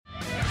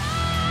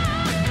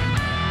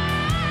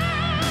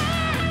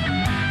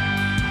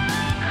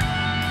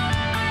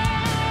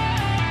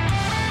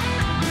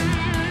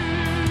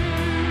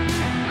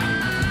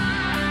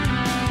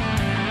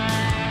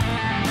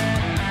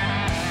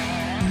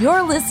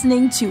You're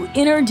listening to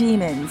Inner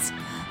Demons,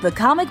 the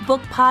comic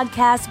book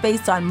podcast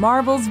based on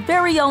Marvel's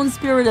very own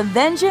spirit of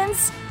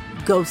vengeance,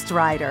 Ghost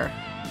Rider.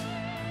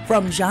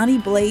 From Johnny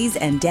Blaze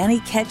and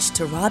Danny Ketch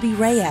to Robbie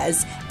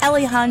Reyes,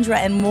 Alejandra,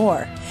 and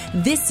more,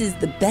 this is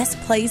the best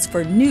place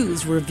for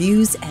news,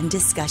 reviews, and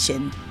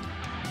discussion.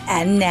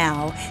 And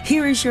now,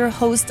 here is your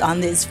host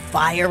on this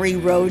fiery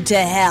road to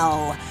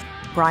hell,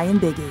 Brian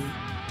Biggie.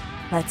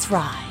 Let's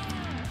ride.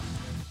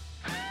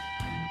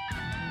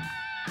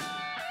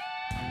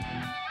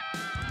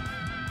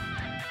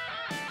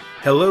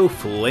 Hello,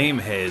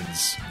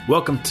 Flameheads.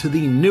 Welcome to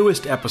the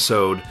newest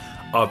episode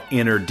of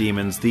Inner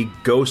Demons, the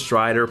Ghost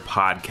Rider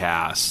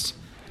podcast.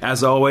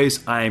 As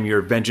always, I am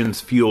your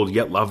vengeance-fueled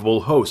yet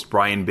lovable host,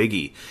 Brian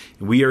Biggie.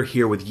 We are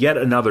here with yet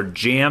another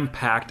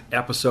jam-packed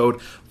episode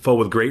full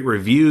with great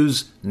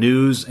reviews,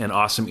 news, and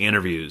awesome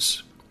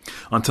interviews.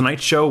 On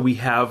tonight's show, we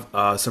have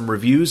some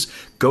reviews.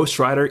 Ghost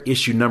Rider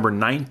issue number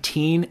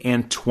 19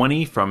 and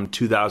 20 from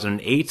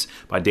 2008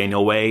 by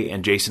Daniel Way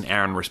and Jason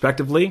Aaron,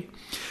 respectively.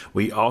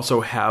 We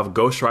also have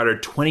Ghost Rider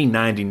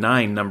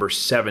 2099 number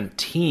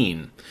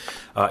 17.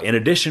 In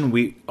addition,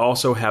 we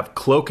also have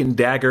Cloak and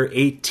Dagger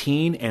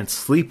 18 and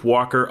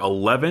Sleepwalker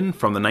 11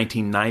 from the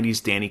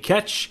 1990s Danny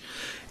Ketch.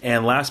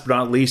 And last but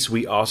not least,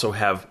 we also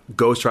have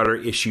Ghost Rider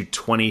issue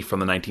 20 from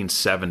the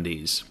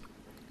 1970s.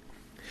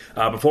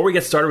 Before we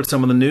get started with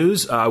some of the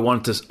news, I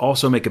wanted to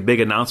also make a big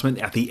announcement.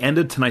 At the end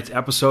of tonight's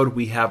episode,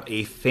 we have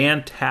a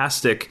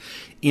fantastic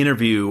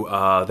interview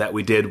that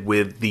we did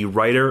with the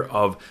writer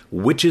of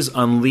Witches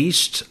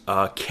Unleashed,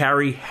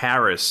 Carrie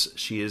Harris.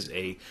 She is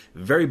a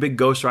very big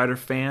Ghost Rider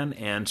fan,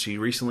 and she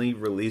recently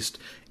released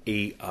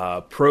a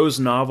prose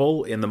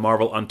novel in the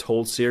Marvel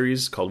Untold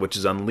series called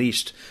Witches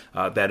Unleashed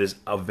that is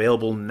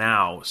available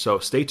now. So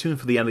stay tuned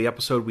for the end of the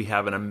episode. We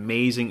have an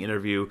amazing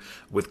interview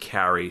with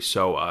Carrie,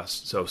 so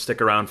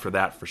stick around for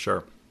that for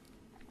sure.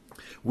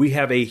 We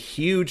have a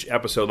huge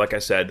episode, like I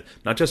said,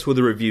 not just with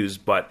the reviews,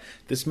 but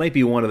this might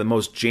be one of the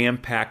most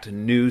jam-packed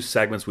news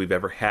segments we've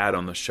ever had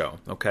on the show,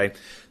 okay?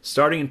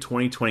 Starting in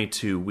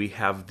 2022, we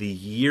have the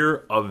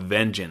Year of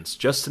Vengeance,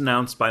 just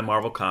announced by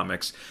Marvel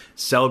Comics,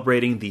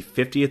 celebrating the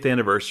 50th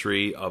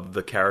anniversary of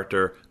the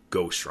character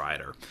Ghost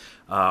Rider.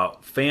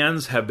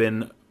 Fans have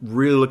been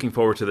really looking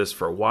forward to this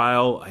for a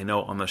while. I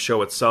know on the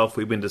show itself,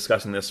 we've been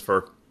discussing this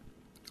for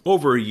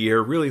over a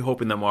year, really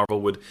hoping that Marvel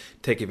would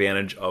take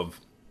advantage of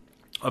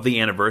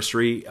the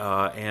anniversary,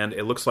 and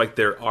it looks like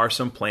there are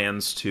some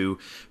plans to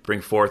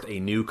bring forth a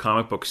new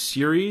comic book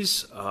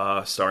series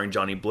starring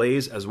Johnny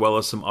Blaze, as well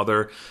as some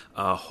other,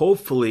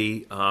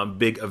 hopefully,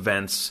 big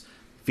events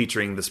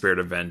featuring the Spirit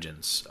of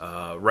Vengeance.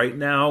 Right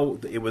now,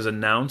 it was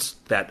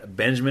announced that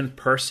Benjamin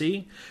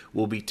Percy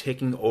will be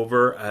taking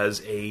over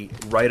as a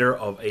writer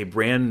of a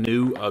brand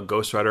new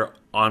Ghost Rider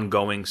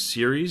ongoing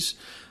series.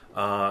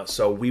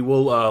 So we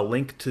will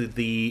link to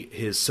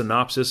his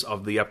synopsis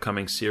of the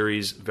upcoming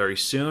series very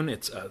soon.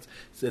 It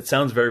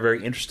sounds very,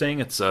 very interesting.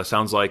 It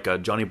sounds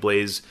like Johnny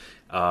Blaze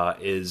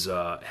is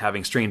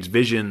having strange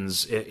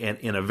visions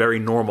in a very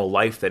normal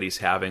life that he's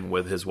having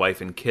with his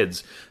wife and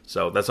kids.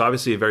 So that's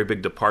obviously a very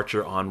big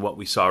departure on what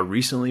we saw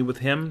recently with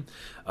him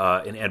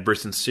in Ed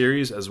Brisson's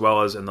series, as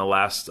well as in the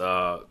last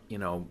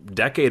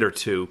decade or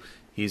two.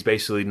 He's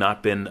basically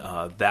not been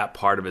that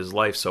part of his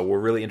life, so we're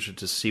really interested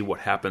to see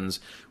what happens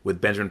with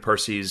Benjamin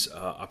Percy's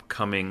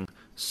upcoming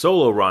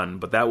solo run,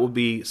 but that will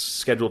be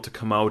scheduled to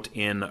come out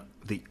in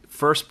the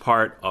first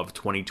part of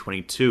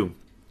 2022.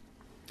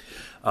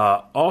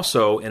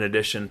 Also, in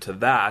addition to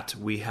that,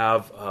 we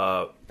have,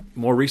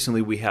 more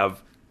recently, we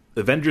have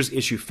Avengers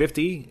issue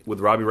 50 with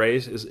Robbie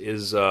Reyes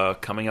is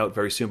coming out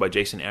very soon by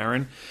Jason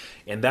Aaron.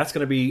 And that's going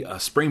to be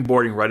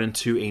springboarding right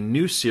into a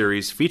new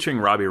series featuring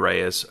Robbie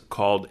Reyes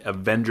called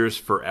Avengers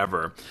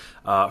Forever.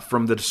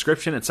 From the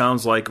description, it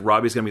sounds like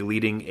Robbie's going to be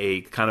leading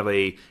a kind of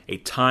a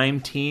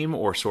time team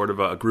or sort of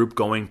a group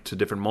going to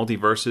different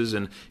multiverses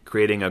and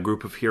creating a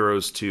group of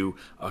heroes to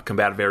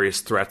combat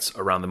various threats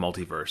around the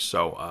multiverse.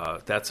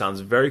 So that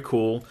sounds very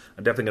cool.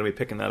 I'm definitely going to be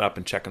picking that up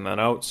and checking that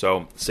out.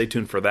 So stay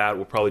tuned for that.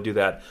 We'll probably do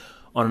that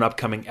on an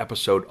upcoming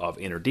episode of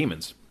Inner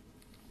Demons.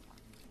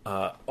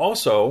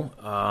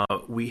 Also,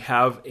 we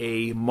have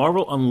a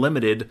Marvel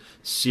Unlimited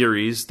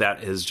series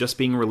that is just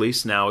being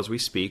released now as we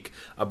speak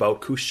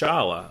about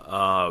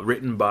Kushala,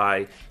 written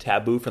by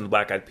Taboo from the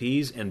Black Eyed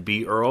Peas and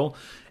B. Earl,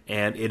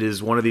 and it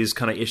is one of these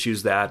kind of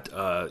issues that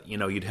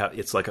you'd have.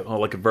 It's like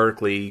a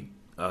vertically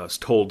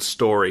told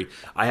story.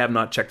 I have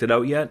not checked it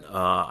out yet.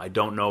 I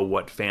don't know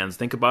what fans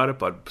think about it,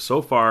 but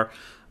so far.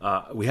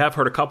 We have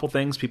heard a couple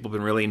things. People have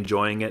been really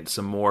enjoying it.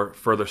 Some more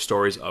further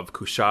stories of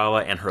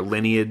Kushala and her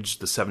lineage,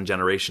 the 7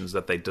 generations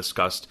that they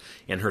discussed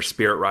in her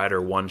Spirit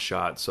Rider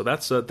one-shot. So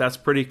that's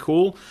pretty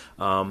cool.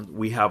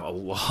 We have a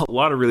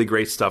lot of really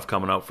great stuff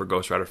coming out for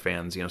Ghost Rider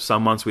fans.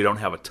 Some months we don't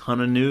have a ton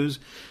of news.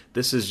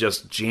 This is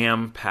just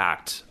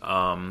jam-packed.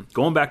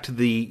 Going back to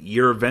the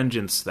Year of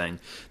Vengeance thing,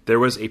 there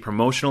was a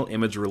promotional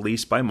image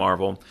released by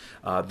Marvel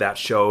that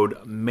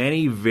showed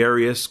many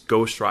various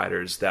Ghost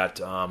Riders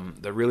that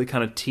really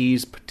kind of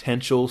teased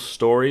potential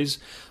stories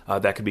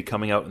that could be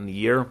coming out in the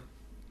year.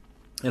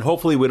 And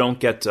hopefully we don't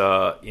get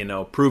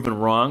proven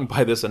wrong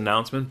by this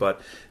announcement,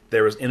 but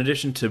there was, in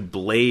addition to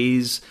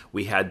Blaze,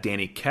 we had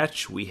Danny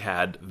Ketch, we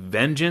had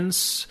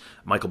Vengeance,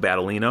 Michael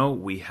Battolino,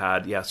 we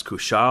had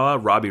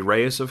Kushala, Robbie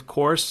Reyes, of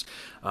course.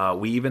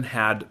 We even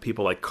had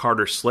people like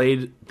Carter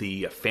Slade,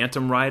 the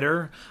Phantom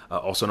Rider,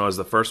 also known as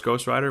the first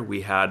Ghost Rider.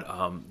 We had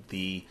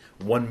the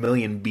 1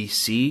 million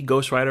BC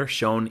Ghost Rider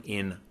shown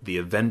in the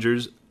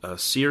Avengers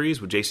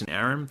series with Jason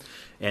Aaron,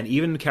 and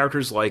even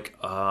characters like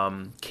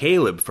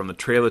Caleb from the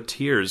Trail of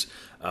Tears,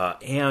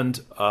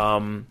 and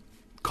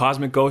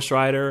Cosmic Ghost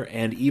Rider,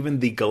 and even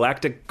the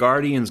Galactic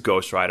Guardians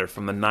Ghost Rider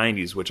from the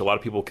 90s, which a lot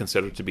of people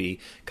consider to be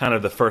kind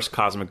of the first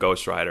Cosmic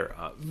Ghost Rider.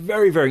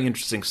 Very, very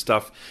interesting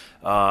stuff.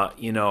 A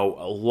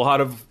lot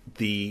of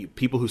the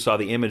people who saw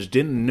the image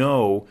didn't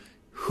know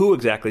who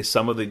exactly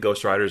some of the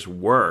Ghost Riders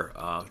were.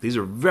 These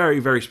are very,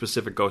 very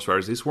specific Ghost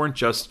Riders. These weren't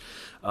just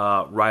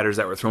riders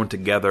that were thrown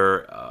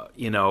together,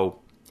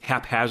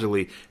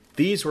 haphazardly.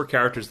 These were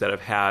characters that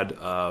have had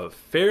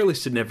fairly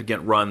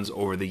significant runs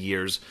over the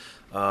years.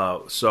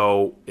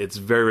 So it's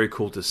very, very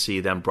cool to see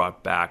them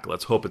brought back.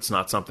 Let's hope it's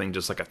not something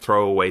just like a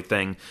throwaway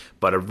thing,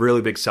 but a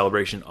really big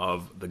celebration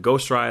of the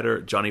Ghost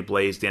Rider, Johnny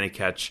Blaze, Danny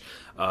Ketch,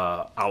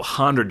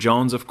 Alejandra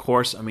Jones, of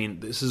course. I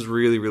mean, this is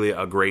really, really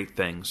a great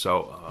thing.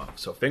 So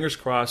fingers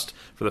crossed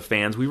for the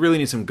fans. We really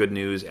need some good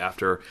news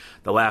after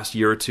the last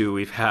year or two.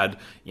 We've had,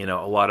 a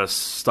lot of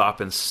stop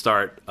and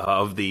start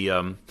of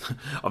the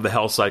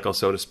Hell Cycle,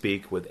 so to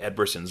speak, with Ed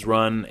Brisson's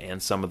run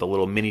and some of the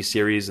little mini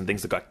series and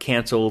things that got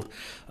canceled,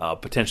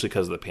 potentially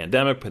because of the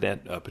pandemic,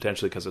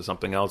 potentially because of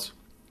something else.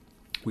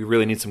 We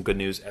really need some good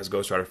news as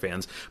Ghost Rider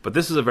fans. But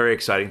this is a very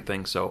exciting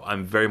thing, so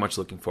I'm very much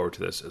looking forward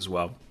to this as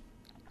well.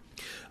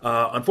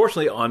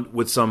 Unfortunately,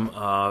 with some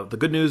the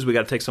good news, we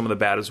got to take some of the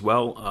bad as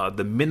well.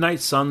 The Midnight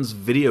Suns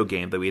video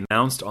game that we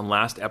announced on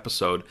last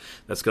episode,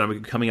 that's going to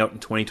be coming out in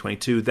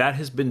 2022, that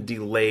has been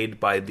delayed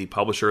by the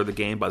publisher of the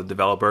game, by the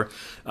developer,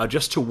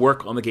 just to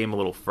work on the game a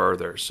little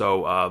further.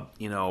 So,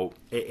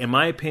 in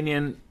my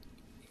opinion,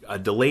 a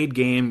delayed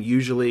game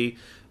usually,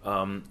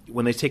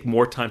 when they take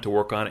more time to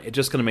work on it, it's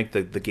just going to make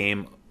the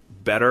game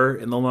better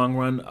in the long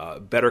run.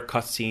 Better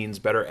cutscenes,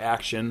 better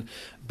action,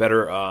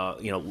 better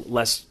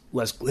less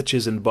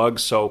glitches and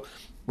bugs. So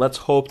let's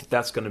hope that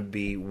that's going to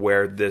be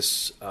where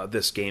this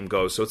game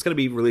goes. So it's going to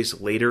be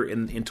released later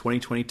in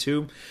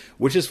 2022,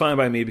 which is fine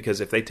by me, because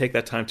if they take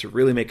that time to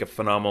really make a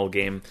phenomenal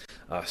game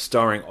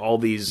starring all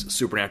these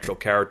supernatural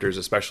characters,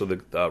 especially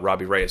the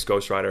Robbie Reyes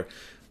Ghost Rider,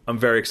 I'm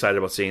very excited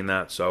about seeing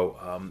that.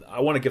 So I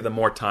want to give them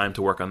more time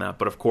to work on that.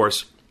 But of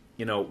course,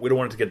 we don't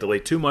want it to get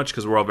delayed too much,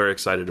 because we're all very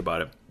excited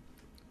about it.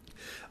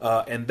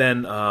 And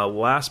then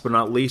last but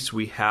not least,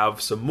 we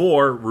have some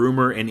more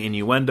rumor and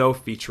innuendo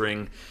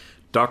featuring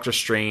Doctor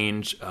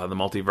Strange, the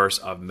Multiverse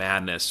of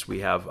Madness. We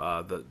have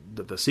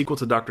the sequel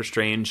to Doctor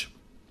Strange,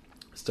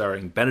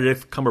 starring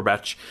Benedict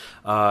Cumberbatch.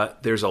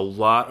 There's a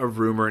lot of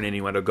rumor and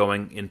innuendo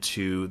going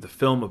into the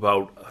film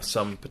about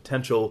some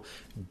potential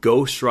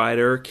Ghost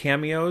Rider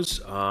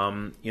cameos.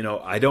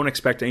 I don't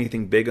expect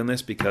anything big on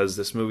this, because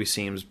this movie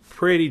seems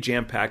pretty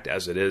jam-packed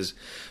as it is.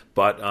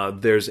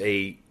 But there's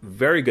a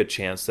very good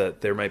chance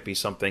that there might be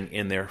something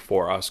in there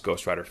for us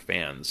Ghost Rider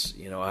fans.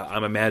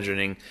 I'm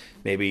imagining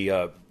maybe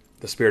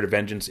the Spirit of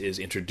Vengeance is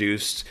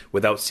introduced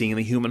without seeing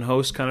the human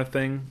host kind of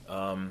thing.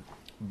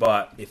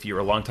 But if you're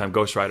a longtime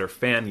Ghost Rider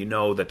fan, you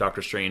know that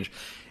Doctor Strange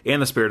and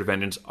the Spirit of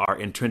Vengeance are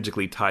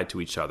intrinsically tied to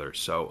each other.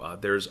 So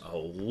there's a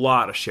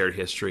lot of shared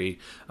history,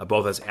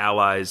 both as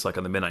allies, like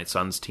on the Midnight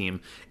Suns team,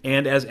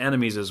 and as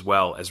enemies as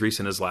well, as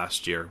recent as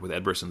last year with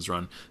Ed Brisson's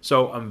run.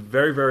 So I'm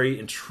very, very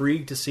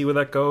intrigued to see where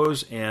that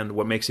goes, and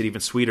what makes it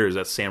even sweeter is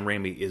that Sam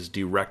Raimi is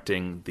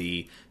directing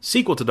the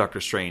sequel to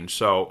Doctor Strange.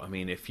 So, I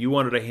mean, if you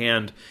wanted to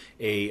hand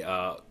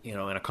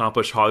an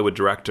accomplished Hollywood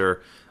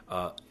director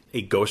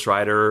a Ghost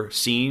Rider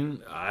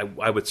scene,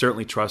 I would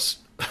certainly trust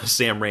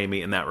Sam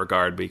Raimi in that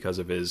regard, because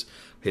of his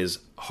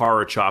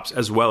horror chops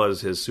as well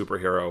as his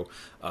superhero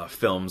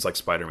films like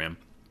Spider-Man.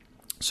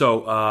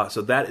 So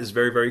that is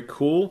very, very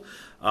cool.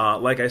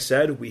 Like I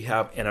said, we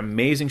have an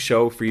amazing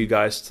show for you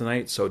guys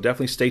tonight, so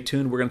definitely stay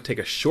tuned. We're going to take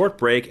a short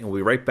break, and we'll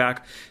be right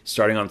back,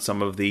 starting on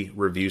some of the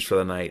reviews for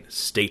the night.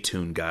 Stay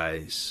tuned,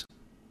 guys.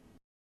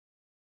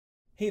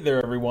 Hey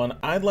there, everyone.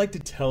 I'd like to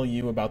tell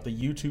you about the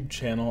YouTube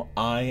channel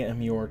I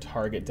Am Your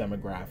Target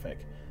Demographic.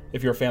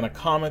 If you're a fan of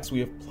comics, we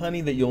have plenty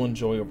that you'll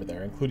enjoy over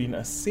there, including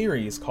a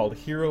series called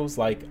Heroes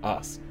Like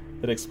Us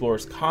that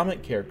explores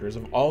comic characters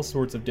of all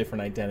sorts of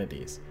different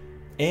identities.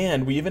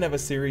 And we even have a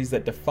series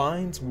that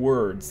defines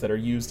words that are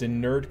used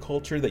in nerd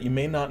culture that you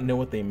may not know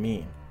what they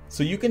mean.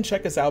 So you can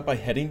check us out by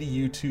heading to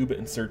YouTube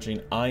and searching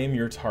I Am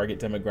Your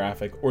Target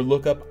Demographic, or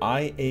look up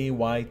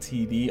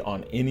IAYTD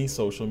on any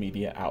social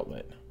media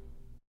outlet.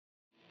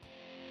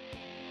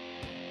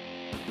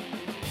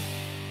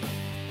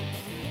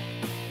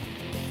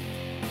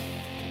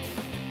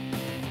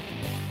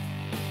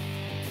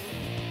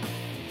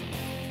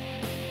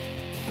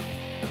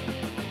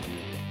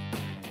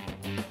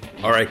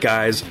 All right,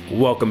 guys,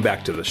 welcome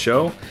back to the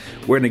show.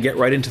 We're going to get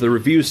right into the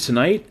reviews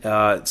tonight,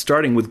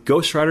 starting with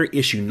Ghost Rider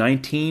issue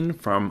 19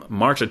 from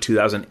March of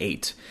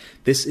 2008.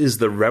 This is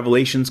the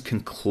Revelations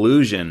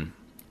conclusion.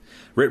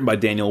 Written by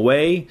Daniel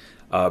Way,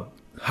 Javier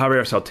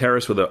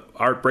Salteras with the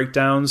art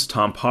breakdowns,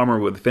 Tom Palmer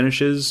with the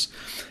finishes,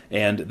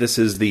 and this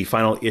is the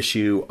final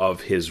issue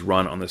of his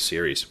run on the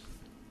series.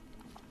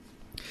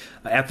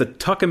 At the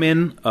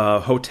Tuckamin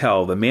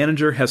Hotel, the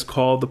manager has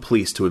called the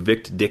police to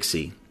evict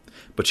Dixie,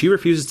 but she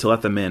refuses to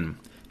let them in,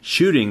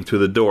 shooting through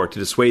the door to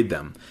dissuade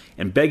them,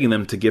 and begging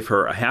them to give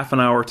her a half an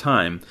hour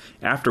time,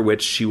 after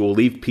which she will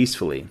leave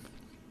peacefully.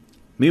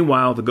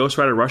 Meanwhile, the Ghost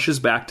Rider rushes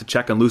back to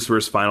check on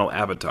Lucifer's final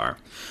avatar,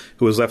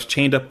 who is left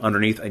chained up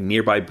underneath a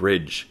nearby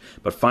bridge,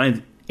 but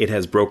finds it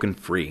has broken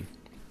free.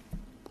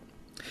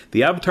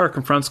 The avatar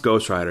confronts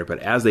Ghost Rider, but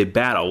as they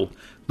battle,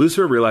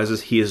 Lucifer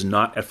realizes he is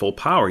not at full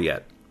power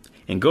yet,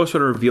 and Ghost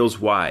Rider reveals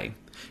why,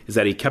 is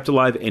that he kept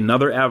alive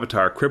another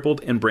avatar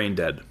crippled and brain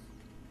dead.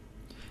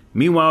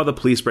 Meanwhile, the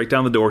police break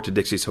down the door to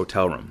Dixie's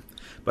hotel room,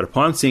 but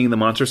upon seeing the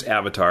monstrous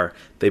avatar,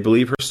 they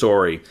believe her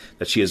story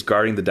that she is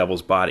guarding the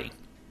devil's body.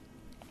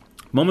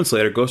 Moments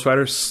later, Ghost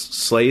Rider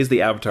slays the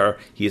avatar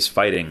he is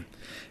fighting,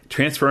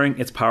 transferring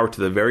its power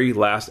to the very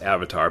last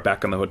avatar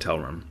back in the hotel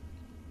room.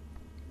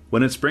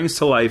 When it springs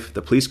to life,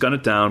 the police gun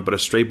it down, but a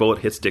stray bullet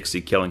hits Dixie,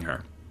 killing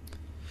her.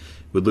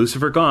 With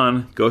Lucifer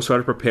gone, Ghost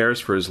Rider prepares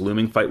for his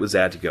looming fight with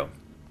Zadigo.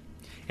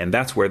 And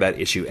that's where that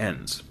issue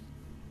ends.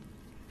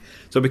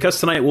 So because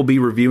tonight we'll be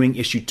reviewing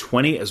issue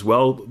 20 as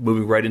well,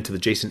 moving right into the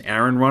Jason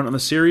Aaron run on the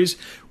series,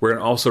 we're going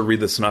to also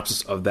read the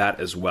synopsis of that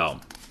as well.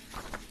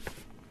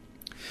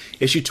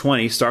 Issue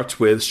 20 starts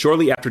with,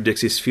 shortly after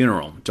Dixie's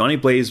funeral, Johnny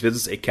Blaze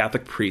visits a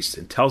Catholic priest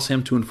and tells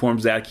him to inform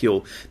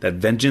Zadkiel that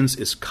vengeance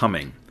is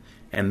coming,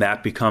 and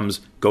that becomes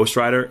Ghost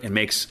Rider and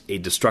makes a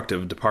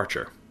destructive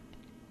departure.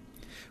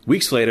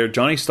 Weeks later,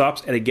 Johnny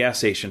stops at a gas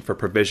station for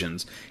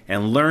provisions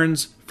and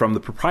learns from the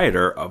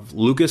proprietor of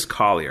Lucas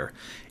Collier,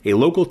 a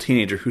local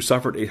teenager who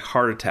suffered a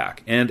heart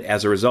attack and,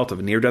 as a result of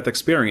a near-death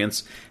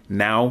experience,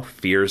 now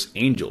fears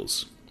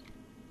angels.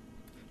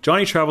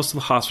 Johnny travels to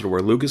the hospital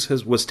where Lucas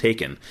was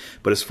taken,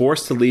 but is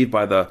forced to leave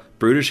by the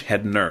brutish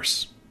head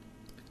nurse.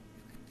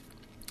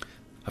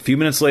 A few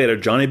minutes later,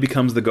 Johnny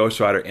becomes the Ghost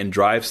Rider and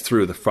drives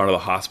through the front of the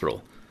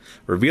hospital.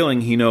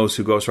 Revealing he knows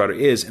who Ghost Rider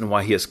is and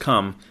why he has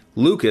come,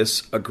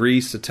 Lucas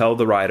agrees to tell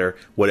the Rider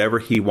whatever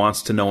he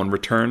wants to know in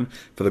return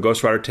for the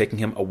Ghost Rider taking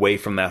him away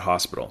from that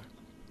hospital.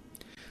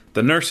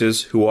 The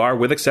nurses, who are,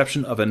 with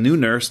exception of a new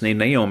nurse named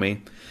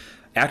Naomi,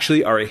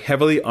 actually are a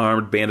heavily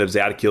armed band of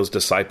Zadkiel's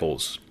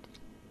disciples.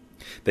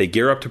 They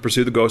gear up to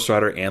pursue the Ghost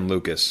Rider and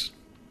Lucas.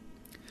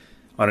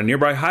 On a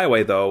nearby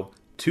highway, though,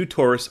 two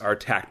tourists are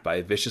attacked by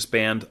a vicious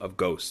band of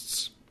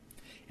ghosts.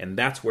 And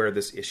that's where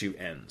this issue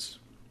ends.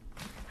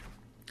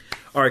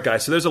 All right,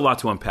 guys, so there's a lot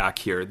to unpack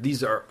here.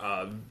 These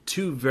are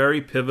two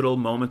very pivotal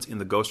moments in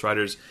the Ghost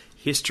Rider's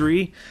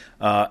history,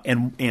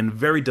 and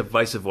very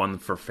divisive one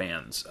for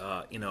fans.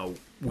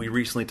 We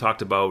recently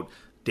talked about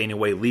Daniel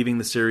Way leaving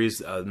the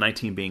series,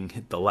 19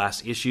 being the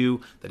last issue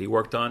that he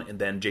worked on, and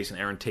then Jason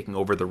Aaron taking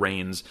over the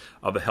reins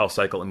of the Hell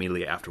Cycle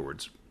immediately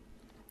afterwards.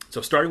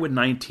 So starting with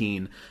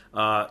 19,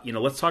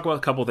 let's talk about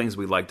a couple of things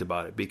we liked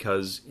about it,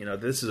 because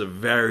this is a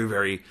very,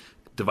 very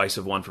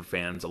divisive one for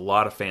fans. A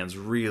lot of fans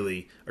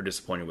really are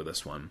disappointed with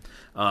this one.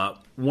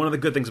 One of the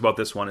good things about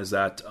this one is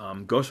that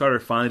Ghost Rider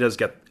finally does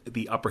get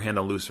the upper hand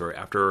on Lucifer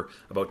after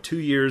about 2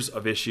 years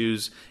of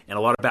issues and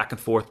a lot of back and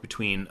forth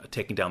between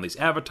taking down these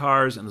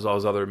avatars and as well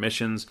as other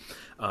missions.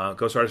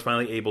 Ghost Rider is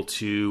finally able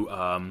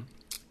to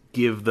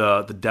give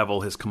the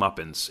devil his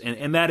comeuppance,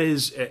 and that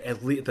is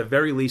at the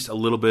very least a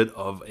little bit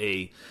of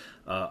a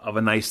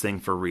nice thing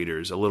for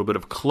readers, a little bit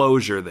of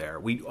closure there.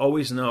 We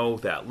always know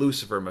that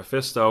Lucifer,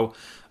 Mephisto,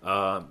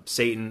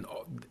 Satan,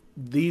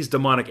 these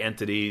demonic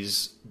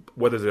entities,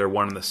 whether they're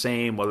one and the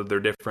same, whether they're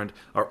different,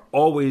 are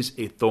always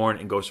a thorn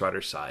in Ghost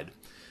Rider's side.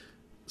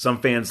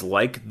 Some fans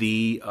like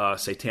the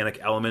satanic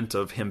element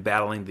of him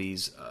battling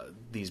these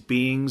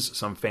beings.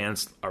 Some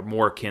fans are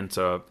more akin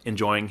to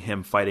enjoying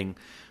him fighting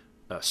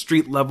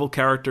street-level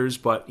characters.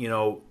 But,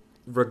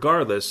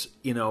 regardless,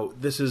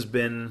 this has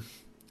been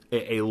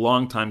a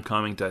long time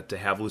coming to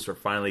have Lucifer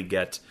finally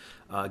get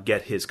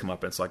his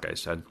comeuppance, like I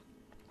said.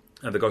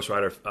 The Ghost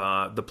Rider.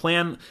 The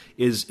plan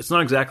is, it's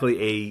not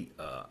exactly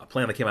a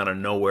plan that came out of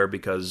nowhere,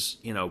 because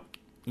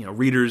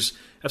readers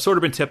have sort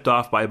of been tipped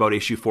off by about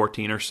issue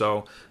 14 or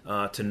so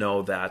to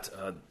know that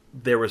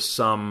there was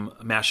some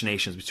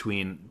machinations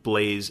between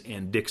Blaze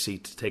and Dixie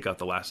to take out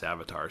the last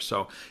Avatar.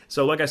 So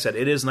like I said,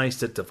 it is nice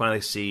to finally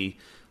see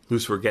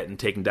Lucifer getting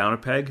taken down a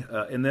peg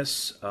in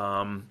this.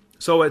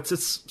 So it's a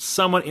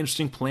somewhat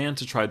interesting plan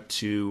to try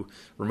to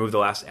remove the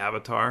last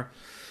Avatar.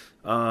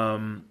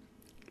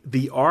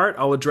 The art,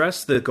 I'll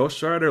address, the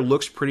Ghost Rider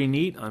looks pretty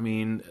neat. I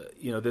mean,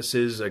 this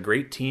is a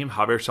great team.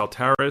 Javier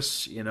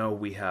Salteras,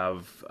 we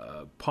have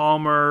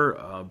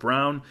Palmer,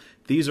 Brown.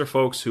 These are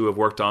folks who have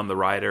worked on the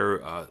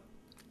Rider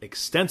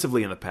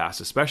extensively in the past,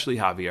 especially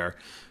Javier,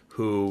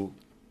 who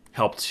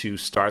helped to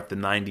start the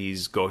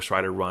 90s Ghost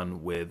Rider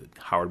run with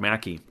Howard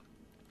Mackie.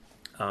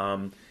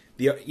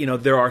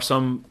 There are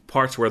some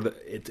parts where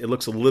it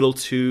looks a little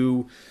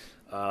too,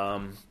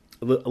 a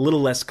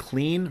little less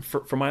clean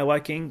for my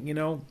liking,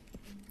 And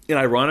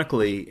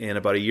ironically, in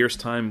about a year's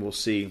time, we'll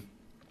see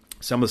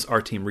some of this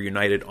art team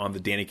reunited on the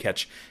Danny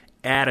Ketch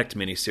Addict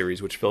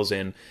miniseries, which fills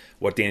in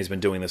what Danny's been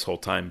doing this whole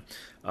time.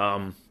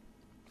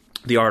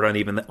 The art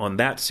on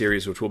that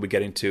series, which we'll be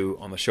getting to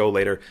on the show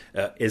later,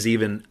 is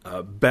even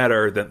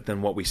better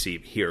than what we see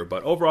here.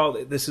 But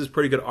overall, this is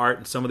pretty good art,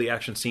 and some of the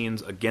action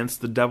scenes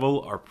against the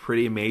Devil are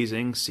pretty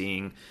amazing.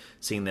 Seeing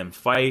them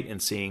fight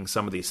and seeing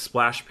some of these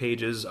splash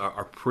pages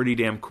are pretty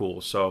damn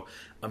cool. So,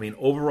 I mean,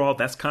 overall,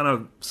 that's kind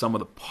of some of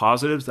the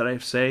positives that I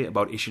say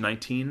about issue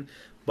 19.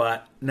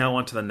 But now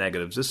on to the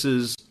negatives. This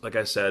is, like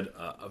I said,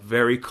 a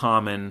very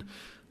common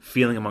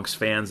feeling amongst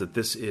fans that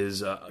this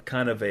is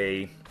kind of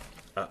a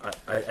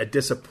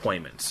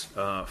disappointment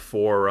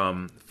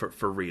for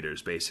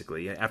readers.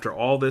 Basically, after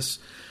all this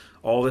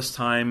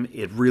time,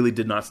 it really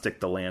did not stick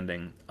the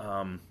landing.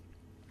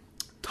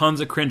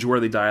 Tons of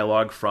cringeworthy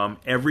dialogue from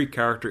every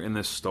character in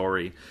this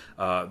story: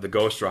 the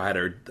Ghost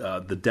Rider,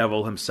 the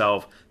Devil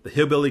himself, the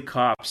hillbilly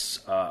cops.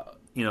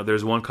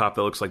 There's one cop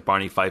that looks like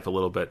Barney Fife a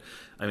little bit.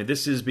 I mean,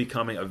 this is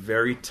becoming a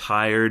very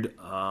tired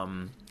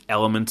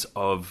element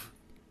of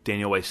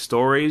Daniel Way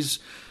stories.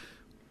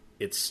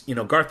 It's,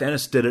 Garth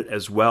Ennis did it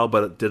as well,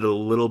 but it did it a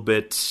little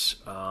bit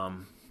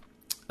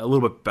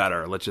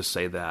better. Let's just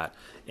say that.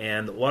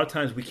 And a lot of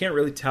times we can't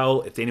really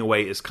tell if Daniel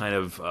Way is kind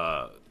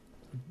of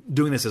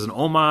doing this as an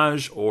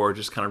homage or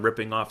just kind of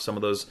ripping off some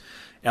of those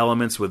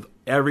elements. With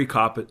every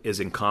cop is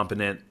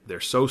incompetent. They're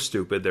so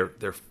stupid.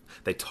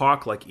 They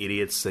talk like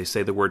idiots. They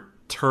say the word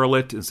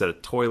turlet instead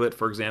of toilet,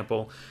 for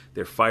example.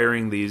 They're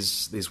firing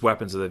these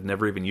weapons that they've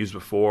never even used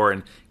before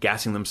and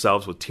gassing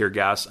themselves with tear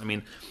gas. I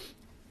mean,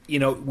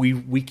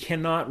 we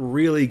cannot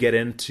really get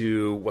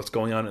into what's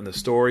going on in the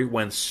story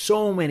when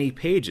so many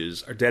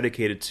pages are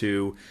dedicated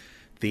to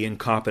the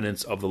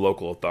incompetence of the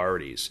local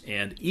authorities.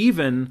 And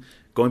even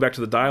going back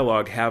to the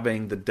dialogue,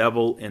 having the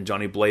Devil and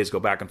Johnny Blaze go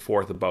back and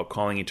forth about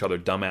calling each other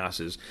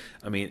dumbasses.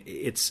 I mean,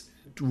 it's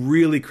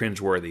really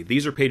cringeworthy.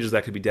 These are pages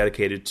that could be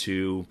dedicated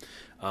to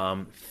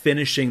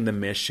finishing the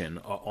mission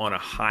on a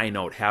high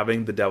note,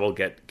 having the Devil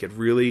get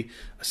really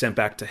sent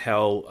back to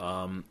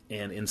hell,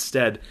 and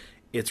instead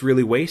it's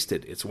really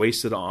wasted. It's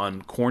wasted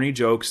on corny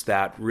jokes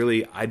that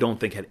really I don't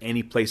think had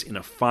any place in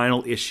a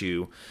final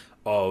issue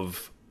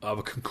of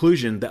a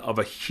conclusion of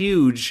a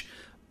huge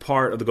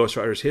part of the Ghost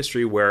Rider's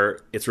history, where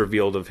it's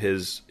revealed of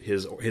his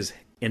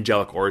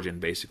angelic origin,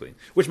 basically,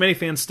 which many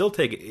fans still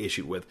take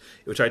issue with,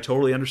 which I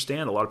totally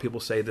understand. A lot of people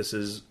say this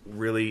is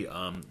really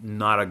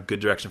not a good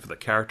direction for the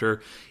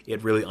character.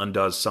 It really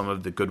undoes some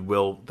of the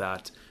goodwill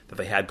that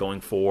they had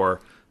going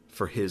for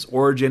his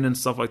origin and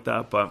stuff like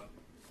that. But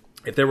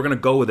if they were going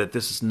to go with it,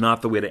 this is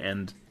not the way to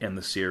end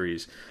the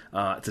series.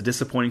 It's a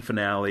disappointing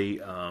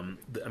finale. I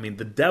mean,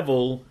 the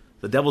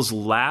Devil's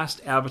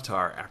last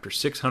avatar after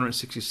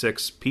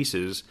 666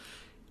 pieces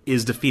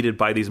is defeated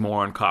by these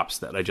moron cops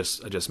that I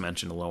just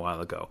mentioned a little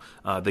while ago.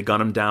 They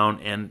gun him down,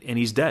 and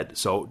he's dead.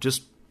 So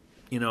just,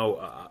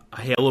 a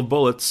hail of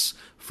bullets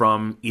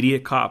from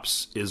idiot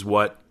cops is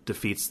what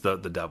defeats the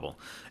Devil.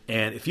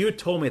 And if you had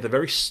told me at the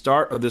very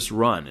start of this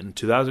run in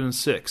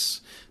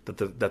 2006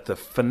 that the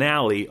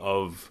finale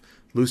of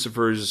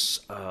Lucifer's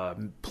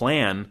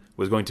plan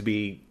was going to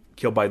be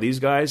killed by these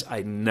guys,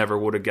 I never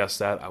would have guessed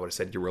that. I would have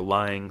said you were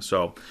lying.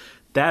 So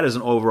that is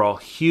an overall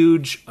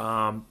huge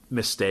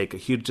mistake, a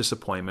huge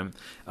disappointment.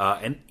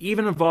 And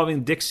even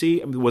involving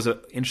Dixie was an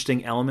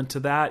interesting element to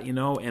that,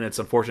 and it's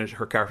unfortunate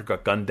her character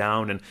got gunned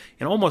down and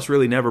almost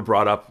really never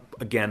brought up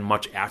again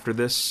much after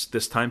this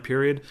time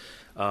period.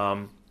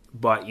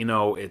 But,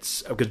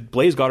 it's because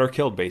Blaze got her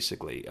killed,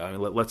 basically. I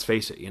mean, let's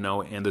face it,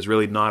 and there's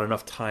really not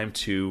enough time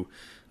to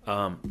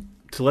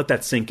let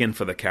that sink in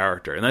for the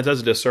character. And that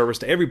does a disservice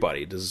to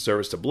everybody. It does a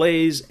disservice to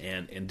Blaze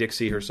and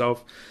Dixie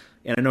herself.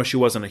 And I know she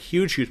wasn't a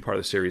huge part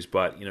of the series,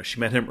 but she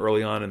met him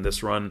early on in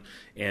this run,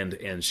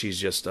 and she's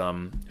just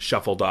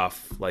shuffled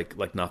off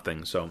like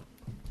nothing. So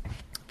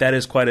that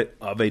is quite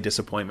a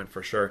disappointment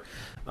for sure.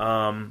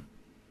 Like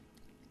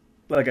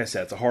I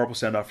said, it's a horrible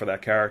send-off for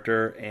that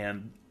character.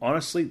 And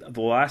honestly,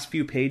 the last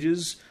few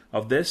pages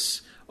of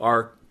this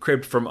are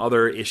cribbed from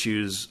other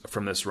issues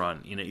from this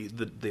run.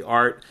 The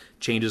art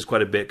changes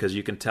quite a bit because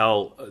you can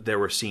tell there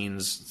were some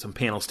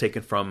panels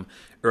taken from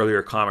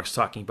earlier comics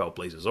talking about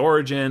Blaze's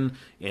origin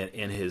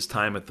and his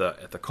time at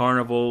the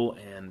carnival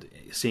and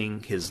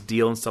seeing his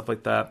deal and stuff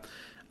like that.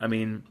 I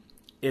mean,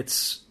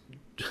 it's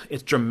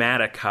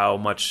dramatic how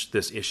much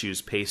this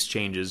issue's pace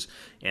changes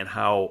and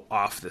how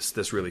off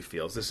this really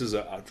feels. This is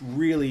a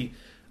really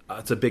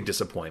it's a big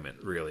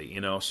disappointment, really,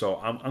 So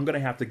I'm going to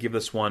have to give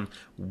this one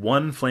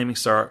Flaming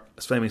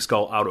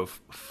Skull out of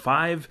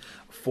 5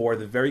 for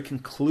the very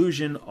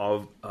conclusion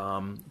of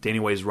Danny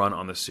Way's run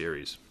on this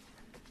series.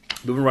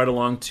 Moving right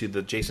along to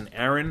the Jason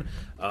Aaron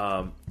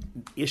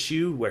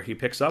issue where he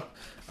picks up.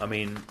 I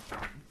mean,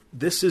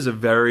 this is a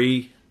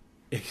very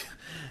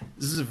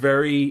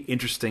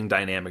interesting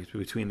dynamic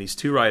between these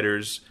two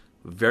writers,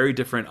 very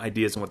different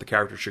ideas on what the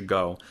character should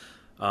go.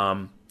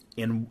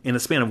 In the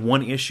span of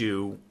one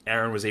issue,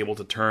 Aaron was able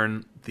to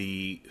turn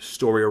the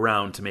story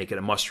around to make it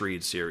a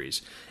must-read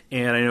series.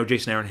 And I know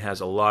Jason Aaron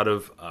has a lot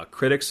of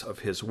critics of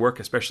his work,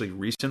 especially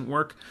recent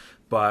work,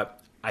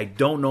 but I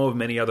don't know of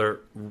many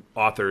other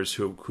authors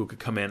who could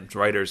come in,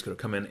 writers could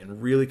come in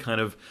and really kind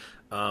of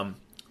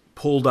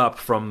pulled up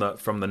from the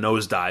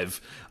nosedive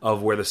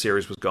of where the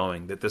series was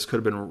going. That this could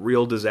have been a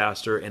real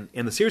disaster, and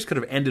the series could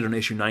have ended on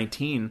issue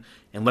 19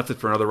 and left it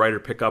for another writer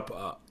to pick up,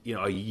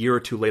 a year or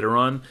two later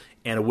on,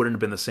 and it wouldn't have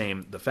been the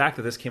same. The fact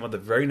that this came out the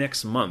very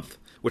next month,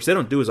 which they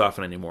don't do as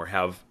often anymore,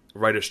 have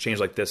writers change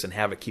like this and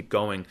have it keep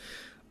going,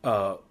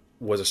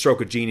 was a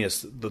stroke of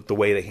genius. The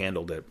way they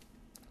handled it.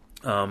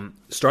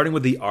 Starting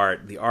with the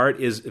art. The art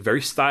is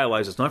very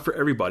stylized. It's not for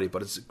everybody,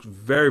 but it's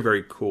very,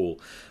 very cool.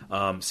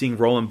 Seeing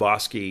Roland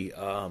Bosky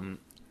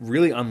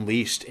really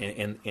unleashed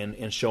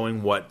and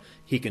showing what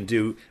he can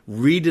do,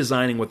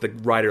 redesigning what the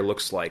writer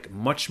looks like,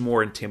 much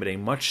more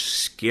intimidating, much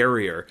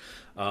scarier.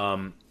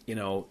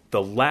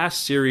 The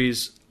last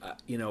series,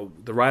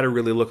 the writer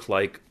really looked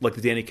like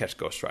the Danny Ketch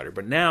Ghost Rider,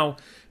 but now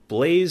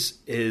Blaze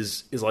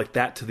is like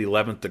that to the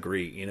 11th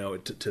degree,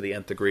 to the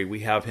nth degree.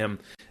 We have him,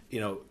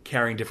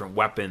 carrying different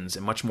weapons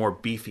and much more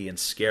beefy and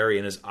scary,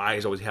 and his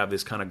eyes always have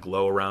this kind of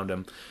glow around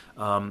him.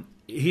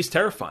 He's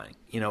terrifying,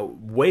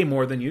 way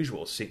more than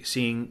usual.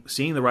 Seeing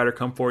the writer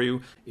come for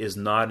you is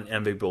not an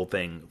enviable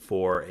thing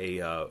for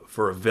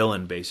a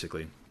villain,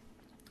 basically.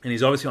 And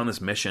he's obviously on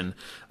this mission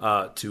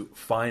to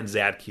find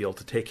Zadkiel,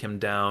 to take him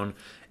down,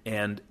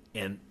 and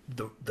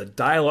the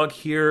dialogue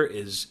here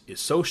is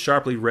so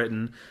sharply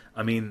written.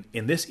 I mean,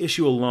 in this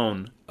issue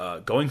alone,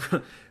 going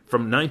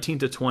from 19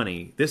 to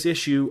 20, this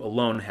issue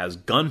alone has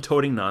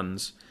gun-toting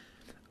nuns,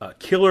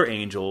 killer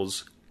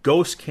angels,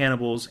 ghost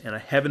cannibals, and a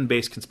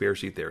heaven-based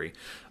conspiracy theory.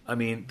 I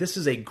mean, this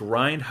is a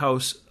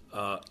grindhouse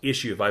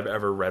issue if I've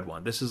ever read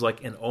one. This is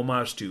like an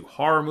homage to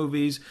horror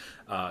movies,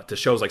 to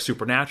shows like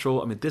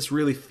Supernatural. I mean, this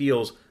really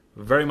feels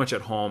very much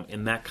at home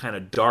in that kind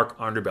of dark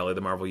underbelly of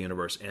the Marvel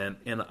Universe, and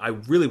I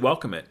really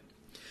welcome it.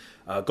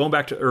 Going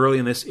back to early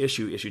in this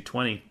issue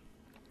 20,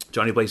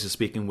 Johnny Blaze is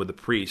speaking with the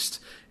priest,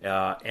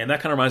 and that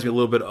kind of reminds me a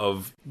little bit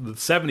of the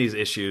 70s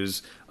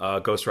issues,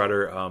 Ghost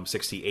Rider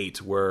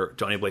 68, where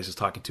Johnny Blaze is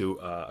talking to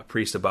a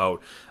priest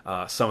about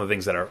some of the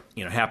things that are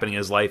happening in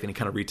his life, and he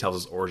kind of retells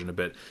his origin a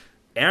bit.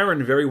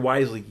 Aaron very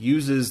wisely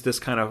uses this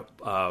kind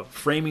of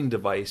framing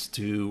device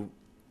to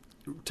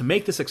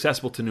make this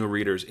accessible to new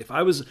readers. If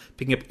I was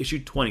picking up issue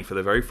 20 for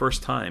the very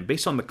first time,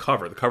 based on the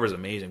cover is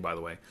amazing, by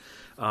the way,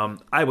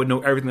 I would know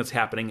everything that's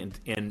happening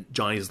in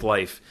Johnny's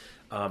life,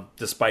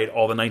 despite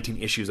all the 19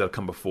 issues that have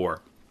come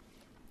before.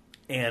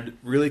 And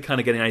really kind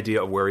of getting an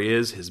idea of where he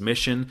is, his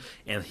mission,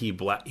 and he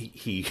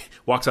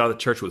walks out of the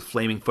church with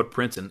flaming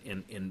footprints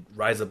and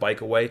rides the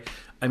bike away.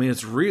 I mean,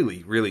 it's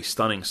really, really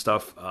stunning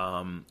stuff,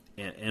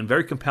 and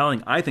very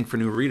compelling, I think, for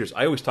new readers.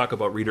 I always talk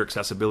about reader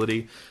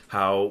accessibility,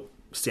 how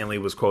Stan Lee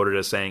was quoted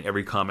as saying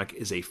every comic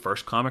is a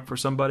first comic for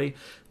somebody.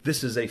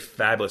 This is a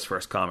fabulous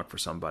first comic for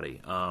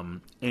somebody.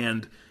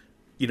 And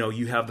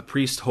you have the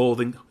priest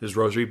holding his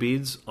rosary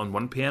beads on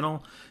one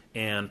panel,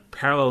 and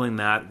paralleling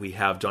that, we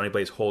have Johnny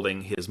Blaze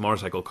holding his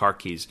motorcycle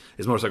keys.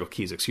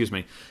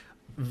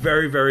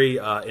 Very, very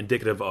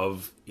indicative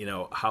of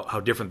how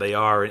different they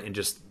are, and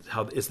just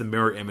how it's the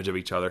mirror image of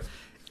each other.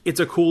 It's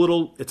a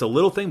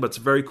little thing, but it's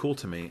very cool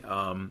to me.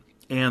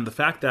 And the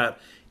fact that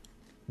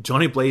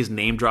Johnny Blaze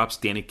name drops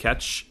Danny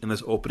Ketch in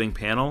this opening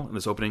panel, in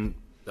this opening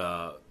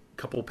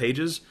couple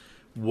pages,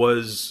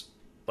 was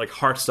like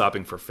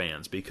heart-stopping for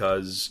fans,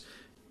 because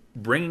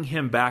bringing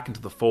him back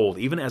into the fold,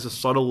 even as a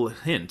subtle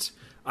hint.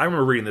 I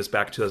remember reading this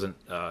back in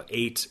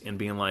 2008 and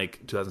being like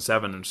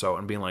 2007 and so,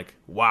 and being like,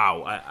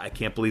 wow, I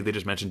can't believe they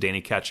just mentioned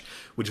Danny Ketch.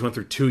 We just went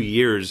through 2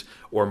 years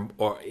or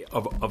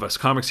of a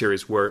comic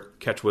series where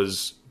Ketch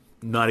was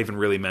not even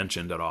really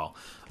mentioned at all.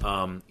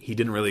 He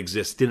didn't really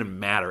exist, didn't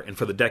matter. And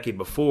for the decade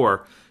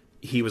before,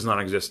 he was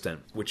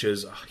non-existent, which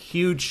is a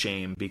huge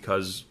shame,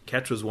 because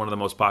Ketch was one of the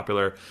most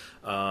popular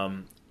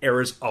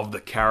eras of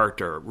the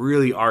character,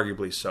 really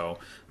arguably so.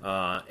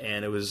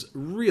 And it was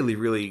really,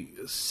 really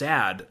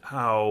sad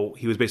how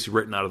he was basically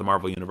written out of the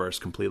Marvel Universe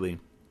completely.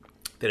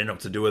 They didn't know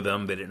what to do with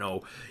him. They didn't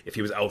know if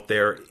he was out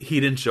there. He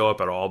didn't show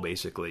up at all,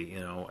 basically.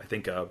 I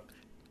think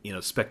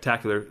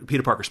Spectacular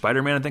Peter Parker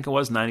Spider-Man, I think it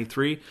was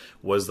 93,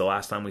 was the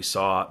last time we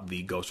saw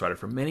the Ghost Rider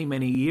for many,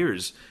 many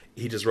years.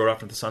 He just rode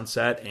off into the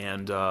sunset,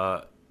 and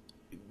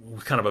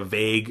kind of a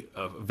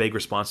vague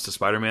response to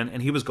Spider-Man,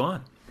 and he was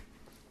gone.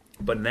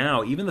 But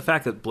now, even the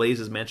fact that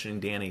Blaze is mentioning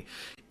Danny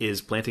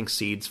is planting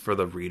seeds for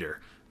the reader,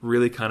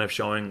 really kind of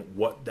showing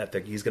that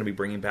he's going to be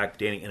bringing back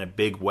Danny in a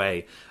big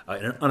way,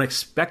 in an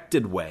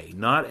unexpected way,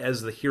 not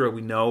as the hero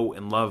we know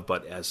and love,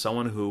 but as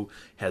someone who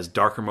has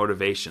darker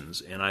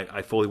motivations, and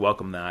I fully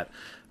welcome that.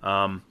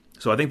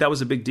 So I think that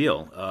was a big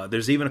deal.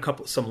 There's even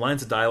some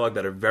lines of dialogue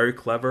that are very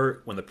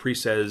clever when the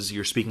priest says,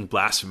 "You're speaking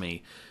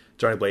blasphemy,"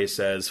 Johnny Blaze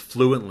says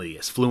fluently,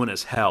 as fluent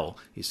as hell,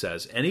 he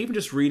says. And even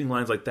just reading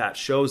lines like that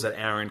shows that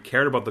Aaron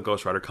cared about the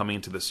Ghost Rider coming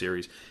into the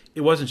series.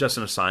 It wasn't just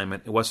an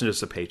assignment. It wasn't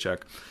just a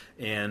paycheck.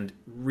 And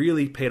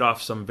really paid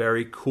off some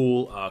very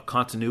cool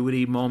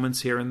continuity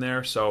moments here and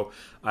there. So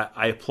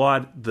I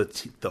applaud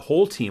the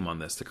whole team on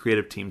this, the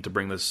creative team, to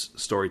bring this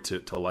story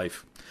to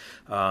life.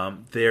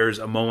 There's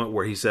a moment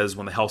where he says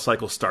when the Hell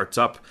Cycle starts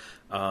up,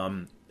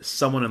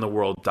 someone in the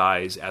world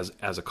dies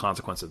as a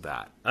consequence of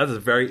that. That's a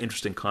very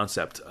interesting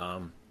concept.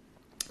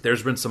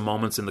 There's been some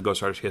moments in the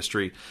Ghost Rider's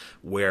history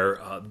where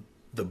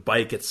the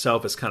bike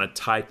itself is kind of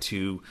tied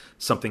to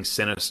something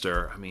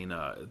sinister. I mean,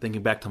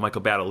 thinking back to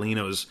Michael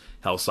Battolino's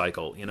Hell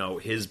Cycle,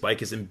 his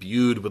bike is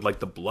imbued with like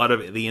the blood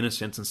of the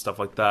innocents and stuff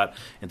like that.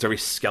 And it's very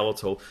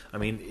skeletal. I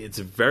mean, it's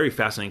a very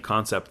fascinating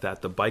concept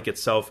that the bike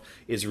itself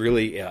is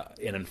really an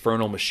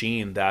infernal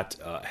machine that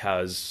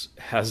has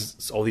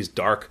all these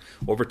dark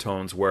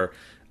overtones. Where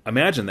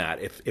imagine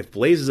that if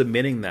Blaze is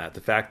admitting that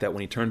the fact that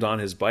when he turned on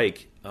his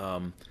bike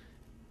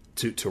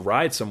to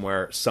ride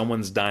somewhere,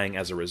 someone's dying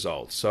as a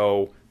result.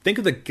 So think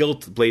of the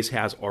guilt Blaze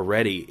has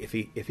already.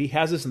 If he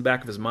has this in the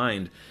back of his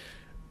mind,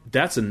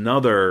 that's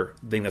another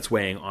thing that's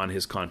weighing on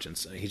his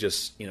conscience. He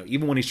just,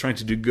 even when he's trying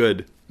to do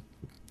good,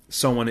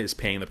 someone is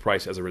paying the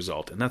price as a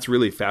result. And that's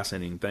really a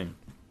fascinating thing.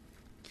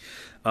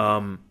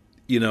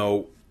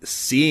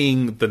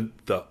 Seeing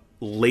the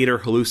later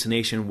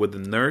hallucination with the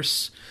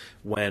nurse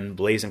when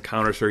Blaze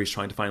encounters her, he's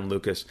trying to find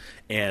Lucas,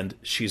 and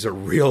she's a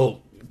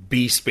real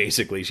beast,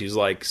 basically. She's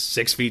like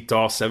 6 feet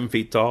tall, 7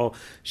 feet tall.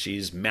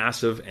 She's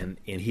massive, and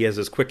he has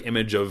this quick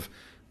image of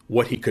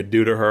what he could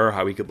do to her,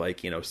 how he could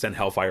send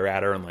hellfire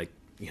at her and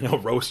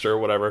roast her or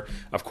whatever.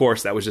 Of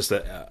course, that was just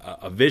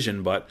a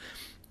vision, but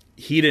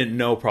he didn't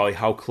know probably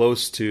how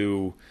close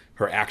to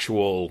her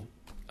actual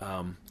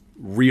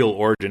real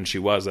origin she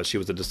was, that she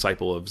was a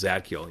disciple of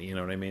Zadkiel, you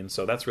know what I mean?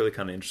 So that's really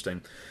kind of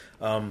interesting.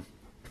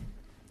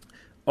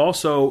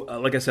 Also,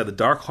 like I said, the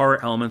dark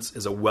horror elements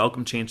is a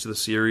welcome change to the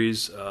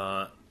series.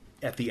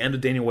 At the end of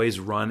Daniel Way's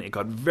run, it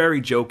got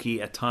very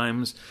jokey at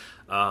times,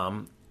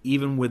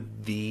 even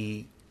with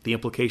the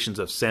implications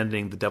of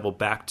sending the devil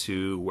back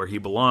to where he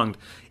belonged.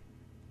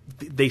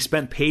 They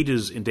spent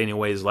pages in Daniel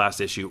Way's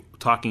last issue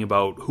talking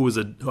about who was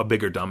a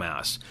bigger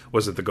dumbass.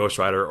 Was it the Ghost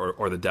Rider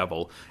or the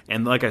devil?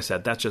 And like I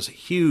said, that's just a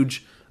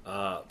huge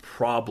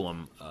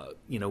problem.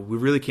 We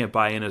really can't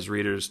buy in as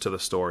readers to the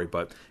story,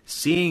 but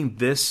seeing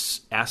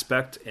this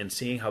aspect and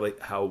seeing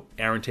how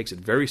Aaron takes it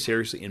very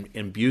seriously and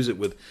imbues it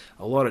with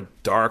a lot of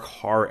dark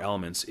horror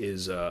elements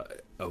is,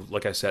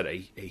 like I said, a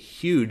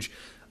huge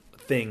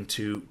thing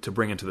to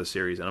bring into the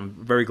series, and I'm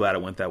very glad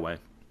it went that way.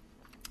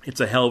 It's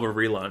a hell of a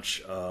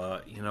relaunch,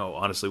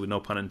 honestly, with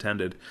no pun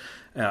intended.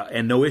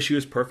 And no issue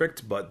is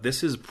perfect, but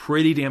this is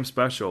pretty damn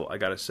special, I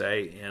gotta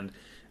say. And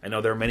I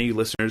know there are many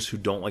listeners who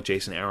don't like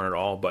Jason Aaron at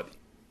all, but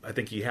I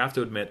think you have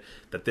to admit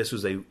that this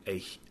was a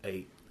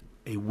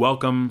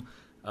welcome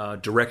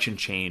direction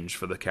change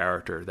for the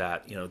character.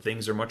 That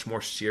things are much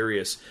more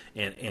serious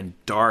and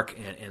dark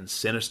and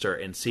sinister,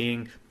 and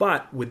seeing,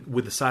 but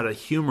with the side of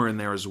humor in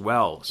there as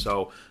well.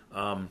 So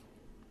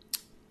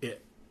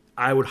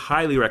I would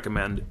highly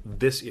recommend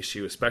this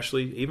issue,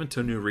 especially even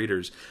to new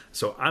readers.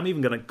 So I'm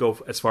even going to go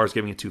as far as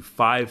giving it to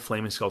 5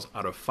 Flaming Skulls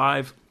out of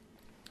 5.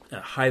 I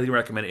highly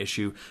recommend an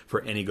issue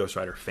for any Ghost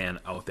Rider fan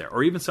out there,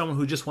 or even someone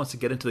who just wants to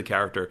get into the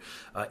character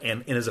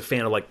and is a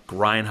fan of like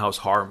grindhouse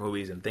horror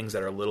movies and things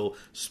that are a little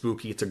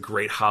spooky. It's a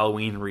great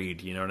Halloween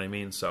read, you know what I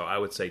mean? So I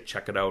would say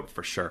check it out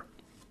for sure.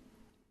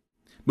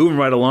 Moving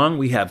right along,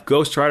 we have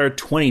Ghost Rider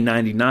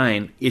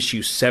 2099,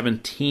 issue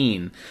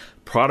 17,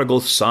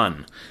 Prodigal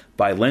Son,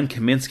 by Len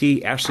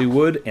Kaminsky, Ashley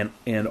Wood,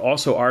 and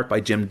also art by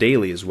Jim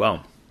Daly as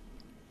well.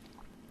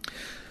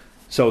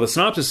 So the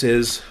synopsis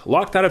is,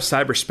 locked out of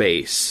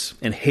cyberspace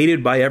and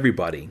hated by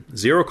everybody,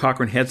 Zero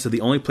Cochran heads to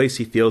the only place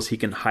he feels he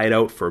can hide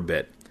out for a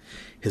bit,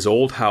 his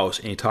old house,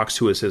 and he talks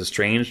to his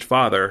estranged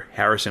father,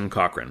 Harrison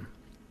Cochran.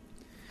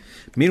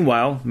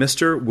 Meanwhile,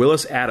 Mr.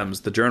 Willis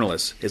Adams, the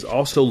journalist, is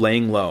also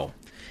laying low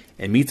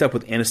and meets up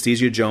with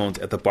Anesthesia Jones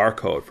at the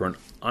Barcode for an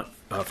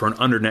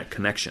undernet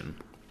connection.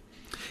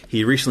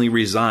 He recently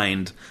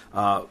resigned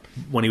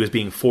when he was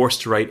being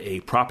forced to write a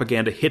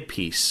propaganda hit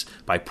piece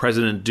by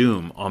President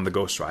Doom on the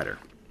Ghost Rider.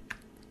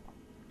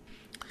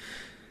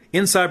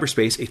 In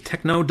cyberspace, a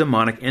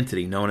techno-demonic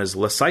entity known as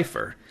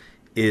Lucifer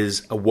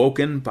is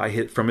awoken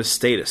from his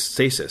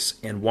stasis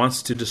and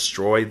wants to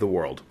destroy the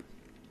world.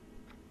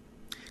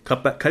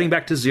 Cutting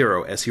back to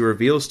Zero as he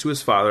reveals to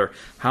his father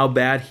how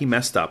bad he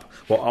messed up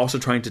while also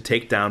trying to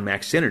take down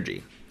Max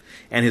Synergy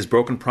and his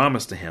broken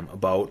promise to him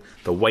about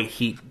the white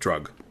heat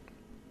drug.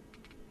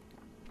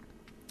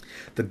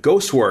 The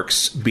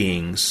Ghostworks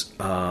beings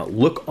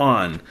look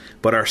on,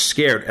 but are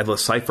scared at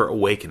Lucifer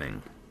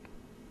awakening.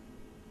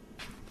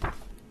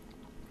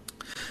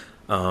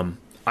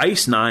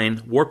 Ice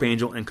Nine, Warp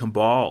Angel, and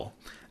Cabal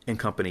and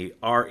company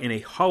are in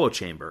a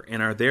holochamber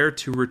and are there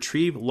to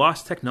retrieve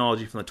lost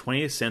technology from the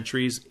 20th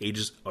century's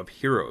Ages of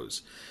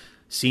Heroes.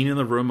 Seen in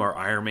the room are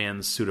Iron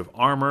Man's suit of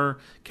armor,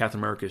 Captain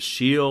America's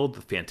shield,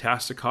 the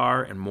Fantastic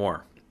Car, and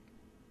more.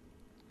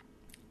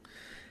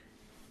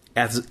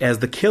 As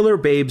the Killer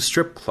Babe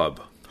strip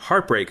club,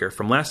 Heartbreaker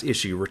from last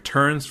issue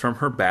returns from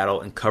her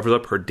battle and covers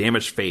up her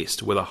damaged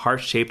face with a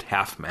heart-shaped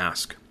half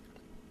mask.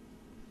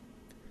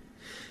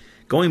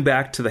 Going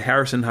back to the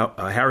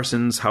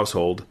Harrison's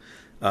household,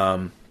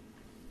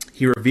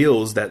 he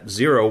reveals that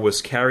Zero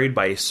was carried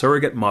by a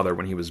surrogate mother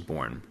when he was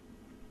born,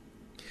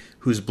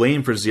 who's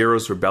blamed for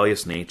Zero's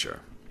rebellious nature.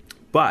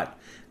 But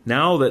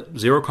now that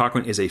Zero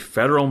Cochran is a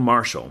federal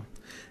marshal,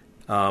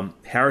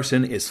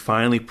 Harrison is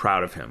finally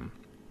proud of him.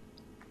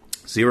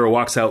 Zero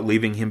walks out,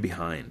 leaving him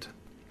behind.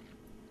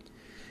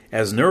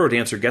 As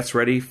Neurodancer gets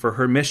ready for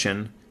her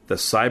mission, the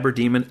Cyber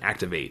Demon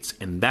activates,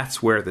 and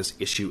that's where this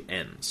issue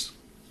ends.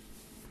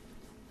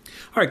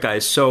 All right,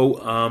 guys,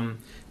 so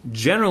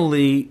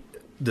generally,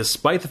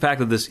 despite the fact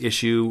that this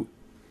issue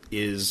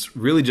is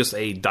really just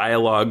a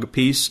dialogue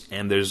piece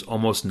and there's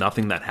almost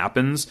nothing that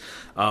happens,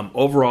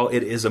 overall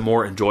it is a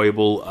more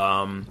enjoyable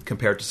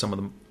compared to some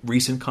of the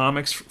recent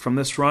comics from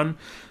this run.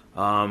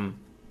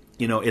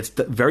 It's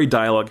very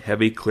dialogue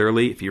heavy,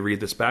 clearly. If you read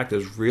this back,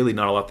 there's really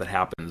not a lot that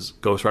happens.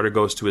 Ghost Rider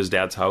goes to his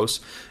dad's house,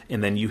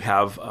 and then you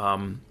have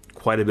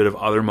quite a bit of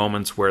other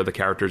moments where the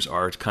characters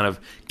are kind of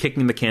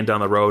kicking the can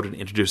down the road and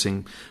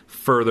introducing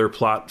further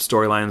plot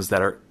storylines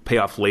that are pay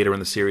off later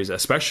in the series,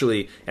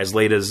 especially as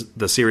late as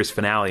the series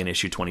finale in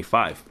issue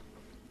 25.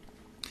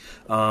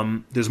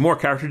 There's more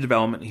character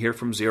development here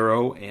from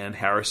Zero and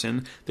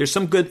Harrison. There's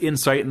some good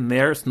insight in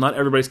there. It's not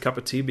everybody's cup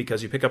of tea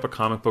because you pick up a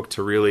comic book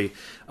to really,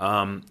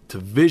 to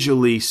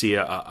visually see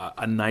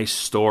a nice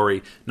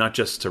story, not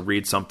just to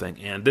read something.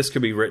 And this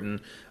could be written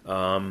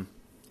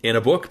in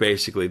a book,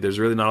 basically. There's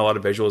really not a lot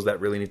of visuals that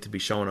really need to be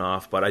shown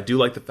off. But I do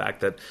like the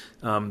fact that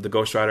the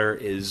Ghost Rider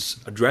is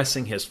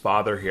addressing his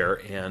father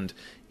here and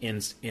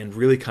in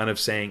really kind of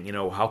saying,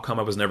 how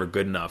come I was never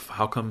good enough?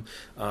 How come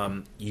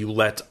you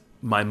let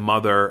my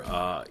mother,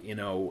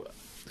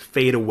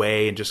 fade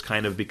away and just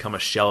kind of become a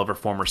shell of her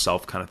former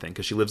self kind of thing?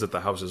 Because she lives at the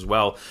house as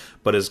well,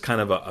 but is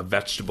kind of a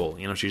vegetable.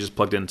 She's just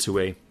plugged into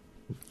a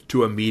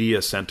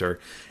media center,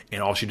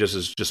 and all she does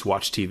is just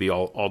watch TV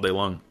all day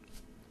long.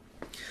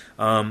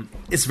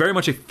 It's very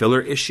much a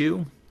filler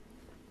issue,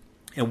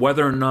 and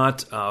whether or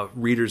not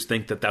readers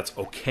think that that's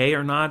okay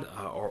or not,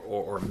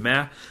 or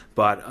meh,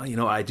 but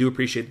I do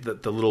appreciate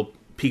the little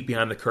peek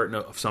behind the curtain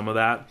of some of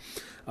that.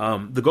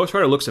 The Ghost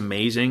Rider looks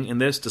amazing in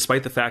this,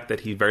 despite the fact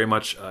that he very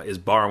much is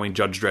borrowing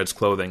Judge Dredd's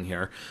clothing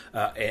here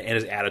and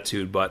his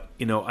attitude. But,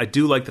 I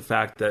do like the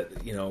fact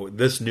that,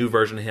 this new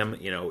version of him,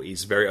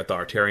 he's very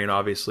authoritarian,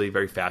 obviously,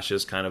 very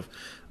fascist, kind of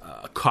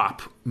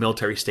cop,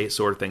 military state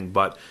sort of thing.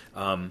 But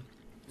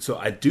so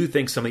I do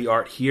think some of the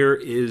art here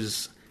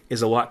is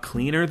a lot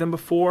cleaner than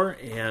before.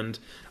 And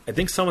I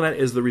think some of that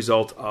is the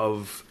result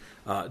of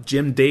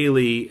Jim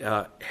Daly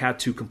had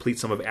to complete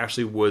some of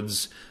Ashley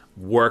Wood's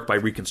work by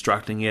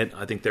reconstructing it.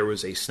 I think there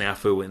was a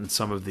snafu in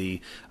some of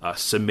the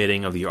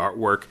submitting of the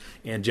artwork,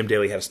 and Jim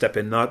Daly had to step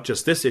in, not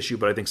just this issue,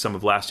 but I think some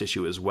of last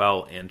issue as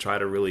well, and try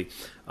to really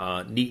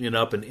neaten it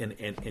up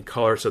and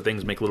color so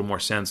things make a little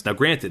more sense. Now,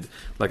 granted,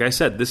 like I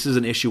said, this is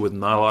an issue with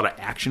not a lot of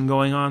action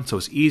going on, so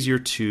it's easier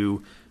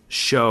to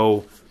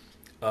show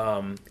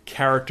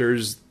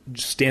characters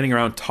standing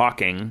around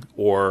talking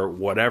or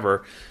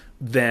whatever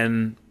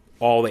than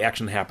all the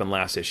action that happened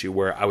last issue,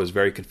 where I was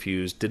very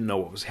confused, didn't know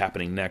what was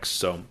happening next.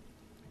 So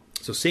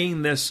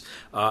seeing this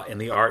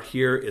and the art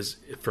here is,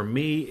 for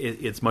me,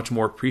 it's much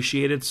more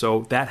appreciated.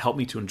 So that helped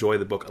me to enjoy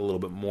the book a little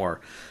bit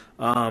more.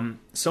 Some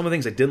of the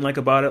things I didn't like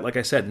about it, like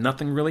I said,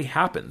 nothing really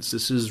happens.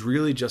 This is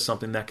really just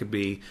something that could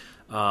be.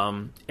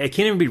 It can't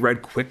even be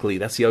read quickly.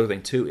 That's the other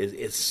thing too.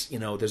 It's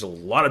there's a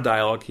lot of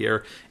dialogue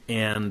here,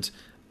 and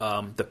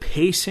the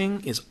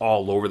pacing is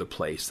all over the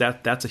place.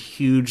 That's a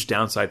huge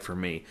downside for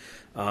me.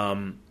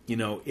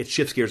 It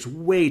shifts gears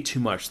way too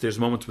much. There's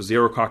moments with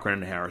Zero Cochran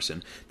and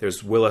Harrison.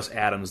 There's Willis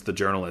Adams, the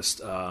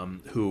journalist,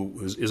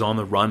 who is on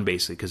the run,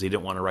 basically, because he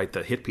didn't want to write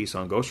the hit piece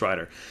on Ghost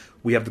Rider.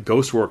 We have the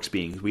Ghostworks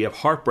beings. We have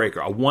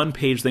Heartbreaker, a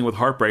one-page thing with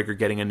Heartbreaker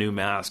getting a new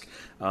mask.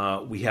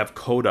 We have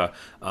Coda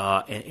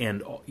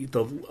and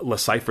the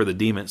Lucifer, the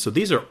demon. So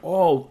these are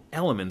all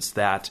elements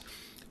that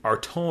are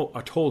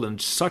told in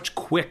such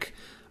quick,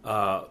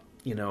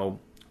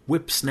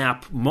 whip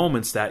snap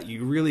moments that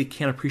you really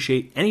can't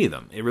appreciate any of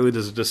them. It really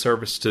does a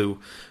disservice to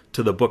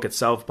the book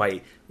itself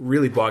by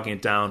really bogging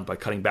it down by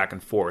cutting back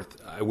and forth.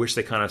 I wish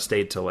they kind of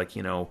stayed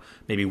to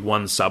maybe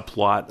one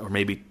subplot or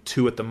maybe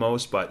two at the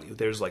most, but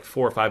there's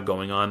 4 or 5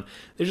 going on.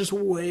 There's just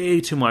way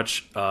too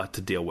much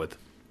to deal with.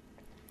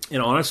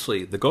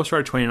 Honestly, the Ghost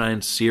Rider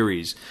 29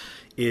 series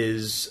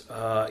is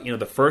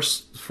the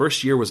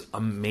first year was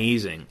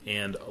amazing,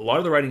 and a lot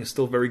of the writing is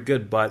still very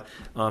good, but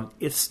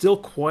it's still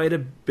quite a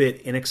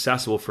bit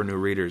inaccessible for new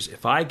readers.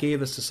 If I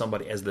gave this to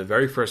somebody as the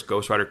very first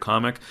Ghost Rider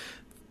comic,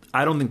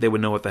 I don't think they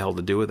would know what the hell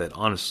to do with it,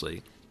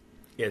 honestly.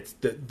 It's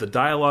the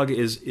dialogue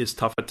is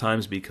tough at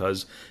times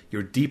because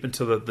you're deep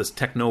into this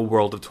techno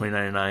world of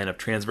 2099, of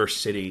Transverse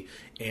City,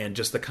 and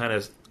just the kind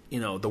of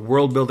the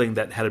world building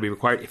that had to be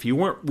required. If you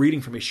weren't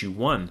reading from issue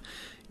 1,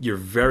 you're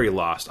very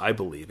lost, I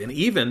believe. And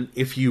even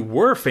if you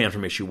were a fan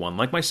from issue 1,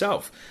 like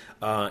myself,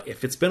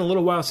 if it's been a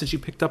little while since you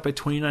picked up a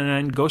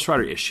 2099 Ghost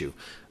Rider issue,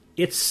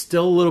 it's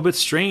still a little bit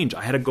strange.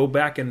 I had to go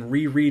back and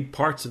reread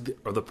parts of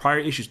the prior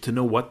issues to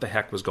know what the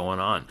heck was going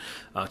on,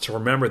 to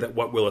remember that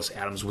what Willis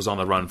Adams was on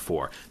the run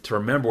for, to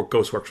remember what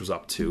Ghostworks was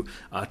up to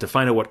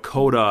find out what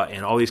Coda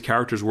and all these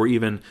characters were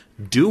even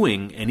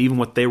doing, and even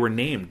what they were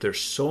named.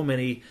 There's so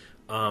many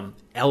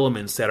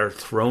elements that are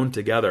thrown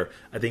together.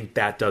 I think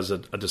that does a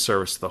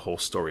disservice to the whole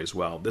story as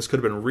well. This could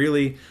have been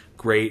really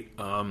great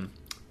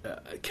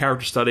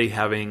character study,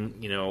 having,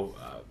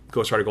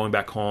 Ghost Rider going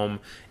back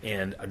home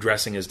and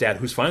addressing his dad,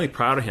 who's finally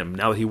proud of him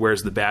now that he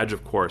wears the badge,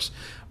 of course,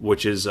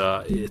 which is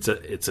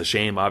it's a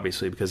shame,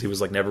 obviously, because he was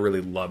like never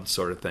really loved,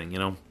 sort of thing,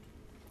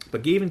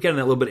 But even getting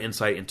a little bit of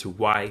insight into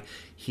why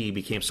he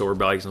became so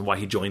rebellious and why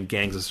he joined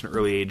gangs at an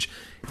early age.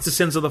 It's the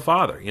sins of the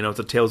father. It's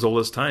a tale as old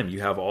as time. You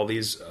have all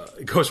these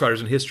Ghost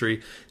Riders in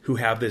history who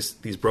have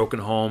these broken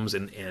homes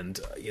and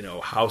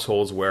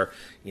households where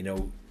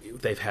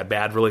they've had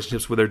bad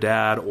relationships with their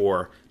dad,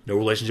 or no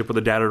relationship with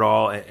their dad at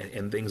all,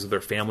 and things of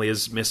their family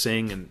is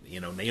missing, and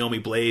Naomi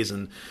Blaze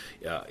and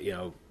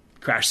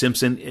Crash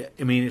Simpson.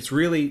 I mean, it's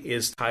really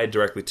is tied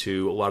directly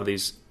to a lot of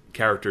these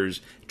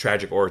characters'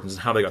 tragic origins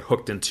and how they got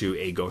hooked into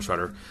a Ghost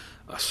Rider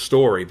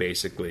story,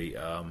 basically.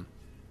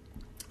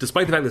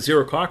 Despite the fact that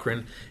Zero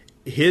Cochrane,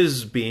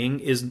 his being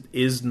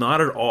is not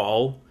at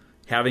all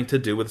having to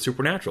do with the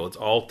supernatural. It's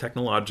all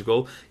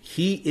technological.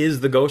 He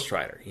is the Ghost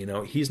Rider.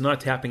 He's not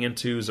tapping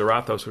into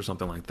Zarathos or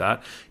something like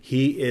that.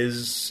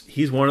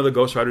 He's one of the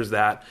Ghost Riders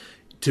that,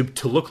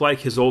 to look like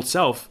his old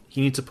self,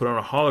 he needs to put on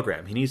a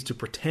hologram. He needs to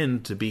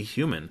pretend to be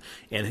human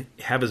and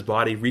have his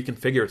body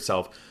reconfigure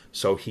itself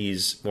so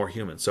he's more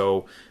human.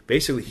 So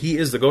basically, he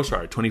is the Ghost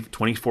Rider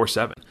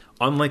 24/7.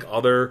 Unlike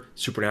other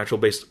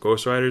supernatural-based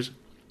Ghost Riders,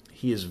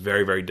 he is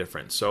very, very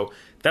different. So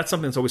that's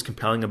something that's always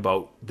compelling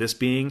about this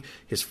being.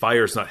 His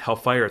fire is not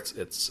hellfire.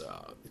 It's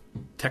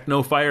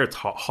techno fire. It's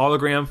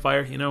hologram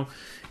fire.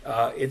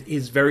 It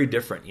is very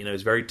different.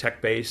 He's very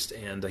tech-based,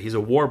 and he's a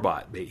war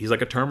bot. He's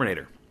like a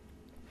Terminator.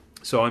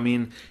 So, I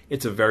mean,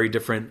 it's a very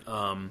different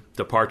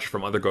departure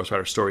from other Ghost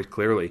Rider stories,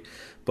 clearly.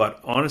 But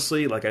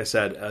honestly, like I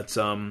said,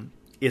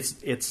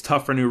 it's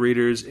tough for new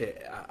readers.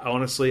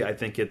 Honestly, I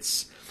think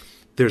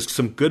there's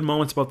some good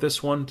moments about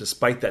this one,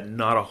 despite that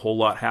not a whole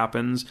lot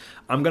happens.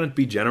 I'm going to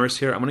be generous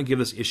here. I'm going to give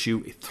this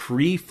issue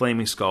 3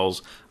 Flaming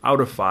Skulls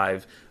out of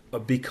 5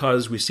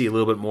 because we see a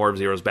little bit more of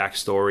Zero's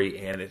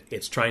backstory, and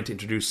it's trying to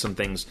introduce some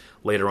things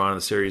later on in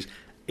the series.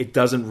 It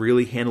doesn't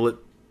really handle it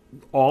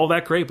all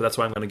that great, but that's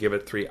why I'm going to give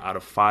it 3 out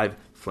of 5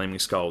 Flaming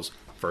Skulls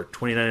for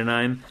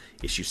 2099,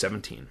 issue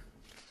 17.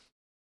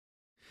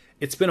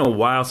 It's been a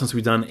while since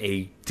we've done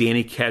a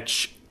Danny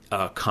Ketch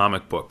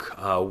comic book,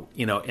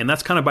 and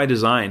that's kind of by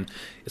design.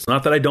 It's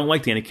not that I don't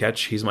like Danny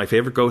Ketch. He's my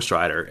favorite Ghost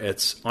Rider.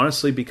 It's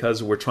honestly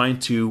because we're trying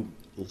to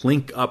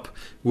link up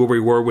where we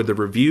were with the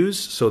reviews,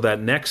 so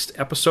that next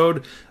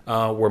episode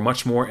we're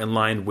much more in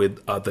line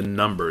with the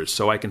numbers.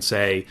 So I can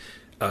say,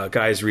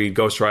 guys, read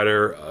Ghost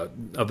Rider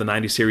of the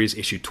 90s series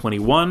issue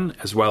 21,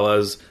 as well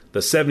as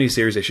the 70s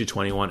series issue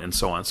 21, and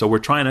so on. So we're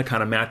trying to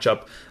kind of match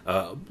up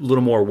a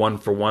little more one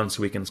for one,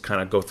 so we can kind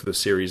of go through the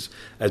series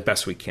as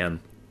best we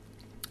can.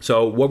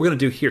 So what we're going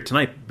to do here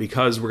tonight,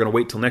 because we're going to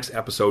wait till next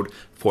episode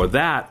for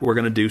that, we're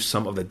going to do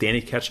some of the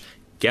Danny Ketch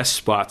guest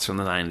spots from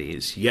the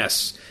 90s.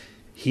 Yes,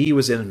 he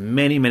was in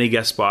many, many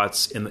guest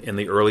spots in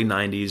the early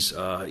 90s.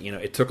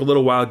 It took a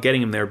little while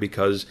getting him there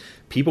because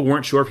people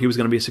weren't sure if he was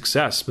going to be a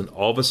success. But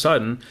all of a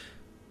sudden,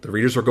 the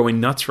readers were going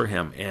nuts for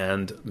him.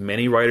 And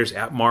many writers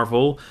at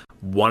Marvel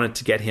wanted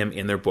to get him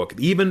in their book.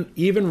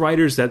 Even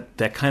writers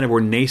that kind of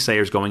were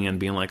naysayers going in,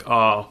 being like,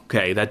 oh,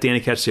 okay, that Danny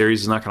Ketch series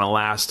is not going to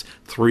last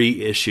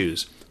 3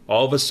 issues.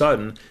 All of a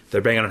sudden,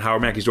 they're banging on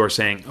Howard Mackey's door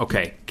saying,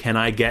 okay, can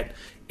I get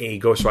a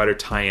Ghost Rider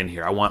tie-in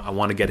here? I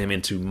want to get him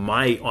into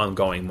my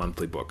ongoing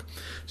monthly book.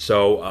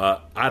 So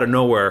out of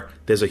nowhere,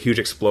 there's a huge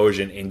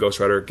explosion in Ghost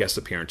Rider guest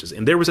appearances.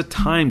 And there was a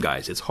time,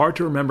 guys, it's hard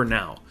to remember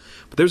now,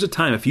 but there was a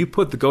time, if you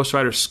put the Ghost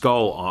Rider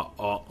skull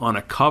on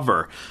a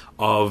cover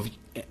of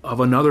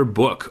another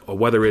book, or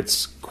whether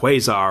it's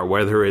Quasar,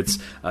 whether it's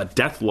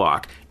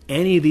Deathlock,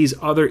 any of these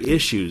other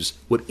issues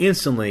would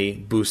instantly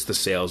boost the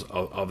sales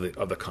of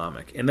the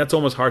comic. And that's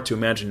almost hard to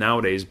imagine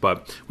nowadays,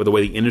 but with the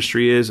way the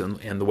industry is and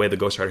the way the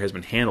Ghost Rider has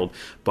been handled.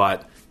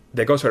 But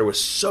that Ghost Rider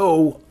was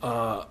so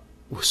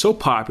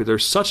popular,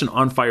 such an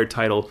on-fire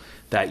title,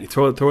 that you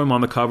throw him on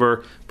the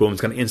cover, boom,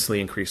 it's going to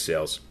instantly increase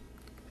sales.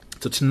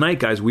 So tonight,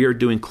 guys, we are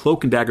doing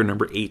Cloak and Dagger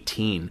number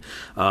 18,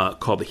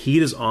 called The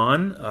Heat Is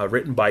On,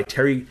 written by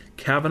Terry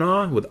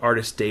Kavanagh with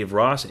artist Dave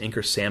Ross and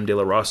inker Sam De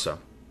La Rosa.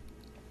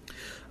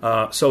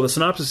 So the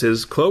synopsis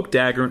is, Cloak,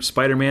 Dagger,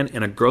 Spider-Man,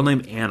 and a girl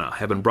named Anna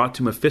have been brought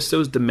to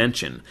Mephisto's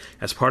dimension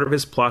as part of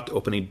his plot to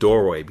open a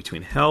doorway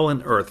between Hell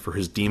and Earth for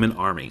his demon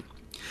army.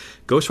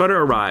 Ghost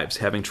Rider arrives,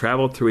 having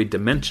traveled through a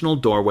dimensional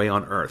doorway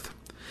on Earth,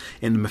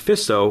 and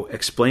Mephisto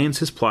explains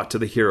his plot to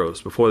the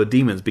heroes before the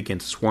demons begin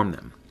to swarm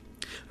them.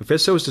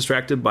 Mephisto is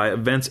distracted by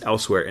events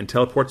elsewhere and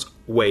teleports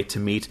away to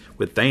meet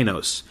with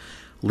Thanos.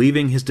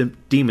 leaving his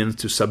demons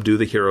to subdue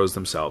the heroes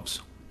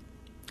themselves.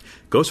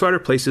 Ghost Rider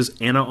places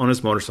Anna on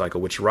his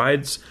motorcycle, which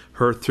rides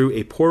her through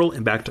a portal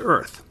and back to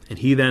Earth, and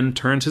he then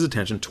turns his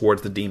attention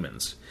towards the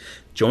demons,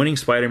 joining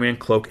Spider-Man,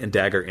 Cloak, and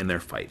Dagger in their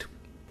fight.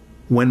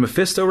 When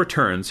Mephisto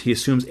returns, he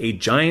assumes a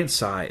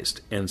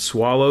giant-sized and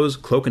swallows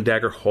Cloak and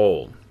Dagger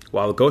whole,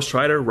 while Ghost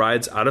Rider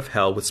rides out of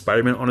hell with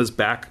Spider-Man on his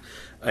back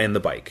and the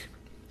bike.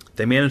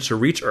 They manage to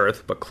reach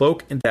Earth, but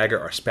Cloak and Dagger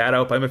are spat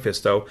out by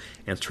Mephisto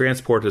and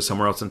transported to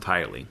somewhere else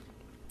entirely.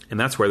 And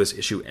that's where this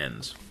issue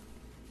ends.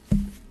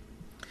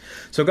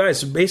 So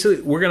guys, basically,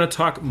 we're going to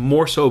talk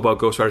more so about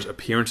Ghost Rider's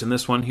appearance in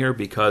this one here,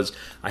 because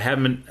I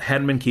hadn't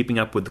been keeping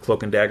up with the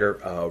Cloak and Dagger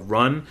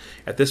run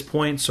at this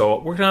point. So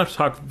we're going to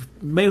talk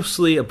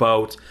mostly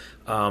about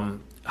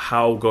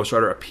how Ghost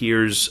Rider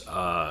appears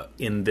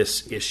in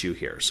this issue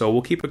here. So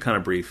we'll keep it kind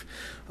of brief.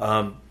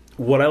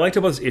 What I liked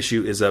about this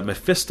issue is that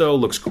Mephisto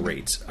looks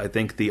great. I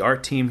think the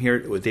art team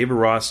here with David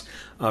Ross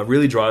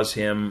really draws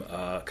him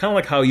kind of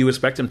like how you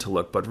expect him to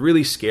look, but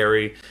really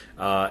scary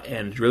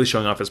and really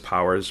showing off his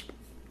powers.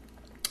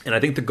 And I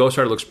think the Ghost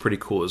Rider looks pretty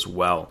cool as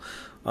well.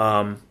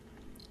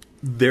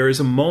 There is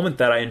a moment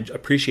that I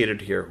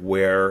appreciated here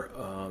where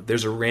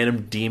there's a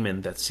random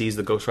demon that sees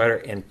the Ghost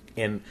Rider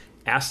and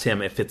asks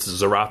him if it's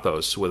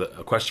Zarathos with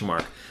a question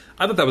mark.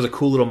 I thought that was a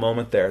cool little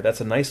moment there.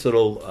 That's a nice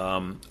little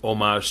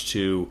homage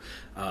to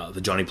the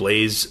Johnny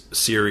Blaze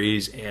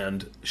series,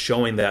 and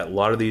showing that a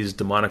lot of these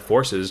demonic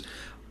forces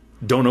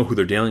don't know who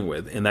they're dealing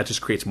with, and that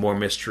just creates more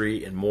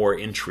mystery and more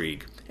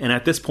intrigue. And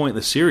at this point in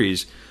the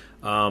series,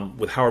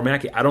 with Howard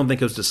Mackie, I don't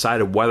think it was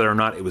decided whether or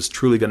not it was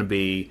truly going to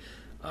be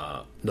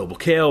Noble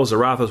Kale,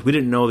 Zarathos. We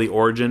didn't know the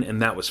origin,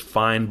 and that was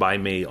fine by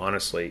me,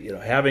 honestly. You know,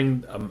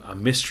 having a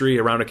mystery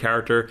around a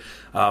character,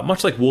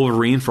 much like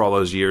Wolverine for all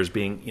those years,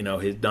 being, you know,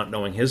 not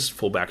knowing his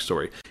full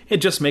backstory, it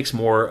just makes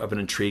more of an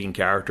intriguing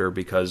character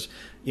because,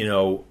 you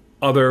know,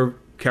 other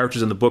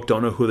characters in the book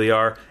don't know who they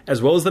are,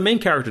 as well as the main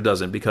character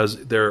doesn't,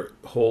 because their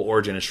whole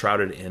origin is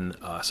shrouded in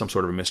some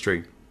sort of a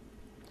mystery.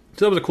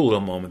 So that was a cool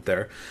little moment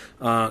there.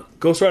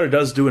 Ghost Rider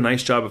does do a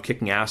nice job of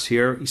kicking ass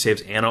here. He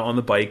saves Anna on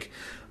the bike.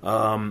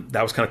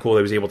 That was kind of cool.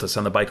 He was able to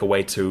send the bike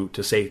away to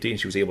safety, and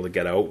she was able to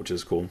get out, which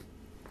is cool.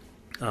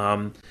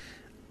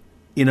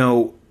 You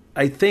know,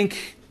 I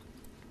think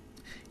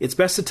it's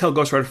best to tell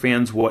Ghost Rider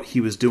fans what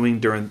he was doing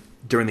during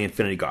the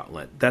Infinity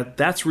Gauntlet.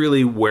 That's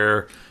really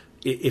where,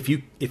 if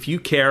you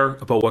care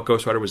about what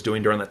Ghost Rider was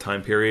doing during that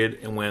time period,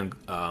 and when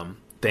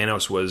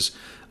Thanos was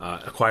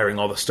acquiring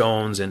all the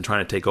stones and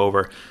trying to take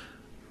over,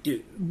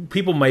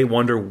 people might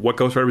wonder what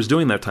Ghost Rider was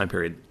doing in that time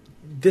period.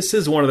 This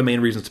is one of the main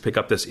reasons to pick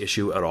up this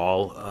issue at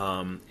all,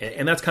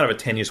 and that's kind of a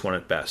tenuous one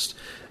at best.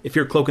 If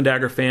you're a Cloak and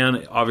Dagger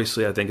fan,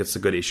 obviously I think it's a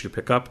good issue to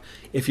pick up.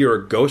 If you're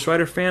a Ghost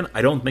Rider fan,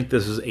 I don't think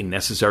this is a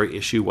necessary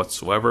issue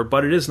whatsoever,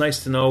 but it is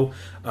nice to know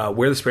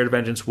where the Spirit of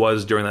Vengeance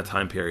was during that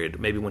time period,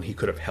 maybe when he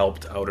could have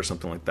helped out or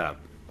something like that.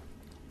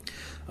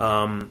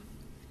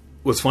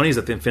 What's funny is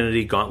that the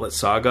Infinity Gauntlet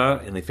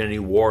saga and the Infinity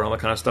War and all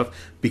that kind of stuff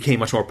became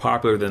much more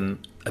popular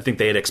than I think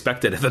they had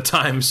expected at the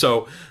time.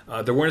 So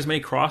there weren't as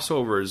many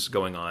crossovers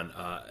going on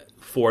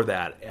for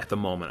that at the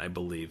moment, I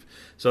believe.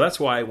 So that's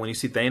why when you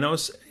see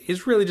Thanos,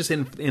 he's really just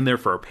in there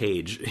for a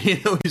page. You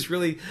know, he's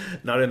really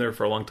not in there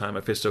for a long time.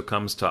 Mephisto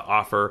comes to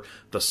offer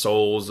the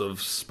souls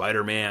of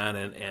Spider-Man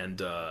and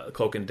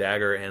Cloak and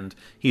Dagger, and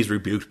he's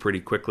rebuked pretty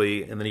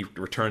quickly. And then he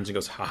returns and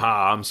goes,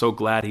 "Haha, I'm so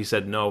glad he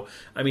said no."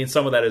 I mean,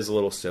 some of that is a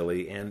little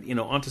silly. And, you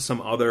know, onto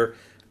some other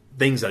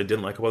things that I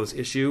didn't like about this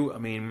issue. I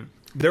mean,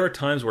 there are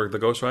times where the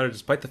Ghost Rider,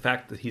 despite the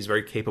fact that he's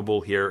very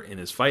capable here in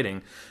his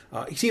fighting,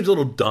 he seems a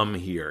little dumb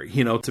here,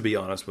 you know, to be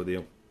honest with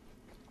you.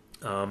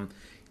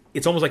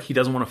 It's almost like he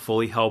doesn't want to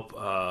fully help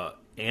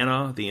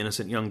Anna, the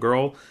innocent young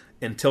girl,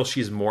 until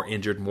she's more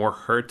injured, more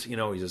hurt. You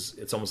know,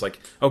 it's almost like,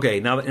 okay,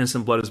 now that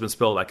innocent blood has been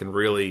spilled, I can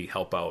really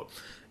help out.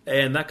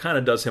 And that kind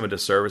of does him a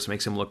disservice,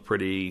 makes him look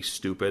pretty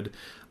stupid,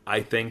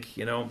 I think,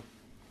 you know.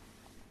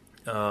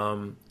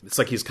 It's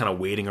like he's kind of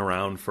waiting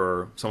around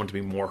for someone to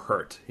be more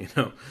hurt, you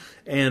know.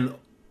 And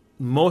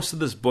most of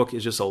this book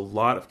is just a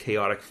lot of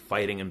chaotic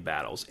fighting and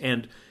battles.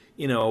 And,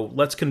 you know,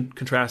 let's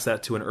contrast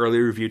that to an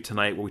earlier review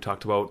tonight where we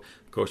talked about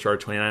Ghost Rider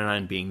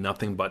 2099 being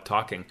nothing but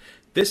talking.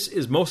 This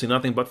is mostly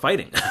nothing but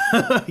fighting,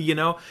 you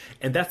know.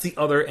 And that's the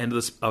other end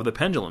of the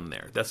pendulum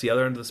there. That's the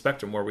other end of the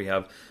spectrum where we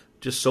have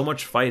just so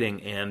much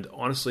fighting. And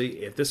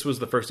honestly, if this was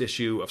the first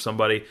issue of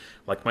somebody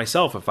like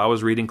myself, if I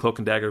was reading Cloak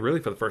and Dagger really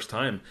for the first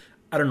time,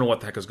 I don't know what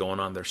the heck is going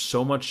on. There's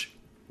so much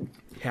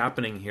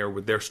happening here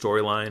with their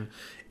storyline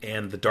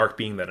and the dark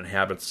being that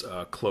inhabits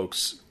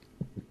Cloak's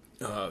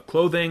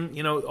clothing.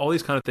 You know, all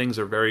these kind of things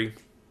are very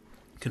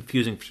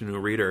confusing to a new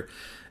reader.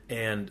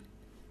 And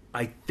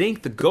I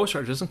think the Ghost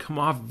Rider doesn't come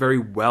off very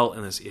well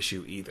in this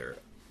issue either.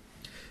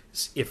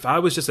 If I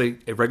was just a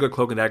regular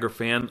Cloak and Dagger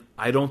fan,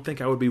 I don't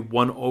think I would be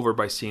won over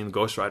by seeing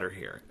Ghost Rider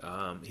here.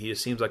 He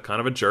just seems like kind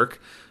of a jerk.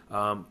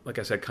 Like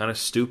I said, kind of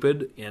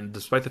stupid. And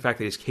despite the fact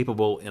that he's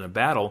capable in a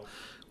battle,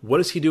 what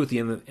does he do at the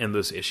end of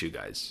this issue,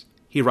 guys?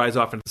 he rides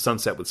off into the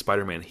sunset with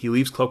Spider-Man. He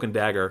leaves Cloak and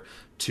Dagger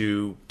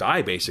to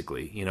die,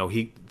 basically.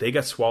 They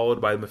get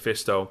swallowed by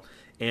Mephisto,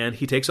 and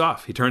he takes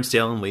off. He turns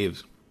tail and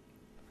leaves.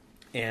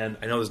 And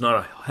I know there's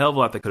not a hell of a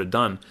lot they could have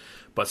done,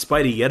 but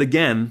Spidey, yet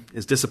again,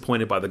 is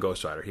disappointed by the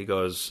Ghost Rider. He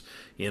goes,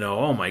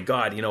 oh my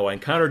God, I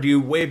encountered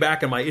you way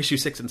back in my issue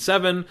 6 and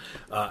 7,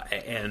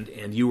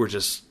 and you were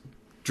just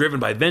driven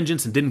by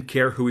vengeance and didn't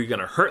care who you're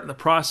going to hurt in the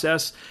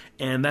process.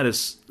 And that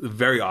is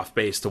very off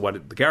base to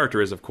what the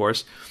character is, of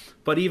course.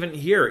 But even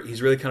here,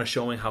 he's really kind of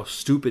showing how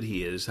stupid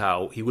he is,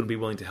 how he wouldn't be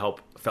willing to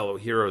help fellow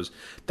heroes.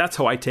 That's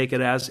how I take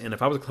it as. And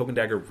if I was a Cloak and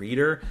Dagger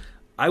reader,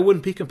 I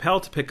wouldn't be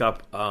compelled to pick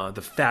up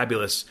the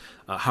fabulous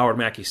Howard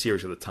Mackie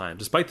series at the time.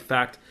 Despite the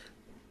fact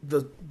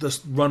the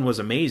run was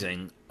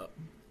amazing,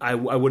 I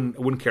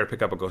wouldn't care to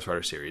pick up a Ghost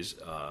Rider series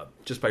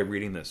just by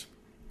reading this.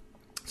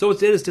 So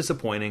it is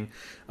disappointing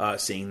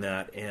seeing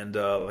that, and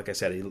like I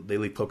said, they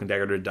leave Cloak and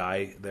Dagger to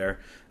die there.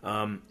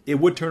 It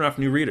would turn off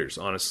new readers,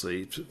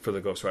 honestly, for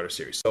the Ghost Rider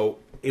series. So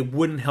it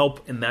wouldn't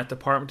help in that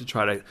department to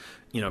try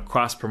to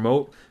cross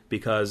promote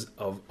because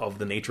of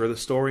the nature of the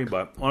story.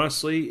 But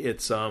honestly,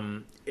 it's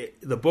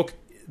the book.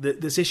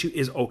 This issue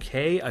is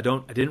okay. I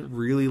didn't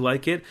really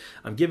like it.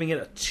 I'm giving it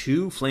a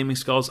 2 Flaming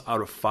Skulls out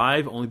of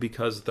 5, only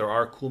because there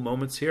are cool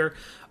moments here,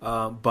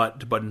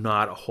 but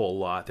not a whole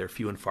lot. They're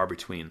few and far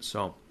between.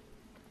 So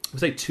I'll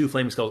say 2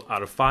 Flaming Skulls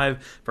out of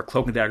 5 for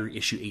Cloak and Dagger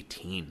issue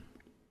 18.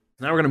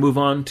 Now we're going to move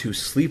on to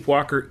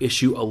Sleepwalker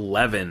issue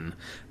 11,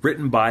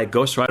 written by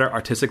Ghost Rider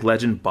artistic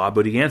legend Bob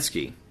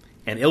Budiansky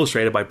and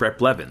illustrated by Brett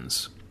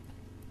Blevins.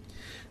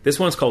 This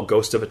one's called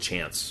Ghost of a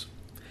Chance.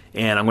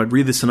 And I'm going to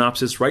read the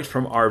synopsis right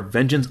from our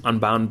Vengeance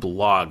Unbound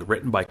blog,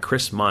 written by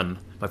Chris Munn,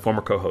 my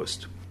former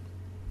co-host.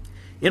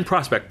 In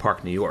Prospect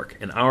Park, New York,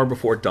 an hour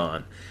before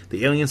dawn,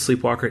 the alien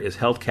Sleepwalker is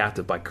held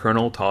captive by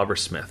Colonel Tolliver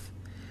Smith,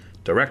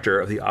 director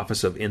of the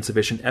Office of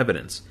Insufficient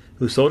Evidence,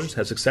 whose soldiers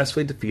have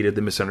successfully defeated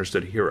the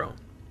misunderstood hero.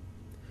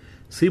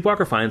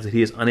 Sleepwalker finds that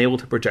he is unable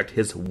to project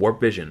his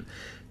warp vision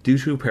due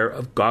to a pair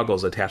of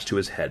goggles attached to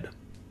his head.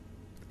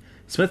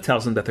 Smith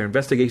tells him that their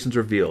investigations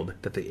revealed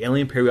that the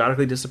alien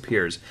periodically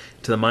disappears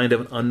into the mind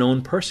of an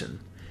unknown person,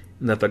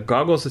 and that the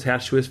goggles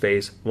attached to his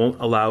face won't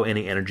allow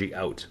any energy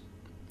out.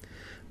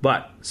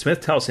 But Smith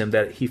tells him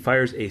that he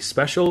fires a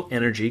special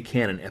energy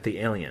cannon at the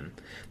alien,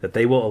 that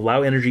they will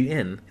allow energy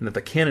in, and that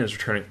the cannon is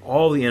returning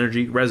all the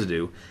energy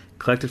residue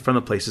collected from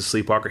the places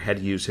Sleepwalker had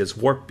used his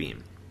warp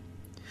beam.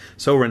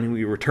 So when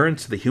he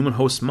returns to the human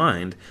host's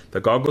mind, the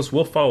goggles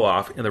will fall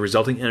off, and the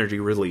resulting energy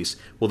release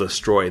will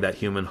destroy that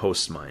human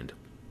host's mind.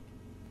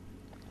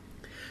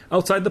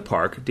 Outside the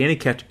park, Danny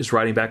Ketch is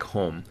riding back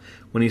home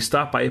when he's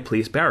stopped by a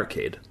police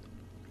barricade.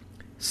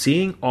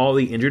 Seeing all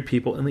the injured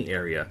people in the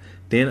area,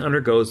 Dan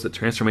undergoes the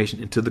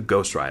transformation into the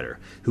Ghost Rider,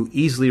 who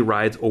easily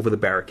rides over the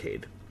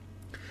barricade.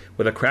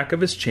 With a crack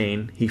of his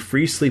chain, he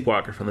frees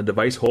Sleepwalker from the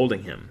device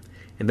holding him,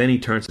 and then he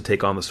turns to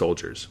take on the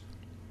soldiers.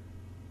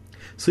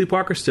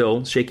 Sleepwalker,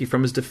 still shaky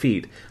from his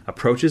defeat,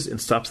 approaches and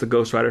stops the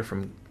Ghost Rider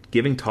from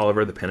giving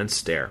Tolliver the penance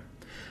stare,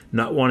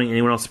 not wanting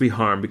anyone else to be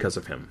harmed because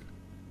of him.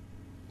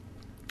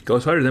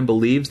 Ghost Rider then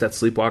believes that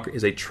Sleepwalker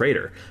is a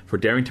traitor for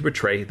daring to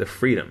betray the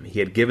freedom he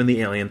had given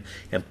the alien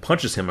and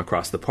punches him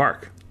across the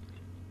park.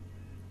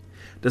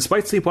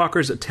 Despite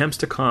Sleepwalker's attempts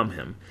to calm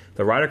him,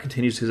 the Rider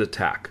continues his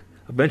attack,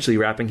 eventually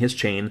wrapping his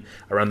chain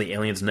around the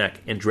alien's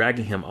neck and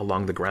dragging him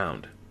along the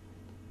ground.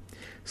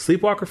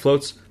 Sleepwalker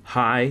floats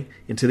high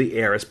into the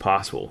air as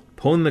possible,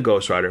 pulling the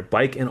Ghost Rider,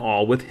 bike and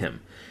all, with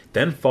him,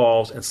 then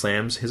falls and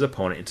slams his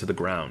opponent into the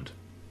ground.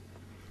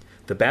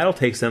 The battle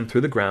takes them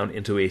through the ground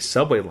into a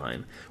subway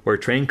line, where a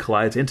train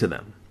collides into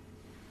them.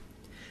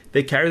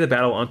 They carry the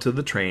battle onto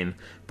the train,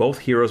 both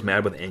heroes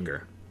mad with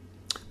anger.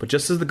 But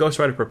just as the Ghost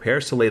Rider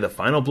prepares to lay the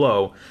final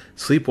blow,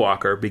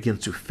 Sleepwalker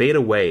begins to fade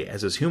away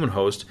as his human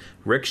host,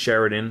 Rick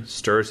Sheridan,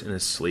 stirs in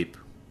his sleep.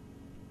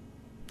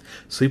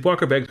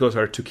 Sleepwalker begs Ghost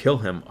Rider to kill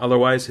him,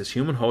 otherwise his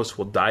human host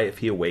will die if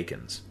he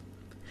awakens.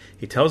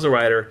 He tells the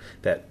Rider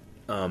that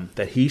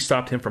he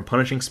stopped him from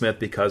punishing Smith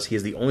because he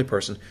is the only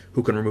person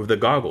who can remove the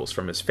goggles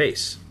from his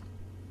face.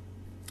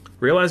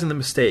 Realizing the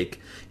mistake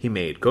he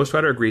made, Ghost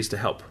Rider agrees to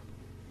help.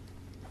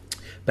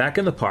 Back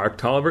in the park,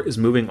 Tolliver is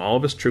moving all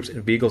of his troops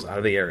and vehicles out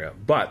of the area,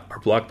 but are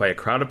blocked by a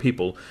crowd of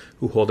people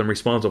who hold him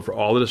responsible for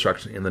all the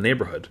destruction in the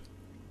neighborhood.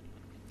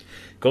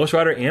 Ghost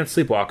Rider and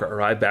Sleepwalker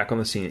arrive back on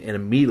the scene and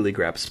immediately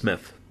grab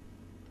Smith.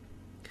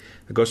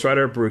 The Ghost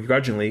Rider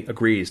begrudgingly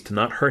agrees to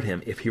not hurt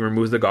him if he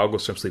removes the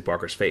goggles from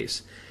Sleepwalker's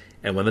face,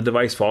 and when the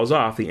device falls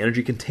off, the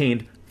energy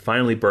contained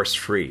finally bursts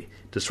free,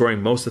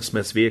 destroying most of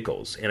Smith's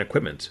vehicles and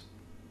equipment.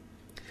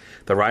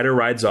 The Rider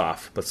rides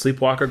off, but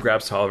Sleepwalker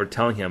grabs Tolliver,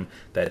 telling him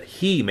that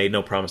he made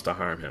no promise to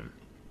harm him.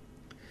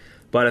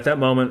 But at that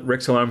moment,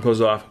 Rick's alarm goes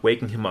off,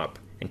 waking him up,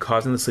 and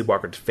causing the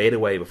Sleepwalker to fade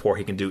away before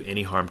he can do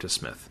any harm to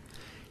Smith.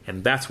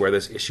 And that's where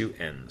this issue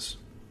ends.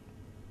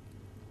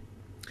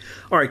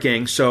 Alright,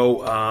 gang,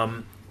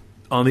 so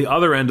on the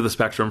other end of the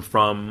spectrum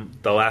from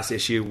the last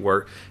issue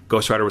where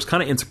Ghost Rider was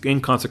kind of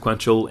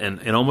inconsequential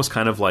and almost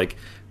kind of like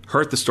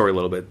hurt the story a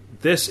little bit,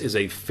 this is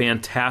a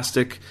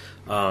fantastic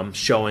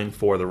showing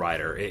for the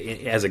Rider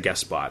as a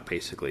guest spot,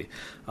 basically.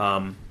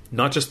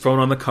 Not just thrown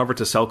on the cover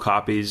to sell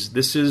copies.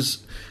 This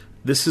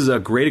is a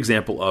great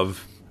example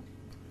of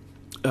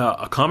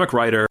a comic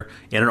writer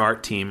and an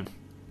art team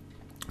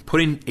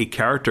putting a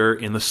character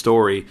in the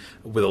story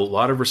with a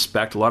lot of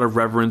respect, a lot of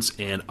reverence,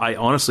 and I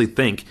honestly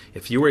think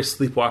if you were a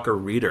Sleepwalker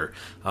reader,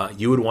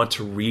 you would want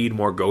to read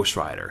more Ghost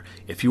Rider.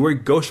 If you were a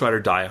Ghost Rider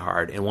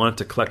diehard and wanted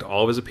to collect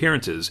all of his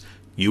appearances,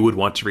 you would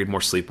want to read more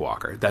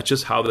Sleepwalker. That's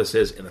just how this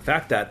is. And the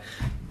fact that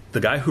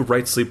the guy who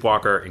writes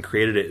Sleepwalker and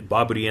created it,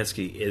 Bob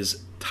Budiansky,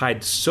 is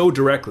tied so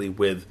directly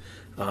with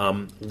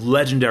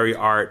legendary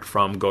art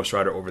from Ghost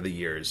Rider over the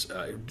years.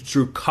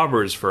 Drew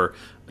covers for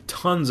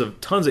tons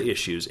of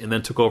issues, and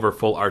then took over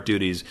full art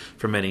duties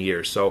for many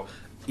years. So,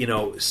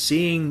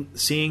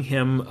 seeing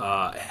him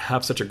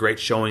have such a great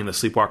showing in the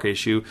Sleepwalker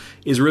issue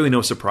is really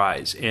no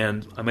surprise.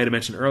 And I might have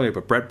mentioned earlier,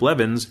 but Brett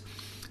Blevins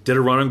did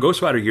a run on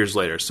Ghost Rider years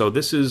later. So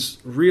this is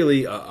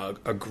really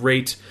a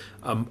great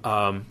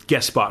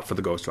guest spot for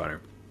the Ghost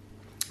Rider.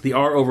 The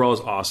art overall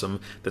is awesome.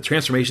 The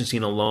transformation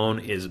scene alone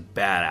is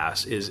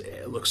badass.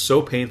 It looks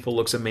so painful,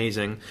 looks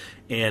amazing,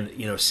 and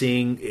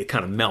seeing it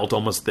kind of melt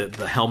almost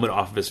the helmet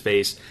off of his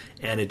face,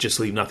 and it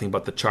just leave nothing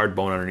but the charred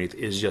bone underneath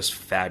is just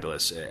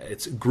fabulous.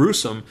 It's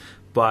gruesome,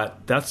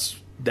 but that's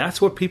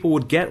what people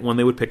would get when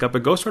they would pick up a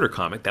Ghost Rider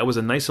comic. That was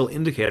a nice little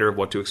indicator of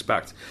what to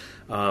expect.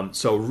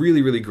 So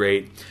really, really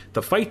great.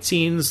 The fight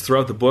scenes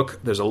throughout the book,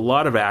 there's a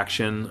lot of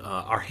action,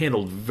 are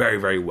handled very,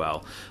 very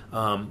well.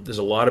 There's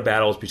a lot of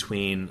battles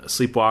between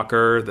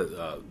Sleepwalker,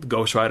 the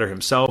Ghost Rider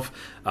himself,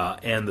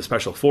 and the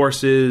Special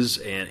Forces,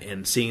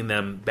 and seeing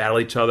them battle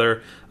each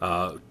other,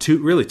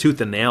 tooth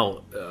and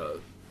nail,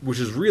 which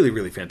is really,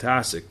 really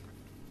fantastic.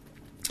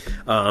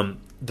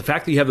 The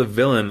fact that you have the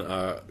villain,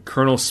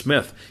 Colonel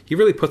Smith, he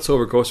really puts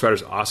over Ghost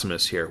Rider's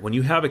awesomeness here. When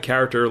you have a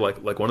character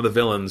like one of the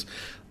villains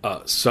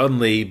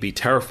suddenly be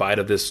terrified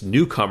of this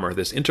newcomer,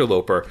 this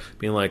interloper,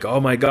 being like, oh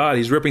my god,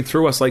 he's ripping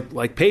through us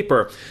like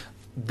paper,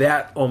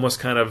 that almost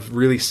kind of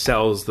really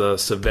sells the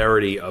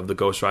severity of the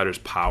Ghost Rider's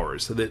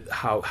powers, so that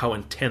how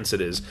intense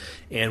it is.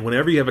 And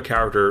whenever you have a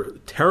character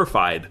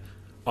terrified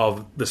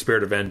of the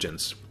Spirit of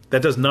Vengeance,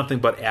 that does nothing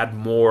but add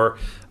more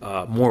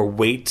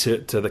weight to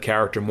the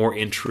character, more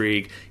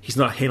intrigue. He's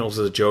not handled as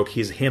a joke.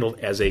 He's handled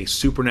as a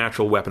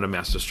supernatural weapon of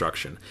mass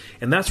destruction.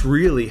 And that's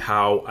really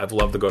how I've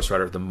loved the Ghost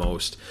Rider the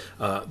most.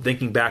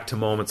 Thinking back to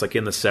moments like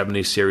in the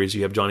 70s series,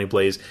 you have Johnny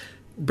Blaze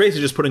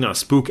basically just putting on a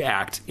spook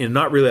act and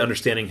not really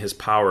understanding his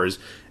powers.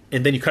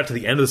 And then you cut to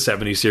the end of the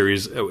 70s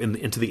series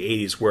into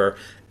the 80s where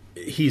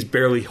he's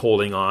barely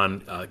holding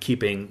on,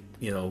 keeping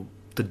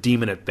the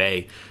demon at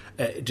bay.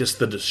 Just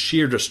the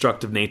sheer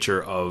destructive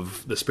nature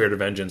of the Spirit of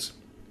Vengeance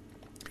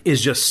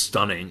is just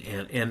stunning,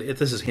 and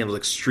this is handled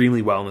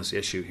extremely well in this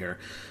issue here.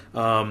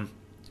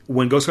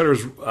 When Ghost Rider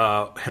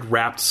had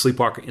wrapped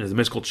Sleepwalker in his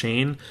mystical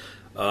chain,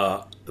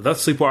 that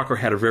Sleepwalker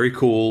had a very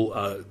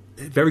cool,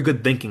 very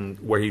good thinking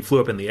where he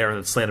flew up in the air and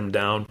then slammed him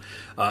down.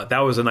 That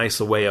was a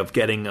nice way of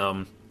getting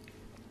a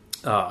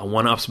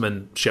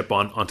one-upsmanship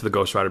onto the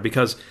Ghost Rider,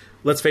 because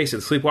let's face it,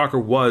 Sleepwalker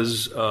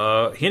was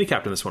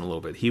handicapped in this one a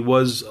little bit. He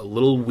was a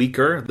little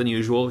weaker than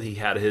usual. He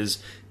had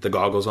the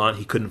goggles on.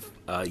 He couldn't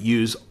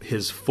use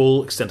his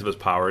full extent of his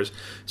powers,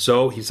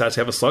 so he decided to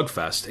have a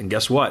slugfest. And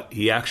guess what?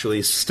 He actually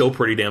is still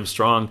pretty damn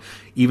strong,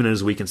 even in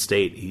his weakened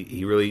state.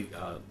 He really,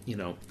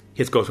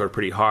 hits Ghost Rider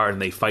pretty hard,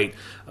 and they fight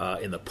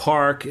in the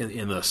park,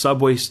 in the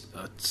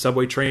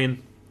subway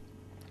train.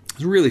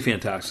 It's really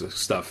fantastic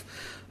stuff.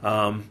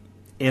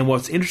 And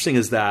what's interesting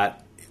is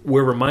that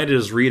we're reminded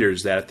as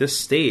readers that at this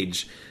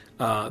stage,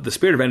 the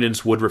Spirit of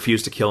Vengeance would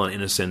refuse to kill an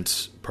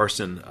innocent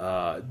person.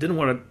 Didn't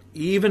want to,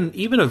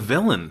 even a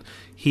villain,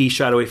 he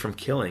shied away from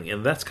killing.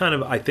 And that's kind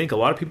of, I think, a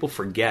lot of people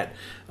forget,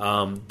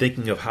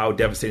 thinking of how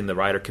devastating the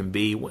Rider can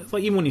be.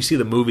 Like, even when you see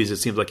the movies, it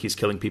seems like he's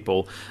killing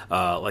people,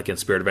 like in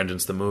Spirit of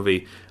Vengeance, the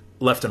movie,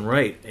 left and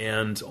right.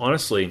 And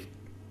honestly,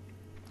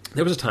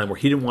 there was a time where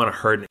he didn't want to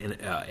hurt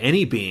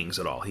any beings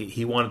at all. He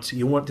didn't want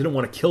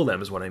to kill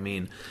them, is what I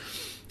mean.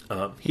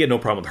 He had no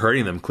problem with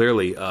hurting them,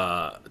 clearly,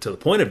 to the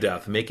point of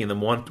death, making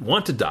them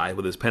want to die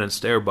with his pen and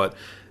stare. But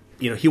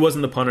he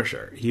wasn't the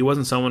Punisher. He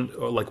wasn't someone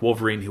like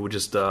Wolverine who would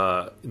just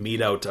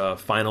mete out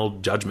final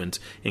judgment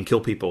and kill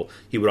people.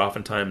 He would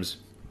oftentimes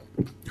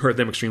hurt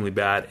them extremely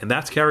bad, and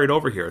that's carried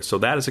over here. So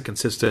that is a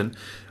consistent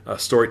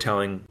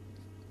storytelling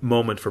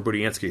moment for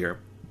Budiansky here.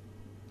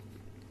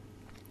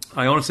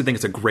 I honestly think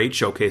it's a great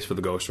showcase for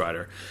the Ghost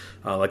Rider.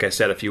 Like I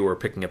said, if you were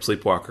picking up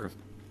Sleepwalker,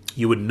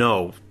 you would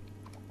know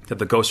that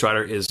the Ghost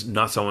Rider is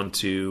not someone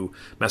to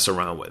mess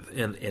around with.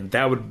 And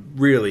that would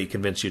really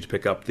convince you to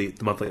pick up the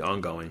monthly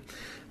ongoing.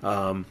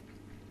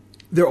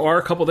 There are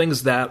a couple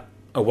things that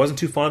I wasn't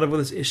too fond of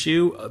with this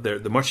issue. They're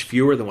much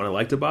fewer than what I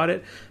liked about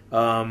it.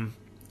 The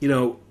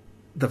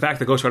fact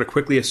that Ghost Rider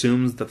quickly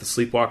assumes that the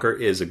Sleepwalker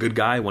is a good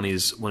guy when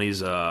he's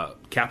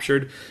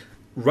captured.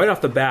 Right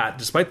off the bat,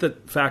 despite the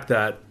fact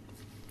that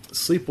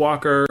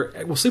Sleepwalker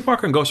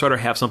and Ghost Rider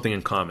have something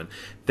in common.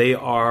 They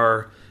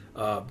are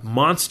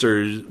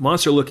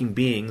monster-looking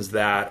beings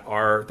that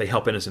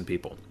help innocent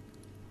people.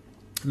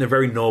 they're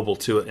very noble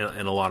too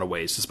in a lot of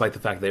ways, despite the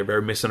fact they're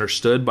very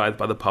misunderstood by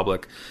the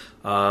public.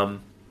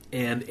 And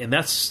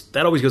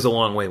that always goes a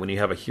long way when you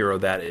have a hero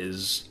that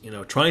is,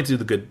 trying to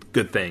do the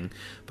good thing,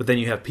 but then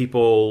you have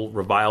people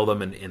revile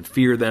them and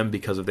fear them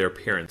because of their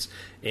appearance.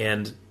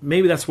 And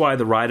maybe that's why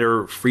the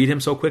writer freed him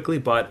so quickly,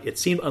 but it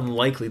seemed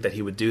unlikely that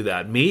he would do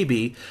that.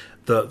 Maybe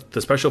the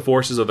special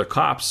forces or the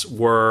cops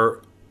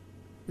were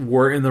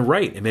in the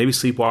right, and maybe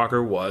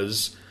Sleepwalker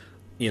was,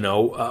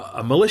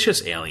 a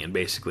malicious alien,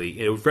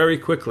 basically. Very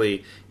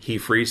quickly, he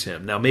frees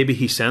him. Now, maybe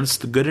he sensed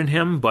the good in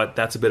him, but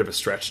that's a bit of a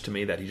stretch to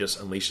me that he just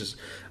unleashes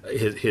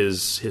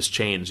his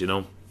chains,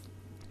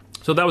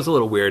 So that was a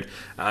little weird.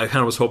 I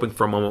kind of was hoping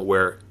for a moment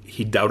where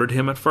he doubted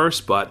him at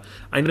first, but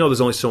I know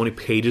there's only so many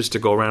pages to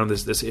go around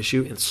this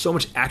issue, and so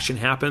much action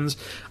happens.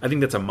 I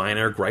think that's a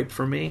minor gripe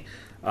for me.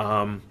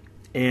 As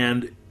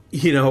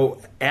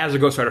a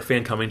Ghost Rider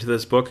fan coming to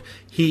this book,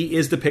 he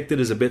is depicted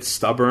as a bit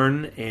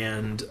stubborn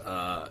and,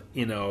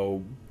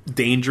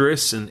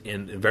 dangerous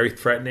and very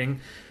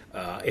threatening.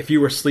 If you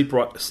were a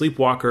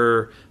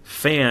Sleepwalker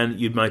fan,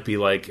 you might be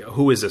like,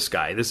 who is this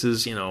guy?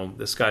 This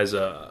guy's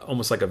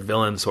almost like a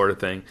villain sort of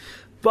thing.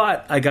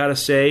 But I gotta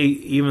say,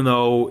 even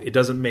though it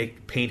doesn't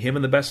paint him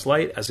in the best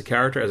light as a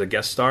character, as a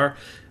guest star,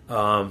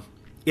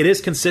 it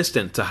is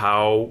consistent to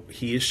how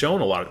he is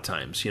shown a lot of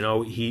times. He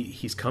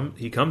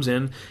comes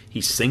in,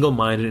 he's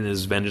single-minded in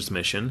his vengeance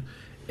mission,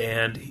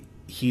 and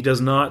he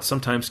does not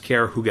sometimes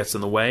care who gets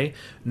in the way.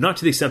 Not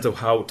to the extent of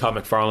how Todd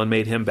McFarlane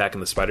made him back in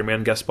the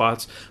Spider-Man guest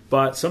spots,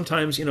 but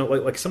sometimes,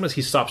 like sometimes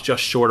he stops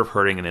just short of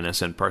hurting an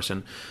innocent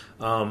person.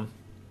 And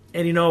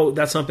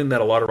that's something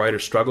that a lot of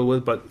writers struggle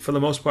with, but for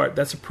the most part,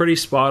 that's a pretty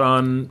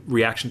spot-on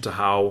reaction to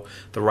how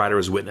the writer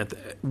is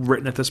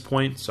written at this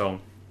point. So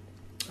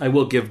I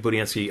will give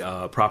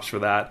Budiansky props for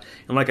that.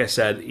 And like I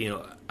said,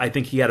 I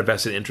think he had a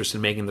vested interest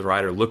in making the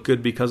writer look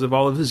good because of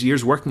all of his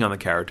years working on the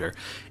character.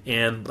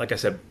 And like I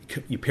said,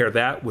 you pair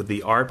that with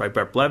the art by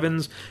Brett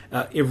Blevins,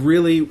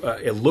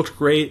 it looked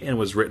great and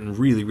was written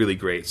really, really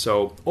great.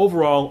 So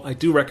overall, I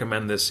do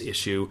recommend this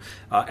issue.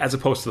 As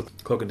opposed to the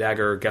Cloak and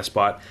Dagger guest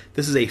spot,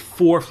 this is a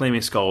 4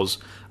 Flaming Skulls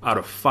out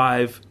of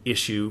 5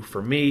 issue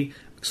for me,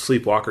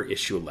 Sleepwalker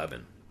issue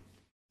 11.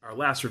 Our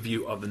last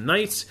review of the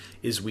night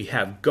is we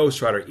have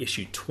Ghost Rider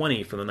issue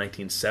 20 from the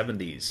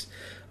 1970s.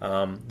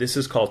 This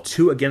is called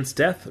Two Against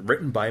Death,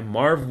 written by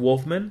Marv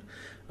Wolfman,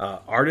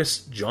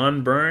 artist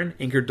John Byrne,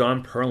 inker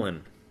Don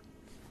Perlin.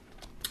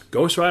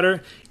 Ghost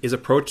Rider is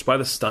approached by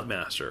the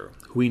Stuntmaster,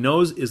 who he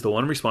knows is the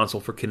one responsible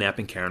for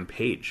kidnapping Karen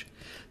Page.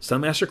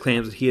 Stuntmaster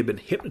claims that he had been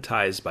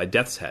hypnotized by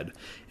Death's Head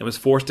and was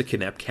forced to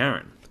kidnap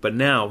Karen, but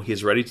now he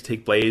is ready to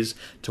take Blaze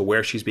to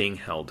where she's being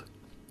held.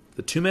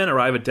 The two men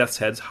arrive at Death's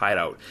Head's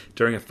hideout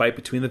during a fight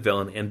between the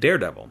villain and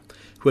Daredevil,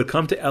 who had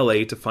come to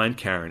LA to find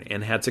Karen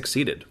and had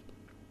succeeded.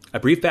 A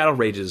brief battle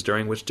rages,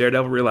 during which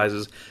Daredevil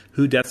realizes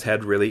who Death's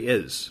Head really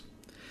is.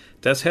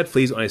 Death's Head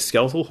flees on a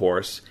skeletal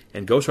horse,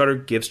 and Ghost Rider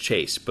gives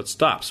chase, but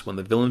stops when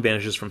the villain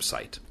vanishes from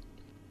sight.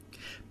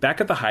 Back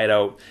at the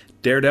hideout,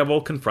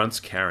 Daredevil comforts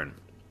Karen,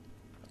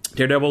 but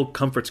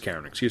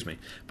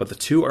the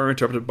two are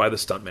interrupted by the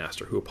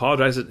Stuntmaster, who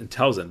apologizes and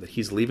tells him that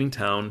he's leaving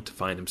town to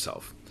find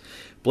himself.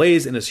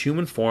 Blaze, in his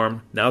human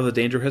form, now the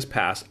danger has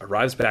passed,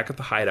 arrives back at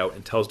the hideout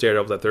and tells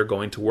Daredevil that they're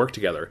going to work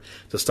together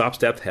to stop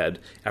Death's Head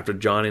after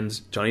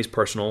Johnny's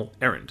personal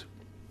errand.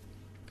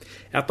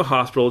 At the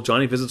hospital,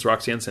 Johnny visits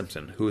Roxanne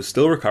Simpson, who is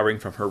still recovering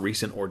from her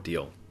recent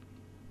ordeal.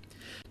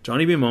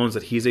 Johnny bemoans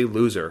that he's a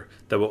loser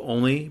that will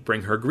only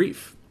bring her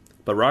grief,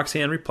 but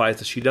Roxanne replies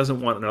that she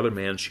doesn't want another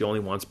man, she only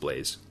wants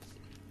Blaze.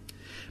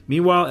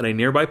 Meanwhile, in a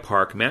nearby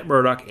park, Matt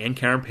Murdock and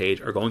Karen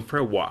Page are going for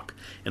a walk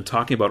and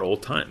talking about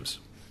old times.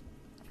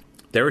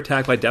 They're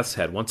attacked by Death's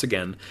Head once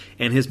again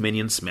and his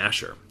minion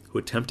Smasher, who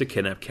attempt to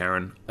kidnap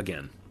Karen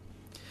again.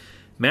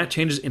 Matt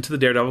changes into the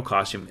Daredevil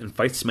costume and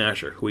fights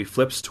Smasher, who he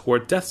flips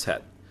toward Death's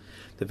Head.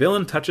 The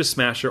villain touches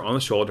Smasher on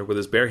the shoulder with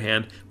his bare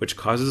hand, which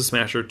causes the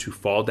Smasher to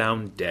fall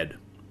down dead.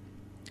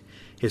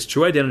 His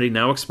true identity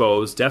now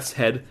exposed, Death's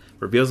Head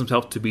reveals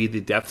himself to be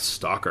the Death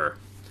Stalker,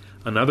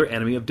 another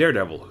enemy of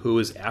Daredevil, who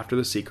is after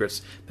the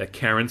secrets that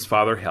Karen's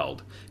father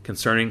held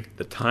concerning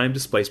the time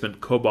displacement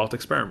cobalt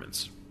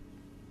experiments.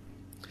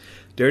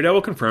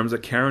 Daredevil confirms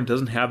that Karen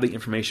doesn't have the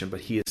information,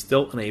 but he is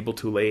still unable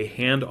to lay a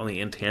hand on the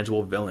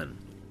intangible villain.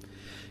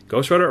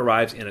 Ghost Rider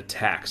arrives and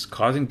attacks,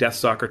 causing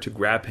Deathstalker to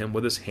grab him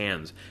with his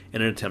hands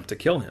in an attempt to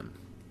kill him.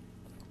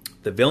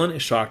 The villain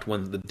is shocked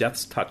when the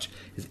Death's touch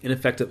is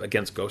ineffective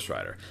against Ghost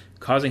Rider,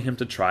 causing him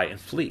to try and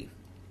flee.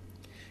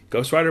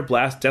 Ghost Rider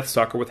blasts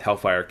Deathstalker with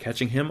Hellfire,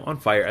 catching him on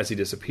fire as he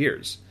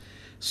disappears,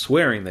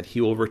 swearing that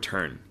he will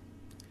return.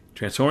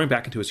 Transforming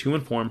back into his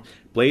human form,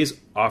 Blaze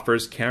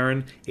offers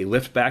Karen a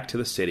lift back to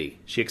the city.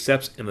 She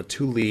accepts and the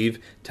two leave,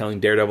 telling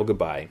Daredevil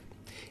goodbye.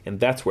 And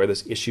that's where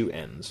this issue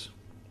ends.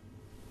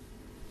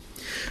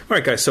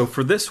 Alright guys, so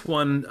for this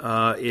one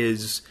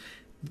is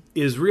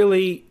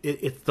really,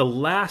 it's the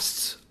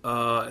last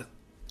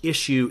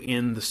issue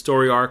in the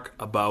story arc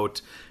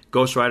about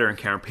Ghost Rider and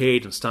Karen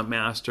Page and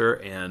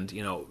Stuntmaster. And,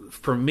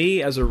 for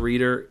me as a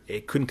reader,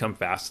 it couldn't come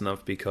fast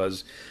enough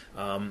because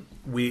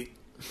we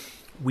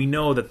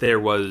know that there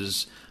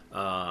was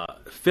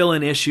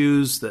fill-in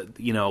issues, that,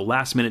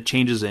 last-minute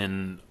changes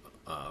in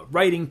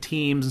writing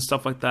teams and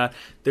stuff like that.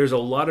 There's a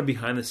lot of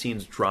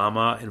behind-the-scenes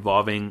drama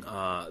involving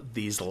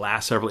these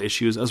last several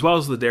issues, as well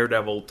as the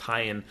Daredevil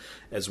tie-in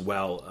as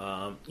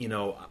well.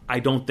 I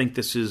don't think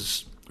this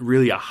is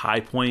really a high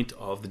point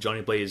of the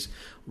Johnny Blaze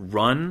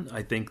run.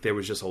 I think there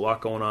was just a lot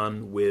going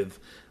on with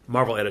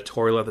Marvel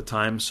editorial at the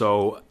time.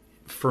 So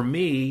for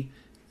me,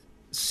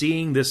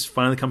 seeing this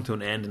finally come to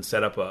an end and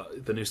set up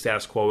the new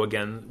status quo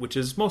again, which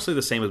is mostly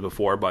the same as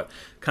before, but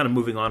kind of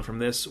moving on from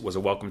this, was a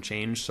welcome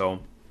change. So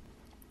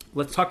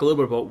let's talk a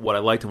little bit about what I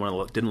liked and what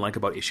I didn't like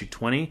about issue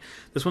 20.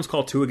 This one's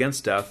called Two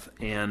Against Death,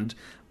 and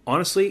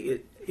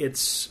honestly,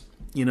 it's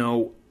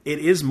it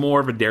is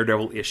more of a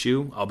Daredevil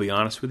issue, I'll be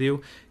honest with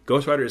you.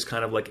 Ghost Rider is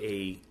kind of like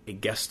a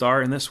guest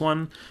star in this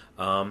one,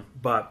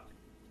 but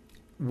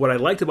what I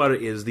liked about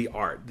it is the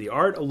art. The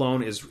art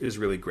alone is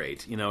really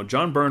great.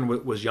 John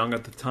Byrne was young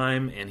at the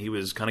time, and he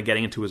was kind of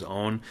getting into his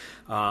own,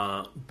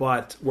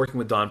 but working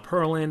with Don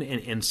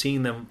Perlin and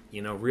seeing them,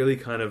 really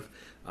kind of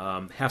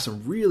have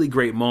some really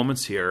great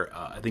moments here.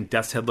 I think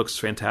Death's Head looks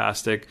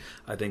fantastic.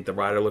 I think the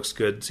Rider looks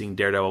good. Seeing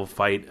Daredevil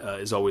fight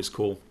is always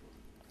cool.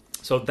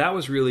 So that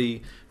was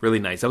really, really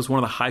nice. That was one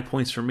of the high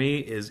points for me.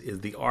 Is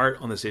the art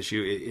on this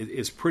issue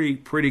is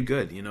pretty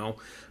good.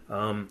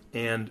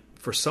 And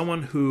for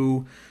someone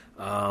who,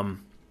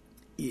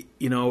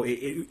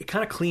 it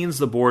kind of cleans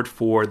the board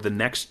for the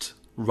next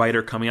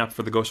writer coming up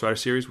for the Ghost Rider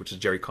series, which is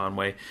Jerry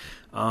Conway.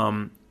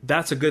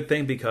 That's a good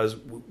thing because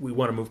we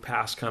want to move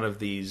past kind of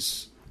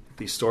these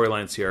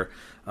storylines here.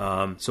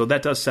 So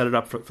that does set it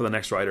up for the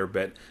next writer a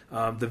bit.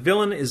 The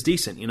villain is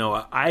decent.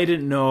 I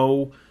didn't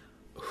know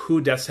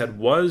who Death's Head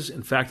was.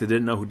 In fact, I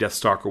didn't know who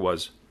Deathstalker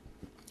was.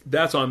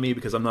 That's on me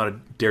because I'm not a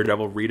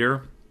Daredevil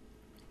reader.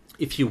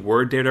 If you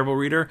were a Daredevil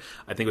reader,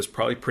 I think it was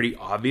probably pretty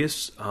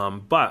obvious.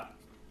 But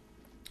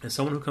as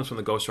someone who comes from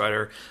the Ghost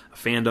Rider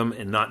fandom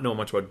and not know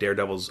much about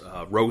Daredevil's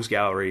rogues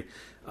gallery,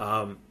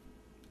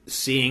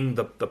 seeing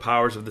the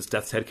powers of this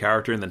Death's Head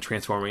character and then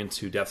transforming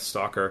into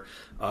Deathstalker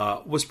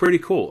was pretty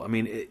cool. I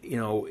mean,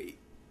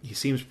 he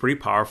seems pretty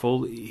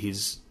powerful.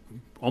 He's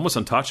almost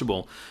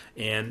untouchable,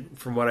 and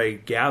from what I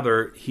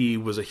gather, he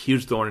was a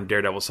huge thorn in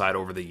Daredevil's side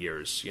over the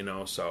years.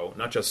 So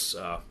not just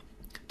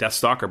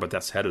Deathstalker, but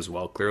Death's Head as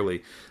well.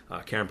 Clearly,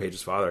 Karen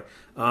Page's father.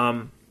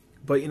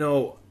 But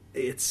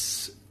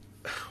it's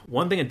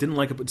one thing I didn't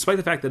like, despite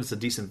the fact that it's a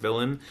decent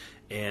villain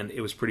and it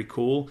was pretty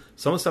cool.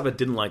 Some of the stuff I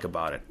didn't like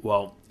about it.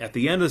 Well, at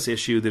the end of this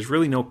issue, there's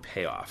really no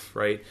payoff,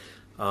 right?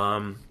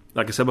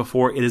 Like I said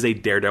before, it is a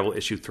Daredevil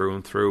issue through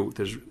and through.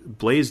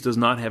 Blaze does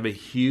not have a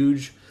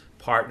huge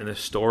part in this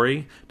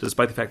story,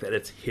 despite the fact that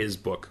it's his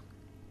book.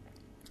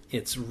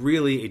 It's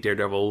really a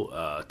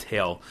Daredevil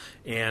tale.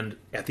 And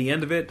at the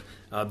end of it,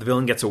 the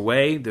villain gets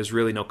away. There's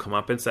really no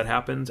comeuppance that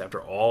happens after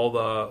all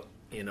the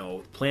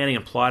planning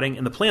and plotting.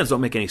 And the plans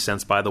don't make any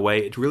sense, by the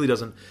way. It really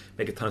doesn't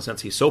make a ton of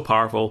sense. He's so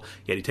powerful,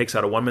 yet he takes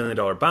out a $1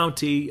 million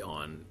bounty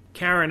on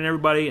Karen and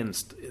everybody, and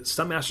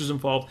Stuntmaster's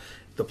involved.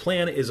 The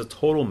plan is a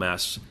total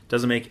mess.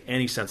 Doesn't make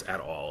any sense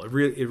at all. It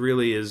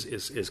really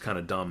is kind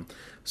of dumb.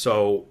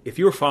 So if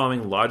you were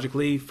following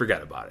logically,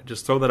 forget about it.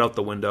 Just throw that out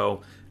the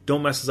window.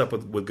 Don't mess us up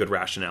with good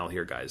rationale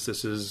here, guys.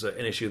 This is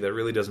an issue that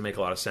really doesn't make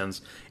a lot of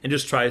sense and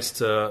just tries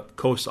to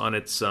coast on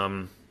its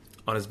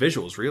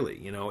visuals,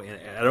 really. And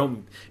I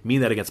don't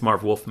mean that against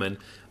Marv Wolfman,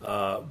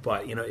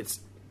 but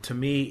it's, to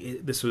me,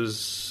 it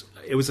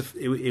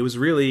was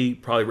really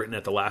probably written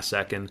at the last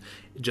second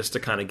just to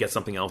kind of get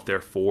something out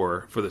there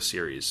for the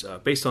series,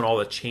 based on all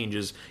the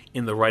changes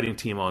in the writing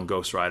team on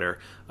Ghost Rider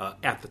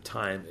at the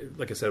time.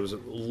 Like I said, it was a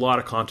lot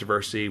of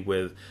controversy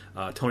with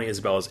Tony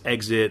Isabella's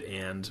exit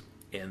and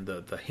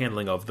the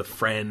handling of the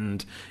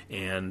Friend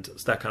and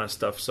that kind of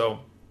stuff.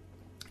 So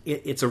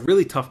it's a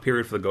really tough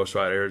period for the Ghost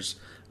Riders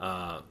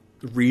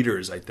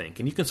readers, I think,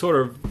 and you can sort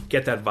of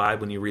get that vibe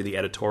when you read the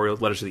editorial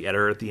letters to the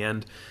editor at the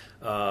end.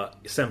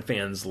 Some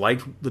fans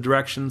liked the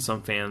direction.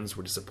 Some fans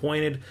were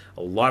disappointed.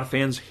 A lot of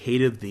fans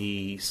hated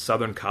the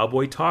Southern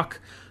cowboy talk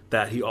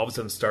that he all of a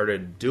sudden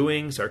started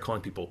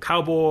calling people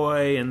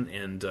cowboy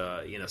and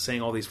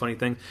saying all these funny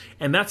things.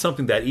 And that's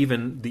something that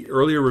even the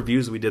earlier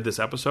reviews we did this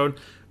episode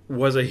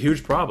was a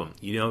huge problem.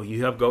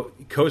 You have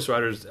Ghost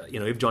Riders,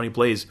 you have Johnny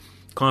Blaze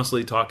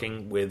constantly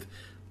talking with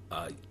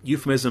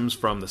euphemisms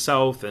from the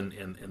South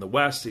and the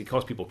West. He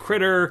calls people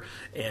critter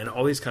and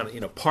all these kind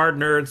of,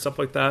 partner and stuff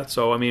like that.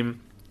 So, I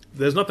mean,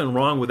 there's nothing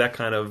wrong with that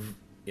kind of,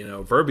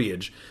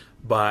 verbiage,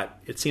 but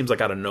it seems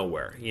like out of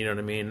nowhere, you know what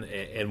I mean?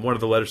 And one of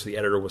the letters to the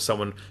editor was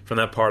someone from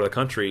that part of the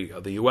country,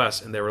 of the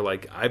U.S., and they were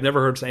like, I've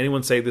never heard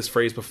anyone say this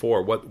phrase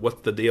before.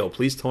 What's the deal?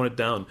 Please tone it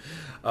down.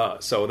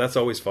 So that's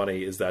always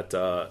funny, is that,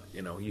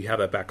 you have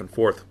that back and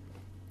forth.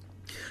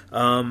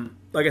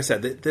 Like I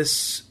said,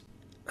 this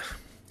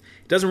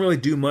doesn't really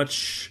do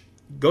much.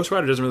 Ghost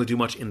Rider doesn't really do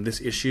much in this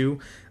issue.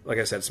 Like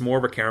I said, it's more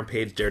of a Karen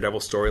Page Daredevil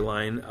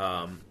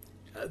storyline.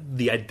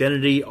 the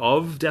identity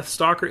of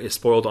Deathstalker is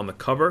spoiled on the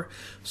cover,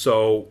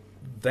 so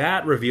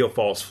that reveal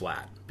falls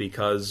flat,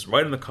 because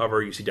right on the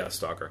cover you see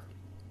Deathstalker.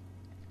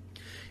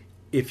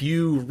 If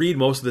you read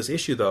most of this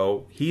issue,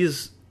 though,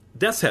 he's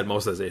Death's Head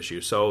most of this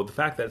issue, so the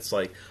fact that it's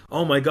like,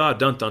 oh my god,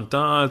 dun dun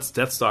dun, it's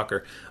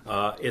Deathstalker,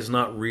 is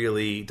not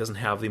really, doesn't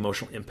have the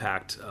emotional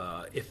impact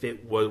if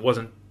it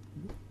wasn't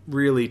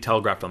really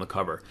telegraphed on the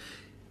cover.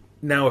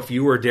 Now, if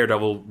you were a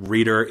Daredevil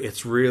reader,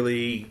 it's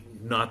really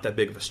not that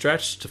big of a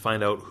stretch to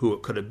find out who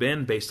it could have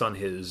been based on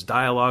his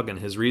dialogue and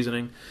his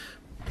reasoning.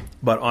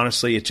 But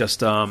honestly, it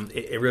just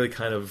it really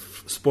kind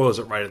of spoils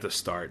it right at the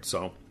start.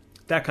 So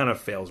that kind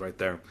of fails right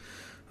there.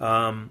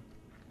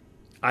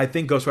 I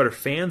think Ghost Rider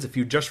fans, if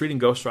you're just reading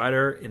Ghost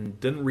Rider and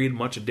didn't read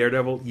much of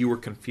Daredevil, you were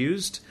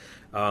confused.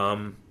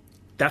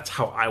 That's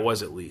how I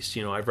was, at least.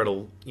 You know, I've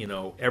read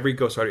every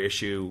Ghost Rider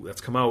issue that's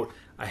come out.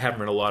 I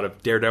haven't read a lot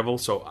of Daredevil,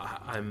 so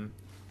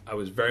I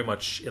was very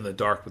much in the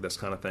dark with this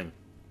kind of thing.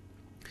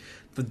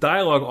 The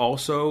dialogue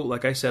also,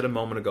 like I said a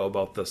moment ago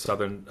about the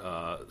Southern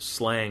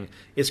slang,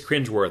 is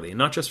cringeworthy.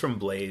 Not just from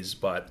Blaze,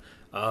 but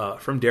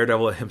from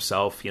Daredevil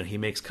himself. You know, he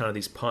makes kind of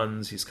these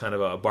puns. He's kind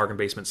of a bargain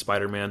basement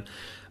Spider-Man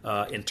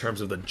in terms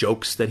of the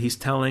jokes that he's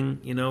telling.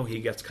 You know, he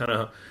gets kind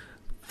of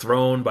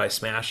thrown by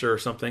Smasher or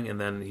something, and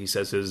then he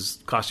says his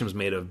costume's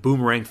made of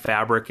boomerang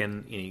fabric,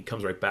 and he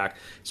comes right back.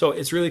 So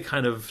it's really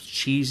kind of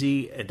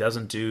cheesy. It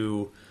doesn't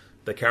do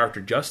the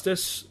character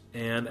justice.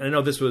 And I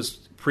know this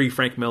was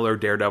pre-Frank Miller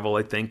Daredevil,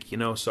 I think,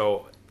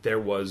 so there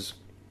was,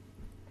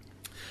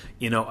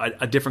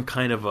 a different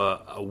kind of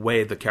a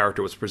way the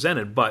character was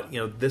presented. But,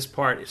 this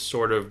part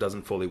sort of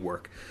doesn't fully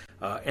work.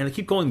 And they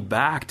keep going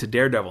back to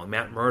Daredevil and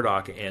Matt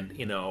Murdock and,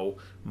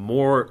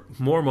 more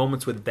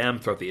moments with them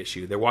throughout the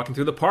issue. They're walking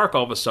through the park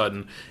all of a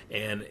sudden,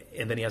 and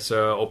then he has to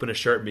open his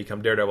shirt and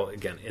become Daredevil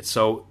again. It's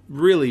so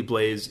really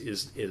Blaze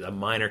is a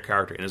minor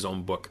character in his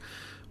own book,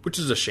 which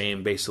is a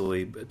shame,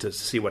 basically, to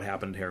see what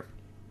happened here.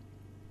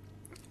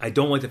 I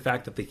don't like the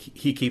fact that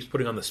he keeps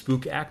putting on the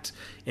spook act,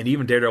 and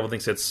even Daredevil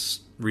thinks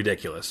it's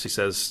ridiculous. He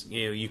says,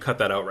 you cut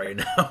that out right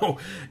now.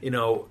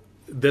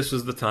 This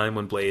was the time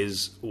when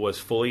Blaze was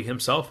fully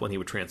himself when he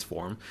would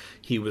transform.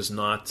 He was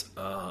not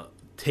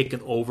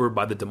taken over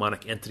by the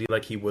demonic entity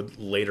like he would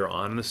later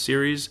on in the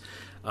series.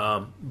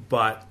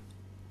 But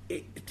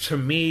to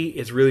me,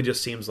 it really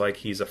just seems like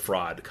he's a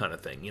fraud kind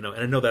of thing. And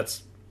I know that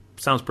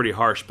sounds pretty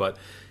harsh, but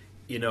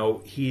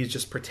he's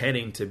just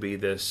pretending to be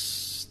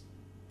this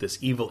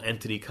evil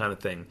entity kind of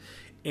thing.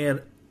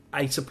 And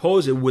I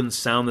suppose it wouldn't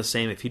sound the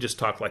same if he just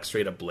talked like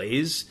straight up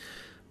Blaze,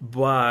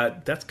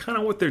 but that's kind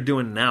of what they're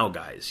doing now,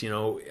 guys.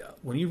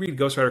 When you read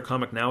Ghost Rider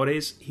comic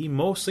nowadays, he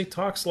mostly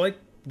talks like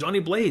Johnny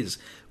Blaze.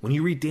 When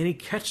you read Danny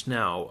Ketch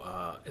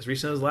now, as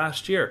recent as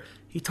last year,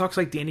 he talks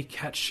like Danny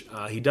Ketch.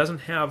 He doesn't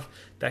have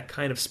that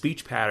kind of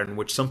speech pattern,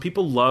 which some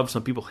people love,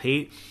 some people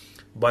hate,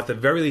 but at the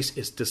very least,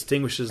 it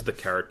distinguishes the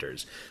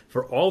characters.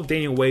 For all of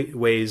Daniel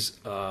Way's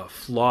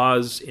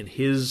flaws in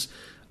his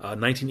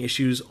 19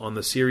 issues on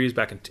the series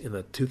back in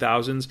the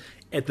 2000s,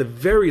 at the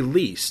very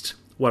least,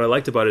 what I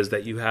liked about it is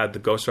that you had the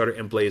Ghost Rider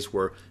and Blaze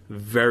were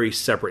very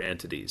separate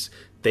entities.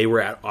 They were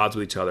at odds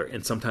with each other,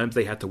 and sometimes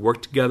they had to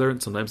work together,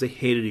 and sometimes they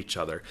hated each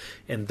other.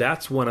 And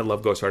that's when I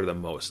love Ghost Rider the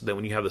most. That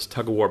when you have this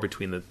tug of war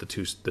between the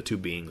two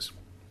beings,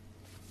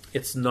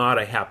 it's not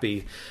a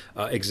happy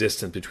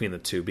existence between the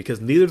two,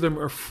 because neither of them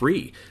are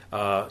free.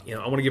 I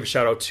want to give a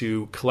shout out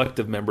to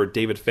Collective member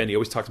David Fenn. He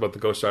always talks about the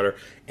Ghost Rider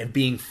and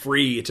being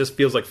free. It just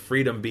feels like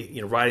freedom,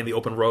 riding the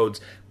open roads.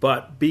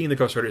 But being the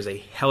Ghost Rider is a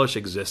hellish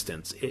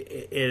existence.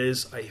 It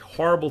is a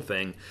horrible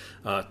thing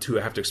to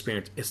have to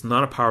experience. It's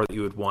not a power that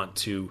you would want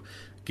to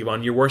give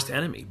on your worst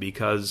enemy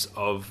because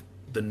of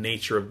the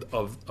nature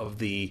of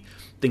the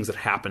things that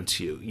happen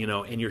to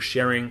you, and you're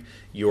sharing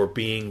your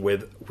being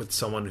with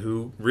someone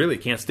who really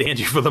can't stand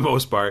you for the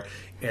most part,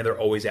 and they're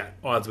always at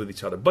odds with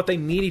each other. But they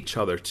need each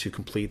other to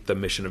complete the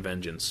mission of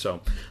vengeance. So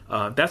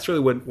that's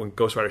really when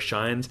Ghost Rider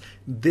shines.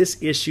 This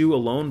issue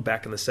alone,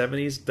 back in the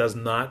 70s, does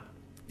not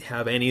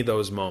have any of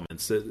those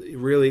moments.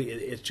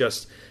 It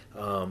just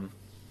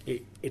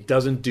it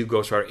doesn't do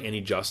Ghost Rider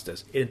any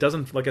justice. It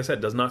doesn't, like I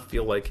said, does not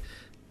feel like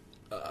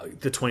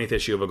the 20th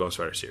issue of a Ghost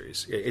Rider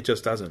series. It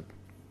just doesn't.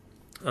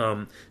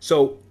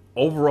 So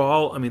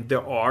overall,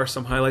 there are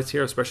some highlights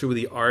here, especially with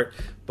the art,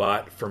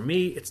 but for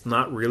me, it's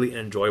not really an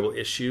enjoyable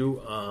issue.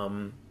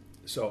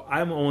 So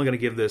I'm only going to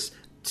give this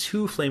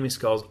 2 Flaming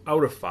Skulls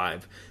out of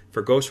 5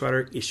 for Ghost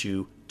Rider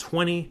issue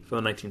 20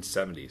 from the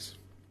 1970s.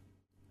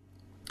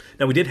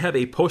 Now, we did have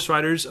a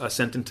post-writers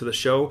sent into the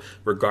show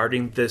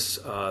regarding this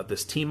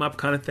team-up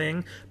kind of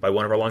thing by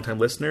one of our longtime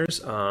listeners,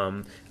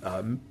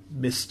 Mr.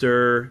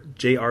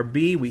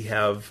 JRB. We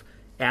have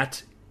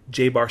at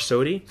J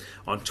Barsodi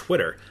on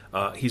Twitter.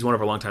 He's one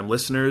of our longtime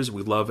listeners.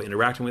 We love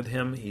interacting with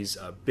him. He's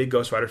a big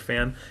Ghost Rider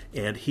fan,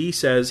 and he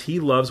says he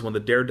loves when the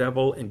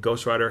Daredevil and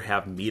Ghost Rider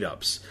have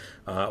meetups.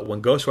 When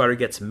Ghost Rider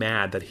gets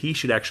mad, that he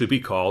should actually be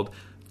called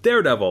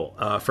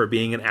Daredevil for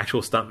being an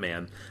actual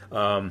stuntman.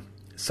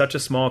 such a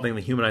small thing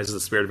that humanizes the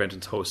Spirit of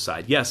Vengeance host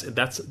side. Yes,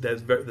 that's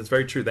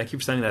very true. Thank you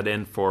for sending that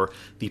in for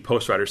the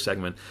Post Rider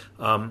segment.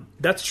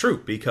 That's true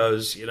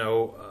because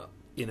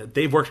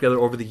they've worked together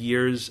over the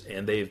years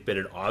and they've been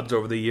at odds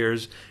over the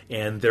years.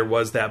 And there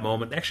was that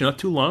moment, actually not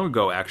too long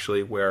ago,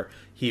 where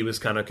he was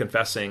kind of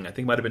confessing, I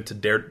think it might have been to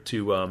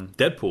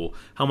Deadpool,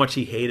 how much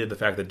he hated the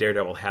fact that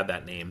Daredevil had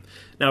that name.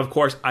 Now, of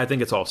course, I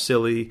think it's all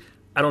silly.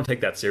 I don't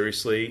take that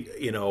seriously.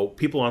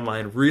 People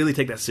online really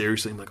take that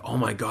seriously. I'm like, oh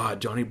my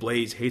God, Johnny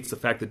Blaze hates the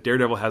fact that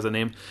Daredevil has a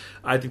name.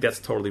 I think that's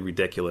totally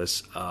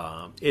ridiculous.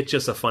 It's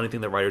just a funny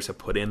thing that writers have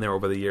put in there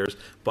over the years.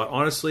 But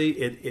honestly,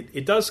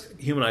 it does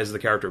humanize the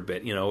character a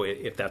bit.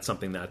 If that's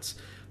something that's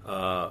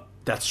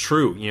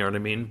true. You know what I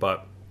mean?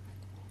 But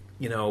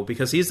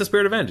because he's the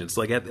Spirit of Vengeance.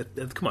 Like,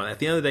 come on, at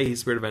the end of the day, he's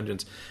the Spirit of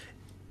Vengeance.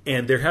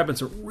 And there have been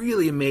some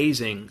really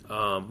amazing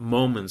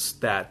moments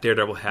that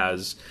Daredevil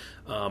has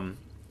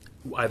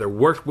either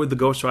worked with the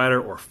Ghost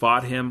Rider or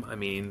fought him. I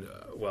mean,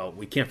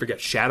 we can't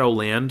forget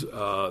Shadowland,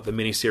 the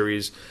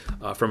miniseries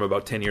from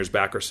about 10 years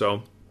back or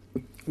so,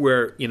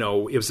 where, it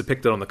was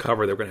depicted on the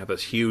cover they were going to have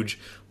this huge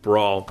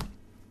brawl.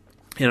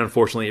 And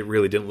unfortunately, it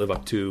really didn't live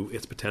up to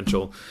its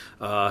potential.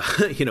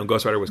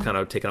 Ghost Rider was kind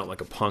of taken out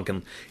like a punk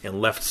and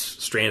left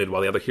stranded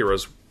while the other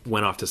heroes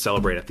went off to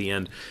celebrate at the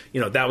end.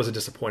 That was a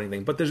disappointing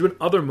thing. But there's been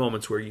other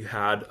moments where you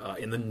had,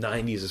 in the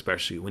 90s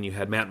especially, when you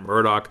had Matt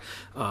Murdock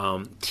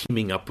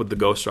teaming up with the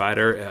Ghost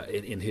Rider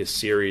in his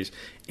series.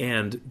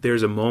 And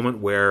there's a moment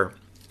where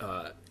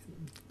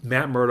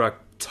Matt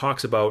Murdock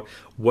talks about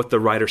what the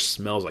Rider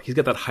smells like. He's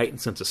got that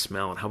heightened sense of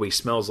smell and how he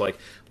smells like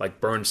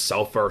burned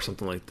sulfur or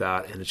something like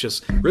that. And it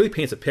just really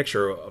paints a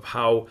picture of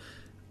how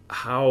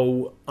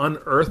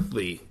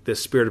unearthly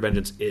this Spirit of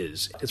Vengeance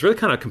is. It's really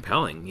kind of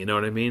compelling, you know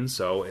what I mean?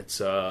 So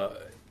it's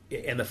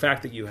and the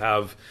fact that you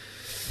have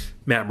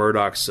Matt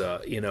Murdock's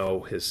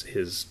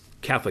his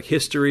Catholic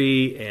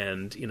history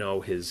and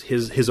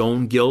his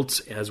own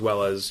guilt, as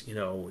well as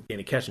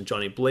Danny Ketch and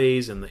Johnny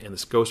Blaze and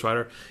this Ghost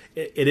Rider,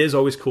 it is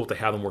always cool to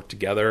have them work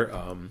together.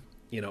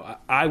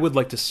 I would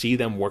like to see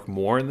them work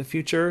more in the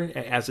future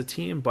as a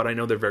team, but I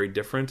know they're very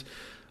different.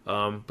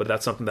 But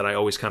that's something that I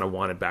always kind of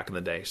wanted back in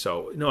the day.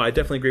 So, no, I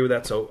definitely agree with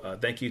that. So,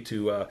 thank you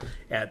to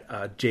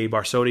Jay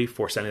Barsotti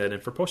for sending that in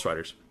for Post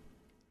Riders.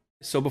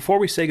 So before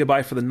we say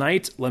goodbye for the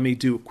night, let me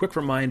do a quick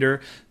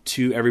reminder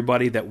to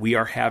everybody that we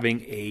are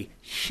having a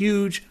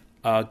huge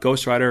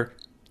Ghost Rider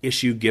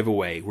issue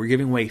giveaway. We're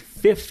giving away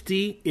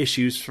 50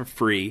 issues for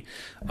free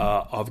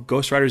of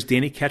Ghost Rider's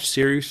Danny Ketch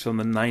series from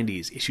the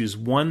 90s, issues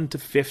 1 to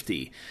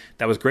 50.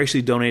 That was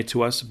graciously donated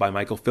to us by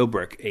Michael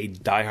Philbrick, a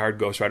diehard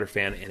Ghost Rider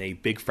fan and a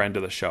big friend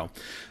of the show.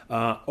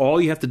 All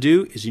you have to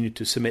do is you need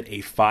to submit a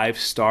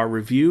 5-star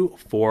review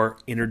for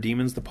Inner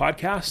Demons, the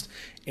podcast,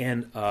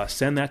 and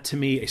send that to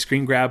me, a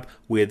screen grab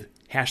with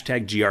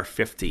hashtag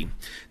GR50.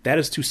 That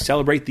is to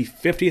celebrate the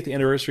 50th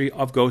anniversary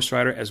of Ghost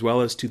Rider, as well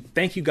as to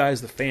thank you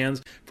guys, the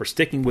fans, for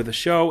sticking with the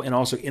show and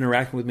also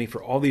interacting with me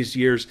for all these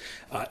years.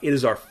 It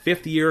is our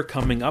 5th year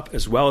coming up,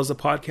 as well as the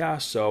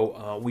podcast,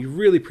 so we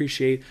really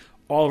appreciate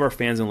all of our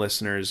fans and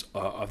listeners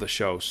of the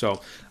show.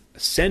 So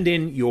send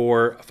in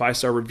your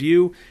 5-star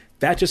review.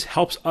 That just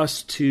helps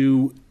us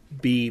to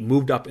be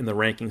moved up in the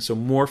rankings so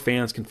more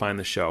fans can find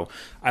the show.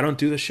 I don't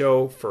do the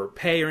show for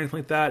pay or anything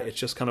like that. It's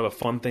just kind of a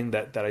fun thing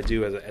that I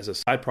do as a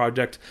side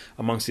project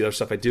amongst the other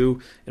stuff I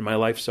do in my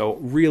life. So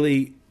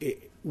really,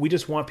 we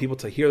just want people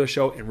to hear the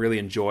show and really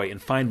enjoy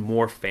and find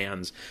more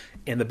fans.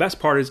 And the best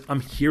part is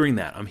I'm hearing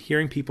that. I'm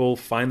hearing people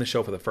find the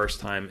show for the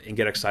first time and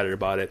get excited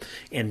about it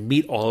and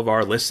meet all of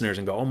our listeners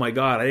and go, oh my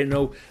God, I didn't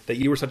know that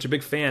you were such a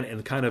big fan,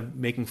 and kind of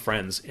making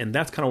friends. And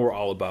that's kind of what we're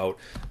all about,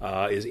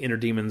 is Inner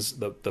Demons,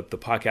 the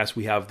podcast.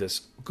 We have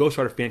this Ghost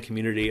Rider fan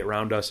community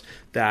around us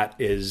that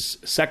is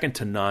second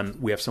to none.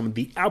 We have some of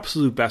the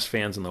absolute best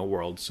fans in the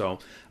world. So,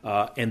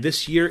 and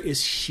this year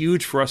is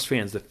huge for us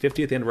fans, the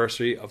 50th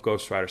anniversary of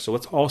Ghost Rider. So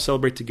let's all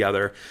celebrate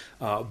together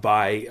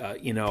by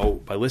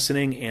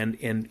listening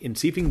and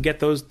see if you can get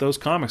those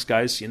comics,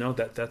 guys.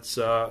 That's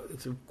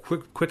it's a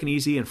quick and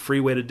easy and free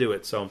way to do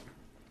it. So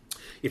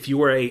if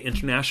you are a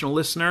international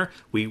listener,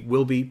 we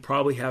will be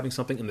probably having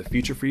something in the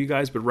future for you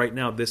guys. But right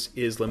now, this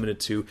is limited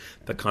to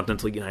the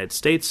continental United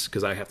States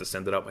because I have to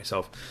send it out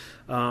myself.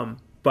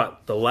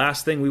 But the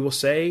last thing we will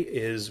say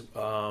is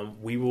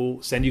we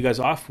will send you guys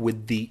off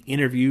with the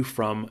interview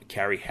from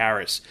Carrie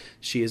Harris.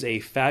 She is a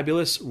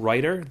fabulous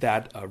writer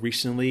that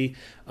recently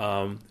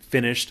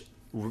finished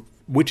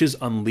Witches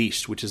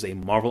Unleashed, which is a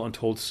Marvel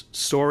Untold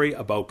story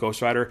about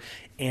Ghost Rider,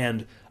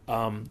 and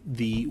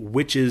the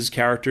witches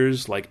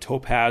characters like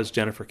Topaz,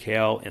 Jennifer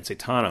Kale, and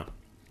Satana.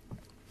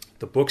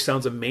 The book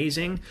sounds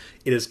amazing.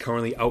 It is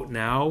currently out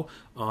now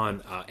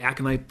on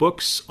Aconite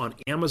Books on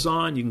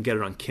Amazon. You can get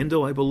it on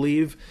Kindle, I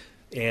believe.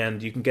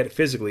 And you can get it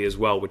physically as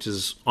well, which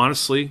is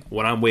honestly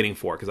what I'm waiting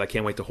for, because I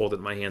can't wait to hold it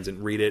in my hands and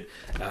read it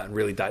and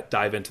really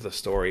dive into the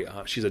story.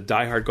 She's a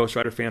diehard Ghost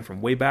Rider fan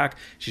from way back.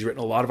 She's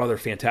written a lot of other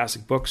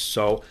fantastic books,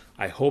 so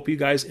I hope you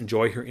guys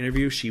enjoy her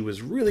interview. She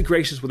was really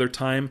gracious with her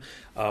time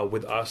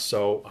with us,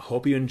 so I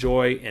hope you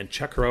enjoy, and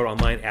check her out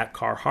online at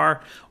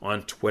Carhar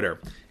on Twitter.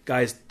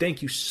 Guys,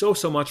 thank you so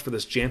much for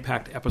this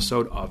jam-packed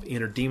episode of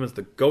Inner Demons,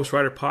 the Ghost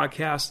Rider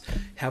podcast.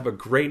 Have a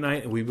great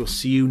night, and we will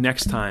see you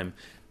next time.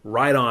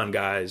 Right on,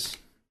 guys.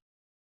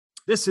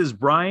 This is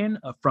Brian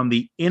from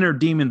the Inner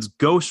Demons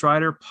Ghost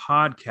Rider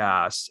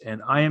podcast,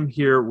 and I am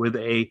here with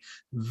a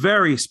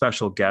very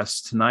special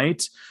guest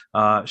tonight.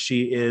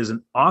 She is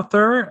an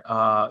author,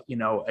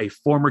 a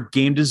former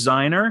game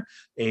designer,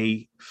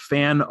 a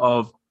fan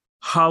of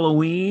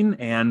Halloween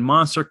and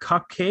Monster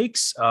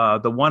Cupcakes,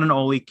 the one and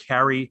only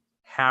Carrie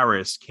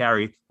Harris.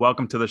 Carrie,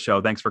 welcome to the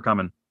show. Thanks for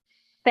coming.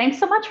 Thanks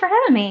so much for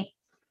having me.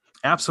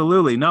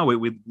 Absolutely. No,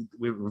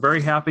 we're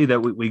very happy that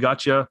we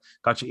got you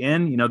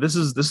in. You know, this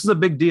is a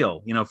big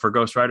deal, you know, for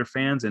Ghost Rider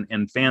fans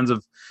and fans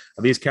of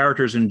these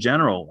characters in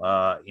general.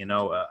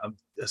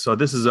 So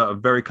this is a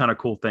very kind of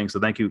cool thing. So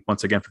thank you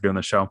once again for doing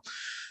the show.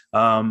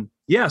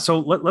 So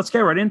let's get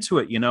right into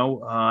it. You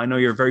know, I know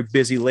you're a very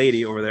busy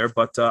lady over there,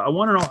 but I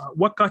want to know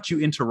what got you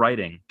into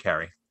writing,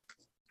 Carrie.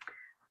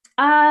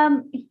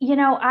 I've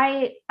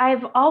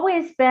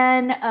always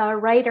been a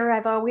writer.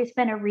 I've always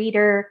been a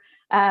reader.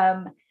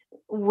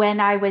 When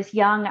I was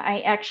young,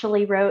 I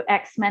actually wrote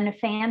X-Men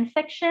fan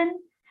fiction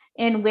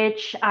in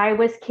which I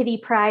was Kitty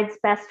Pryde's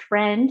best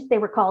friend. They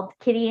were called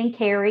Kitty and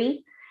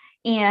Carrie,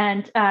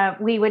 and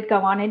we would go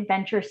on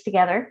adventures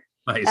together.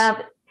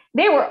 Nice.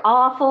 They were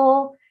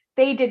awful.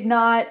 They did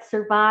not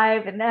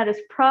survive, and that is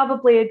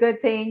probably a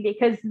good thing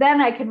because then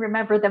I can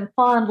remember them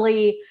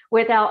fondly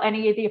without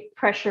any of the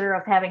pressure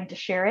of having to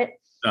share it.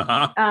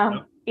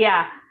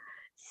 Yeah.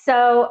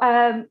 So,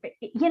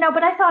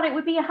 but I thought it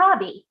would be a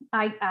hobby.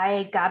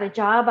 I got a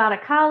job out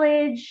of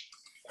college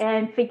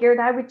and figured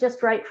I would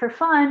just write for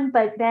fun.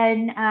 But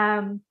then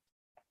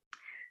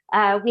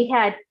we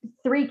had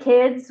 3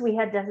 kids. We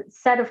had a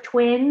set of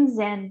twins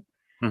and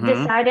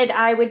decided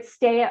I would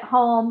stay at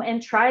home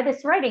and try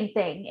this writing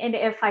thing. And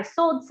if I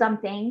sold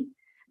something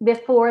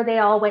before they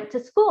all went to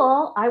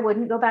school, I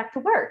wouldn't go back to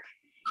work.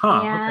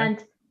 Okay.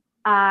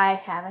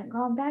 I haven't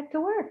gone back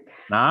to work.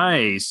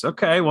 Nice.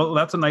 Okay. Well,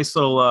 that's a nice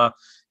little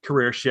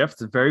career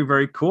shift. Very,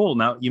 very cool.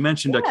 Now, you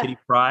mentioned Kitty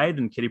Pryde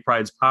and Kitty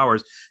Pryde's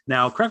powers.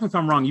 Now, correct me if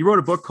I'm wrong. You wrote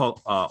a book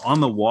called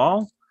On the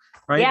Wall,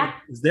 right? Yeah.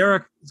 Is there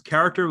a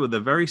character with a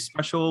very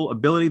special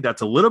ability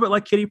that's a little bit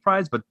like Kitty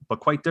Pryde's, but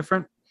quite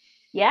different?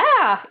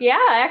 Yeah.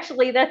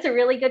 Actually, that's a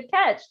really good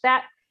catch.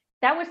 That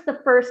was the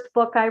first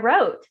book I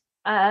wrote.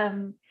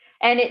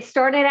 And it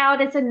started out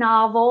as a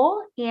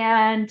novel,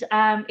 and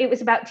it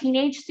was about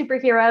teenage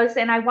superheroes,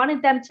 and I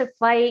wanted them to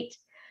fight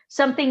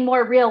something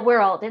more real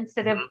world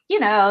instead of,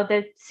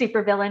 the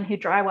supervillain who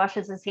dry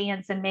washes his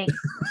hands and makes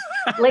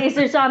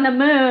lasers on the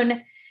moon. Of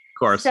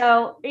course.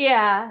 So,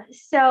 yeah.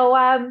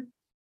 So,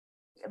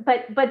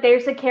 but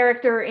there's a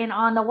character in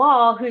On the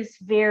Wall who's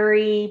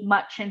very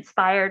much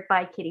inspired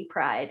by Kitty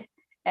Pryde.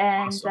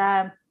 And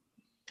awesome.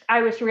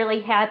 I was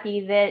really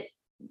happy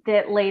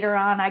that later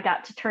on I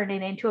got to turn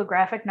it into a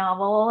graphic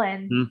novel,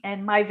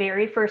 and my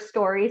very first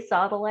story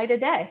saw the light of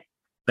day.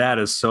 That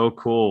is so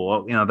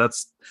cool. Well,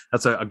 that's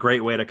a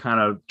great way to kind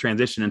of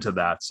transition into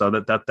that. So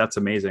that's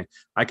amazing.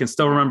 I can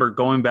still remember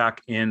going back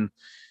in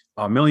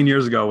a million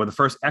years ago with the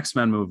first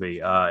X-Men movie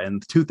in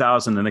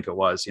 2000, I think it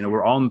was.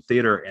 We're all in the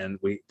theater, and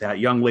that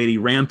young lady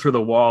ran through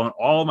the wall, and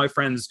all my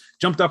friends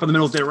jumped up in the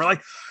middle of the theater. We're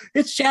like,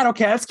 "It's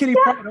Shadowcat, it's Kitty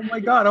Pryde!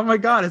 Oh my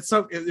god!" It's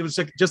so it was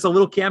like just a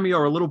little cameo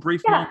or a little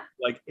brief moment.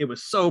 Like it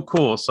was so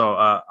cool.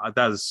 So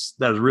that is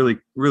really,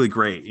 really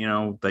great.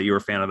 That you were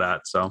a fan of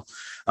that. So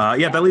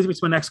that leads me to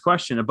my next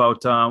question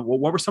about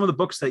what were some of the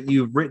books that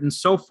you've written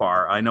so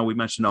far? I know we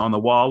mentioned On the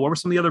Wall. What were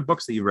some of the other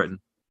books that you've written?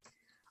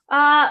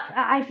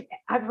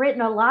 I've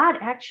written a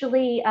lot,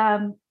 actually.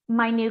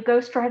 My new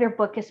Ghost Rider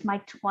book is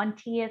my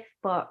 20th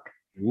book.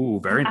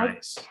 Ooh, very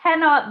nice. I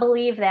cannot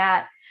believe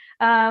that.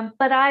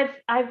 But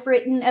I've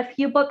written a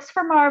few books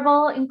for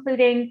Marvel,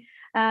 including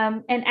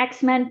an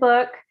X-Men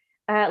book,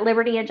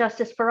 Liberty and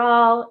Justice for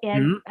All,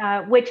 and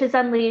Witches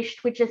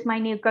Unleashed, which is my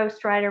new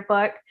Ghost Rider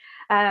book.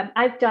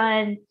 I've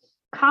done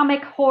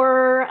comic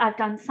horror. I've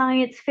done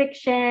science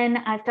fiction.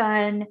 I've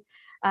done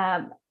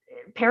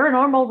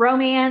paranormal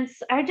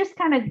romance. I just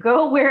kind of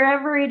go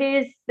wherever it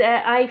is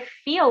that I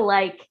feel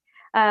like,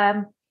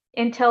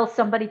 until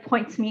somebody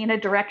points me in a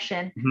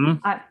direction.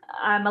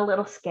 I'm a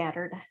little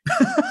scattered.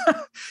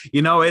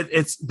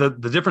 It's the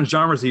different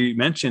genres that you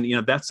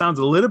mentioned, that sounds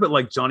a little bit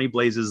like Johnny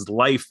Blaze's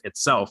life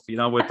itself,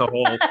 with the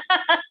whole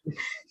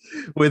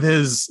with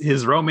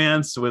his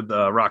romance with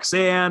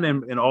Roxanne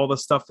and all the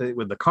stuff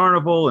with the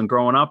carnival and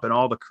growing up and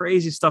all the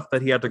crazy stuff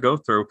that he had to go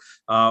through.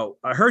 I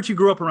heard you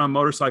grew up around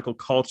motorcycle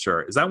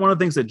culture. Is that one of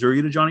the things that drew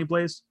you to Johnny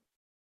Blaze?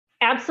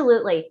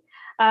 Absolutely.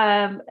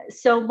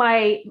 So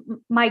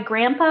my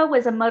grandpa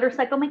was a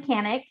motorcycle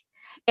mechanic,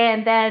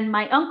 and then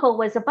my uncle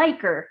was a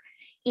biker.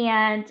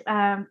 And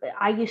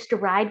I used to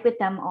ride with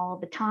them all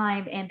the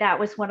time. And that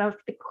was one of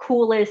the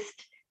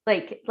coolest,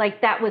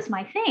 like that was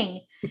my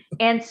thing.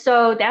 And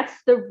so that's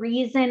the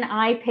reason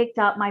I picked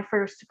up my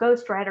first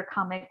Ghost Rider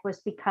comic, was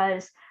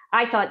because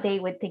I thought they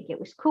would think it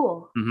was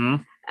cool.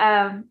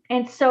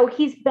 And so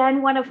he's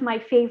been one of my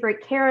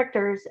favorite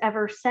characters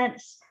ever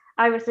since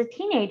I was a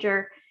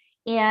teenager.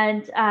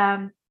 And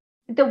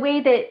the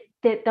way that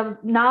the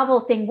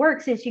novel thing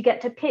works is you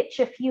get to pitch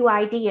a few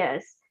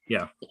ideas.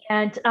 Yeah.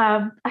 And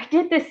I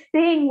did this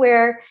thing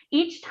where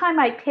each time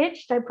I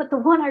pitched, I put the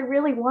one I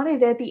really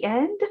wanted at the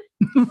end.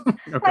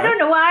 Okay. I don't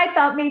know why. I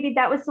thought maybe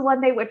that was the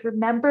one they would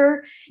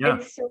remember. Yeah.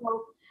 And so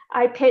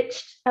I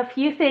pitched a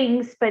few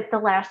things, but the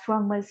last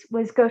one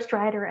was Ghost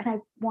Rider, and I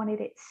wanted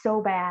it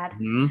so bad.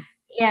 Mm-hmm.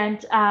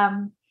 And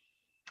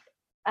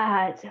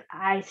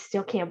I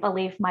still can't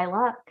believe my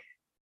luck.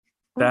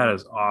 That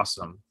is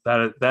awesome.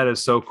 That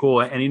is so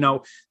cool. And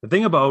the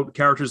thing about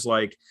characters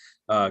like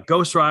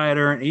Ghost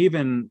Rider, and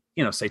even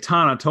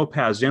Satana,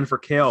 Topaz, Jennifer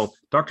Kale,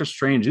 Doctor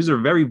Strange, these are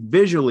very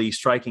visually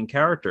striking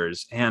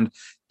characters. And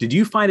did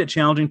you find it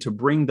challenging to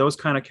bring those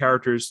kind of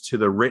characters to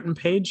the written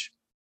page?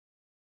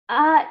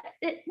 Not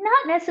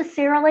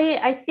necessarily.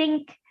 I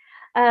think,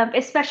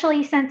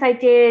 especially since I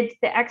did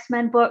the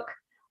X-Men book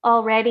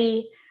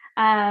already,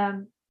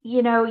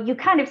 you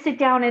kind of sit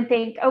down and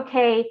think,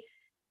 okay,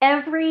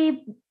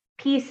 every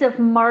piece of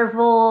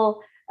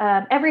Marvel,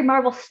 every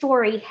Marvel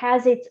story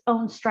has its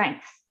own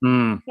strengths.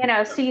 So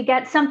you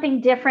get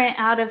something different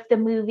out of the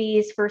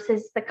movies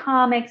versus the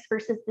comics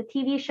versus the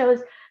TV shows.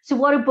 So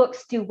what do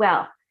books do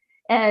well?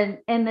 And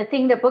the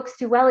thing that books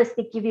do well is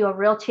they give you a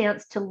real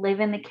chance to live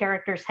in the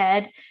character's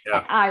head. Yeah.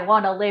 And I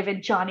want to live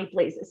in Johnny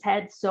Blaze's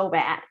head so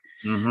bad.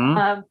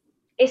 Mm-hmm.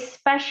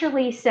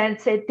 Especially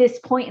since at this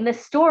point in the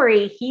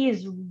story,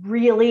 he's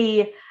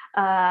really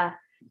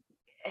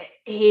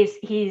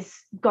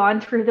he's gone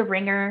through the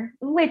ringer,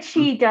 which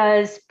he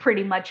does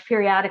pretty much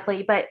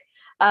periodically, but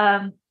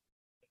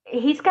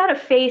he's got to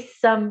face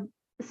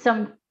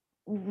some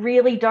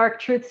really dark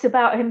truths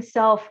about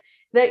himself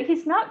that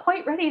he's not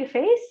quite ready to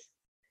face.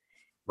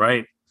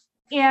 Right.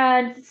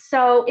 And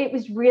so it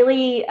was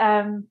really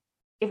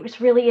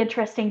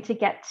interesting to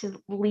get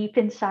to leap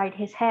inside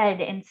his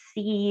head and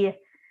see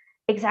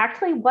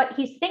exactly what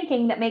he's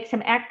thinking that makes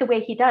him act the way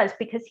he does,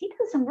 because he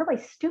does some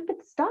really stupid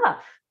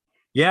stuff.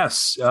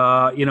 Yes.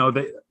 I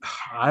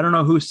don't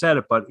know who said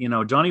it, but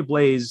Johnny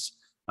Blaze,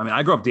 I mean,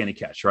 I grew up Danny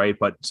Ketch, right?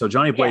 But so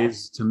Johnny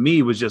Blaze to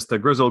me was just the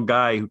grizzled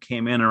guy who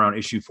came in around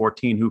issue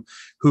 14,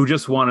 who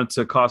just wanted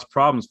to cause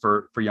problems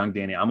for young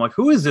Danny. I'm like,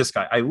 who is this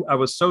guy? I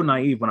was so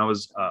naive when I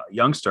was a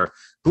youngster.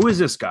 Who is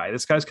this guy?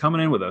 This guy's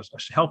coming in with a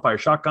Hellfire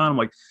shotgun. I'm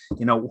like,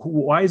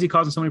 why is he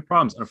causing so many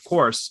problems? And of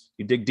course,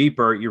 you dig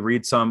deeper, you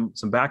read some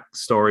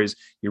backstories,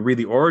 you read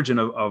the origin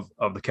of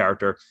the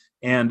character.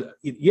 And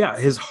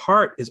his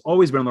heart has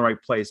always been in the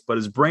right place, but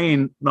his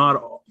brain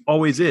not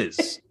always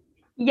is.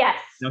 Yes.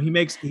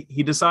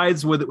 He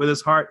decides with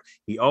his heart.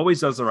 He always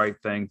does the right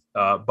thing,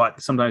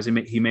 but sometimes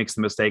he makes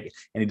the mistake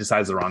and he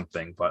decides the wrong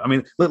thing. But I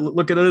mean,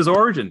 look at his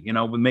origin.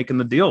 With making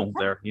the deal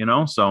there.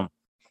 So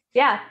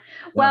yeah.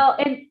 Well,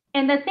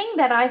 and the thing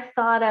that I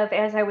thought of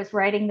as I was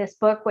writing this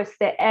book was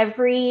that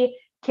every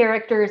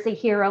character is a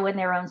hero in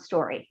their own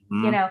story.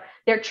 Mm-hmm.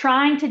 They're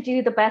trying to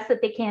do the best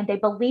that they can. They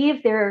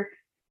believe they're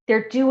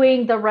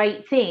doing the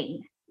right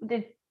thing.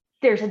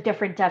 There's a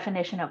different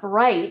definition of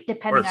right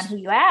depending on who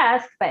you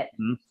ask, but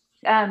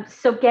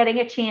so getting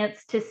a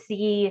chance to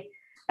see,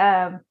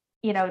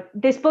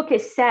 this book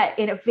is set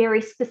in a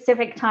very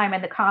specific time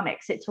in the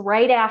comics. It's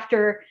right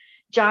after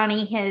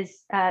Johnny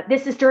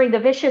this is during the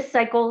Vicious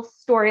Cycle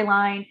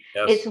storyline.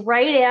 Yes. It's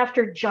right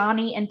after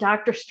Johnny and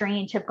Doctor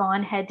Strange have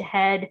gone head to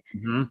head,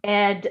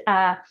 and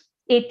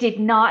it did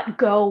not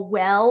go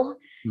well.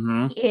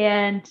 Mm-hmm.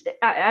 And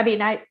I mean,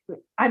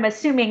 I'm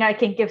assuming I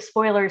can give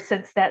spoilers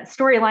since that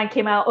storyline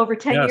came out over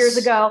 10 years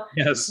ago.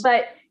 Yes.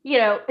 But,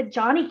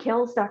 Johnny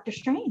kills Doctor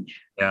Strange.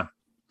 Yeah.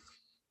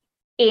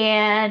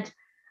 And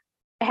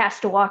has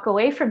to walk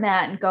away from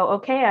that and go,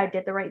 okay, I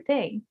did the right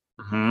thing.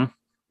 Mm-hmm.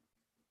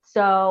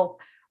 So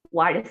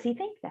why does he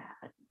think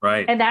that?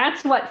 Right. And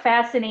that's what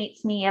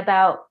fascinates me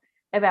about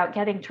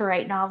getting to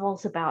write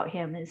novels about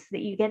him, is that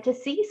you get to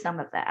see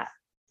some of that.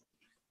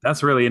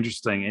 That's really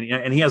interesting.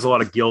 And he has a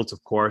lot of guilt,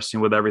 of course,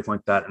 with everything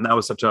like that. And that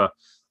was such a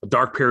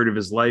dark period of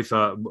his life,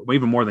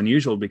 even more than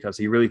usual, because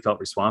he really felt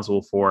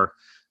responsible for,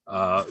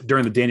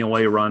 during the Daniel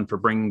Way run, for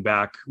bringing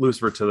back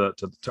Lucifer to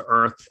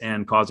Earth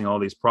and causing all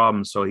these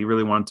problems. So he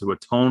really wanted to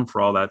atone for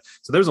all that.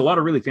 So there's a lot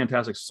of really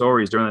fantastic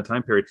stories during that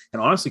time period.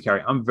 And honestly,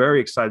 Carrie, I'm very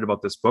excited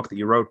about this book that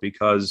you wrote,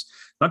 because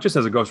not just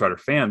as a Ghost Rider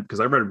fan, because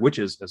I read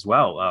Witches as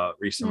well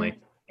recently.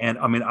 Mm-hmm. And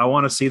I mean, I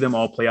want to see them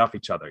all play off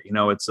each other.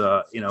 It's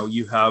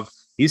you have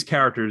these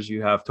characters,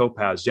 you have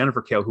Topaz,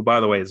 Jennifer Kale, who,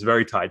 by the way, is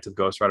very tied to the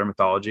Ghost Rider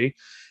mythology.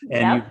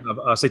 And you have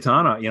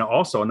Satana,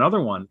 also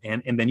another one.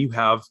 And then you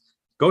have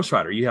Ghost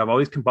Rider. You have all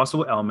these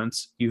combustible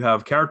elements. You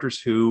have characters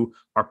who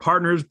are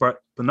partners, but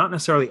not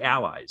necessarily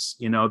allies.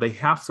 They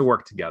have to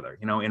work together.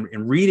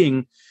 In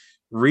reading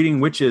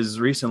Witches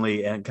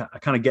recently, and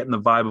kind of getting the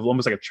vibe of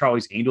almost like a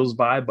Charlie's Angels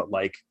vibe, but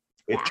like,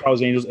 if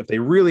Charlie's Angels, if they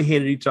really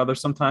hated each other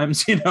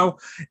sometimes,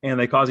 and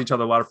they cause each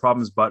other a lot of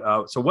problems.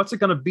 But so what's it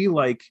going to be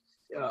like,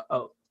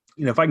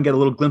 if I can get a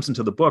little glimpse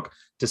into the book,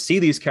 to see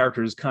these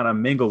characters kind of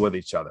mingle with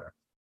each other?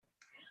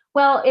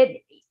 Well,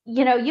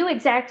 you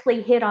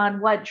exactly hit on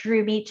what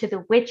drew me to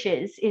the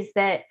Witches, is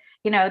that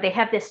they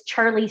have this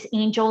Charlie's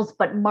Angels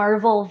but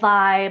Marvel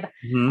vibe.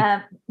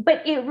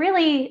 But it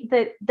really,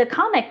 the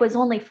comic was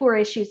only 4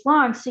 issues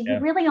long, so you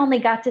really only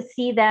got to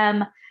see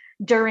them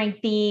during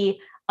the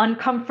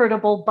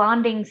uncomfortable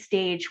bonding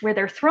stage where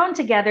they're thrown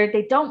together,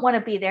 they don't want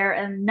to be there,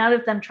 and none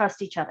of them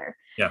trust each other.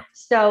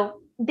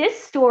 So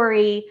this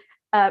story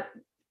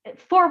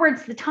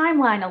forwards the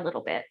timeline a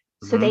little bit.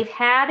 So they've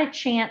had a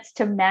chance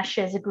to mesh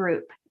as a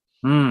group.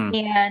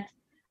 And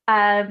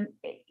I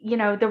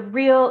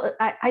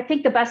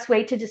think the best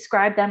way to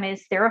describe them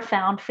is they're a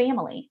found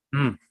family.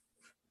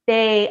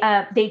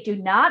 They do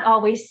not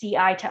always see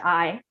eye to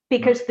eye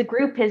because the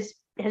group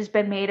has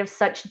been made of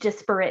such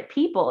disparate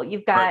people.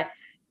 You've got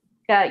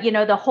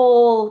the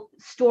whole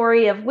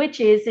story of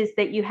witches is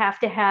that you have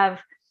to have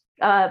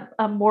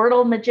a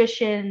mortal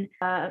magician,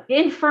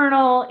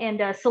 infernal, and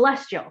a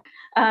celestial.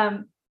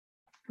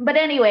 But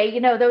anyway,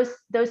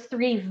 those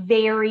 3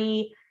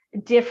 very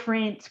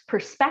different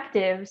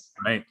perspectives,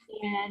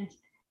 and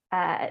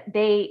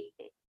they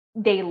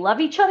love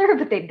each other,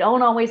 but they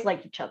don't always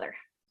like each other.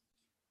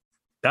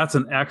 That's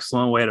an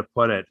excellent way to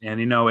put it. And,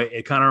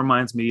 it kind of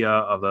reminds me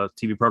of the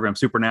TV program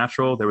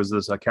Supernatural. There was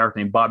this character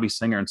named Bobby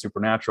Singer in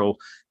Supernatural,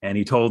 and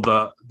he told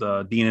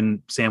the Dean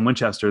and Sam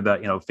Winchester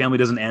that, family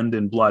doesn't end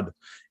in blood.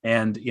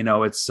 And,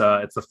 it's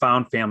the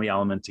found family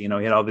element. He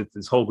had all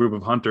this whole group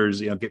of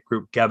hunters,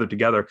 gathered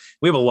together.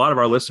 We have a lot of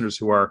our listeners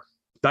who are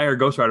dire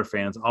Ghost Rider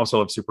fans and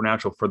also of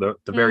Supernatural for the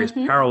various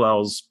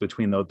parallels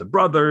between the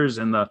brothers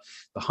and the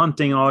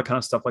hunting and all that kind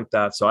of stuff like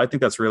that. So I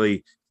think that's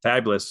really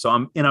fabulous. So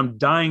I'm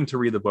dying to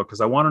read the book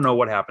because I want to know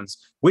what happens.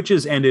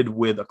 Witches ended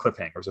with a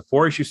cliffhanger. It was a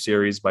 4-issue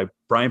series by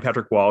Brian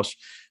Patrick Walsh,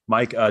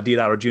 Mike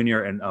Deodato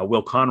Jr., and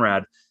Will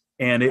Conrad.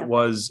 And it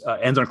was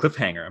ends on a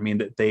cliffhanger. I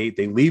mean, they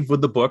leave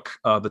with the book,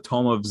 the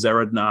Tome of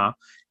Zerad Na,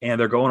 and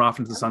they're going off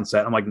into the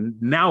sunset. I'm like,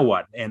 now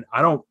what? And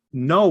I don't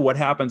know what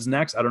happens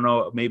next. I don't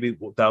know. Maybe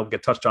that'll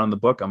get touched on in the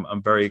book.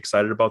 I'm very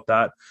excited about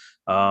that.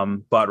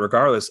 But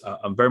regardless,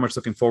 I'm very much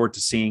looking forward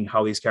to seeing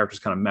how these characters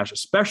kind of mesh,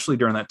 especially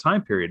during that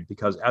time period,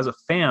 because as a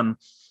fan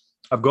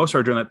of Ghost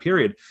Rider during that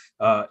period,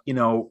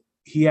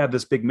 he had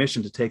this big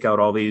mission to take out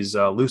all these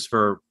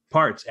Lucifer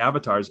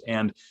avatars,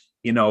 and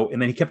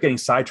then he kept getting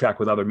sidetracked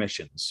with other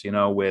missions,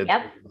 with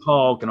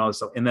Hulk and all this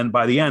stuff. And then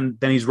by the end,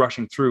 then he's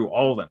rushing through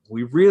all of them.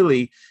 We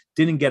really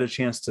didn't get a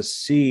chance to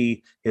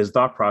see his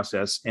thought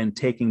process and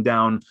taking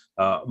down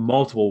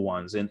multiple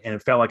ones. And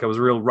it felt like I was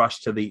a real rush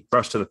to the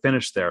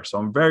finish there. So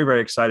I'm very,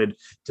 very excited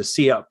to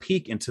see a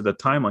peek into the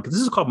timeline, because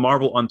this is called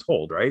Marvel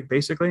Untold, right?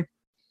 Basically.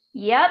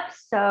 Yep.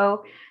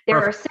 So there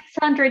are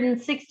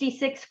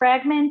 666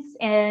 fragments,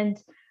 and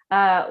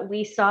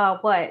we saw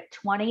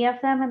 20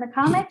 of them in the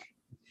comic.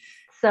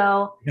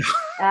 So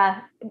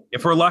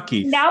if we're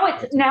lucky, now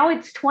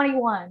it's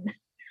 21.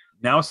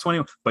 Now it's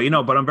 21.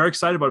 But I'm very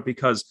excited about it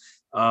because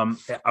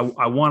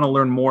I want to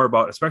learn more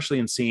about, especially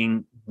in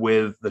seeing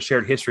with the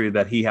shared history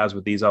that he has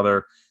with these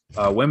other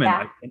women.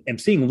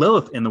 And seeing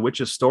Lilith in the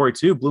Witch's story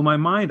too blew my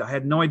mind. I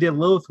had no idea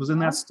Lilith was in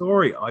that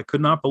story. I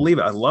could not believe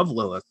it. I love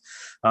Lilith.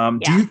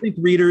 Do you think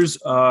readers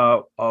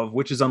of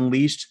Witches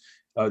Unleashed,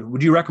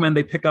 would you recommend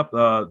they pick up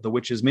the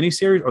Witches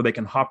miniseries, or they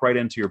can hop right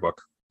into your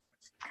book?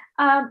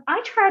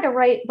 I try to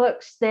write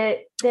books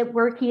that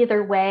work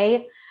either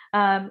way.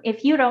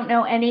 If you don't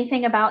know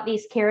anything about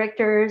these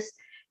characters,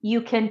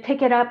 you can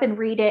pick it up and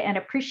read it and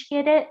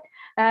appreciate it.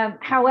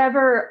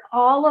 However,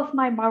 all of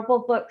my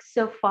Marvel books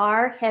so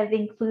far have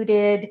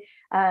included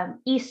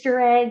Easter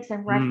eggs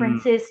and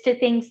references to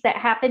things that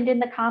happened in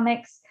the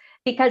comics,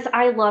 because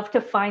I love to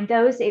find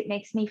those. It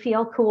makes me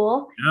feel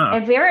cool.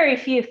 And very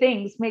few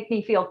things make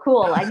me feel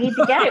cool. I need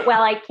to get it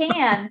while I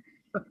can.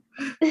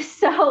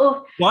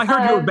 So, well, I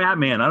heard you were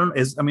Batman.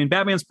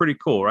 Batman's pretty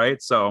cool,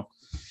 right? So,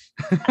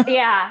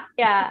 yeah.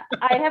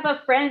 I have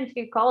a friend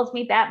who calls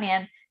me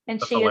Batman, and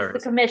that's she hilarious.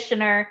 Is the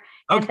commissioner,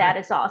 and that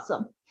is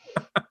awesome.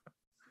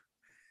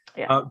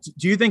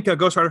 Do you think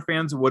Ghost Rider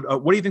fans would?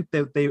 What do you think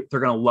that they're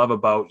going to love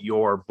about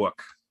your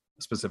book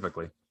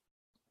specifically?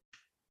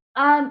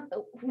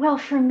 Well,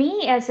 for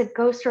me as a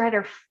Ghost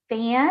Rider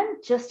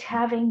fan, just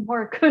having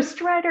more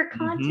Ghost Rider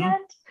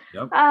content.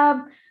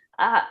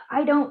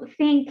 I don't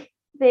think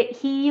that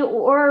he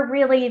or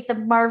really the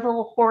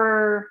Marvel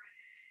horror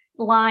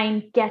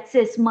line gets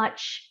as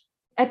much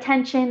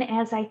attention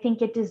as I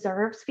think it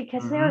deserves,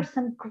 because there are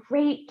some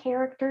great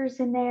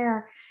characters in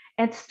there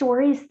and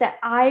stories that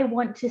I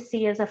want to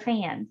see as a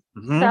fan.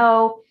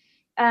 So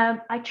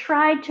I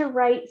tried to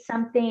write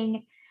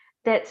something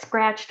that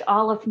scratched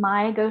all of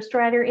my Ghost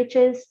Rider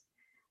itches.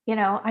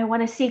 I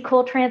want to see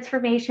cool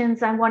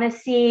transformations. I want to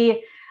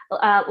see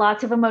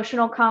lots of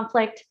emotional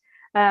conflict.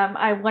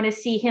 I want to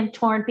see him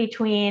torn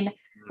between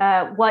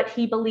what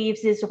he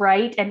believes is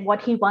right and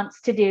what he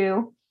wants to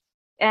do.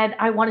 And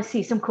I want to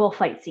see some cool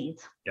fight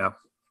scenes. Yeah.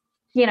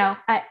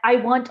 I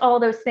want all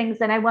those things,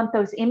 and I want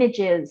those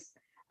images,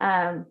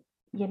 of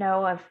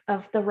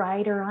the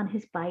rider on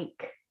his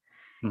bike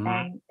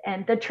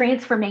and the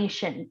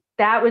transformation.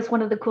 That was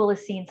one of the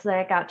coolest scenes that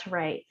I got to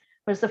write.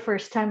 Was the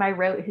first time I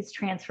wrote his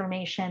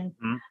transformation.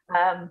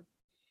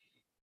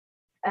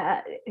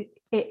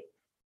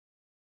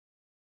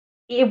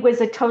 it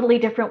was a totally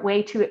different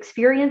way to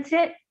experience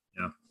it.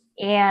 Yeah.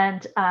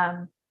 And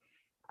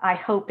I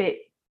hope it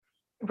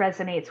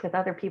resonates with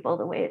other people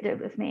the way it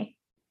did with me.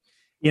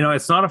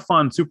 It's not a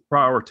fun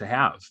superpower to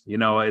have.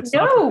 It's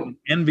not an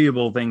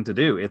enviable thing to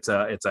do. It's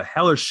a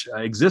hellish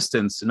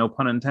existence, no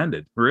pun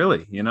intended,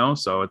 really.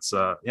 So it's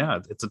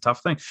it's a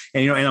tough thing.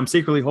 And and I'm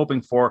secretly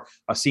hoping for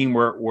a scene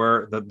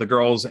where the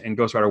girls in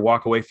Ghost Rider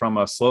walk away from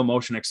a slow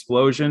motion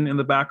explosion in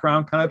the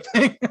background, kind of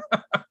thing.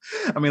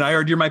 I mean, I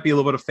heard you might be a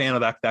little bit of a fan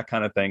of that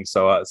kind of thing.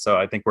 So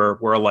I think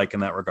we're alike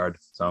in that regard.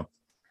 So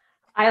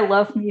I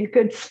love me a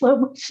good slow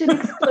motion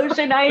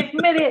explosion. I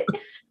admit it.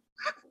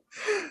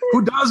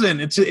 Who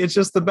doesn't? It's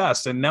just the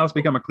best. And now it's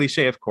become a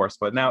cliche, of course,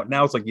 but now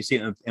it's like you see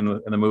it in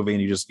the movie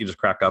and you just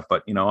crack up.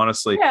 But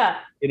honestly,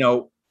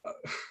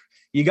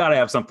 you got to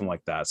have something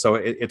like that. So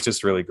it's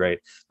just really great.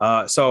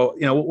 So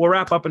we'll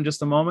wrap up in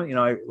just a moment.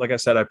 Like I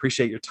said, I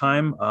appreciate your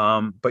time.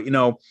 But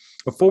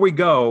before we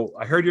go,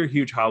 I heard you're a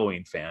huge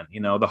Halloween fan.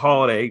 The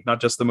holiday, not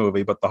just the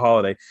movie, but the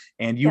holiday.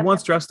 And you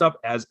once dressed up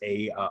as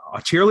a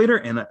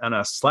cheerleader in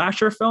a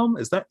slasher film.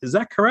 Is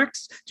that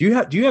correct? Do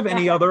you have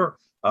any other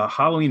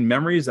Halloween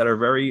memories that are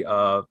very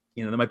that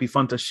might be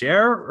fun to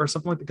share or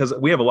something like that? Because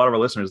we have a lot of our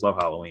listeners love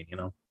Halloween.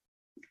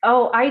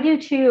 Oh, I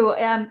do too.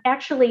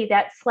 Actually,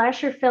 that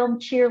slasher film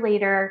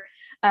cheerleader,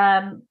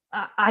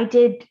 I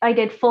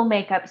did full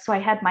makeup, so I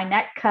had my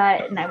neck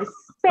cut and I was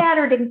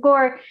spattered in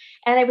gore,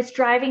 and I was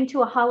driving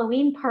to a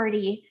Halloween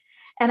party,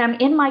 and I'm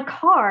in my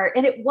car,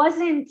 and it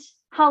wasn't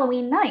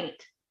Halloween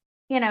night.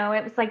 It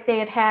was like they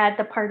had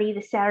the party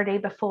the Saturday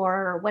before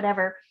or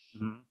whatever.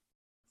 Mm-hmm.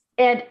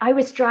 And I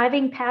was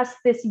driving past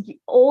this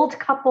old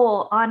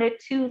couple on a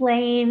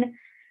 2-lane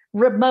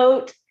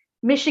remote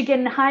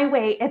Michigan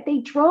highway, and they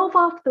drove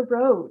off the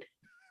road.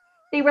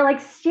 They were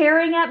like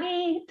staring at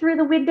me through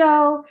the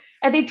window,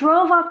 and they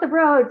drove off the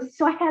road.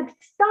 So I had to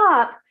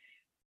stop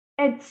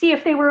and see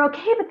if they were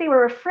okay, but they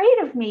were afraid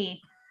of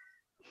me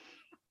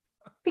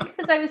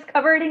because I was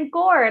covered in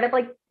gore. And I'm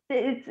like,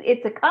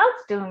 it's a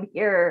costume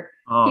here.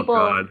 Oh, people,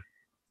 God.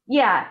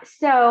 Yeah.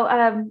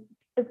 So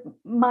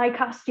my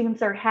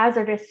costumes are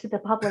hazardous to the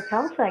public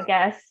health, I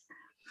guess.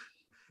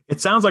 It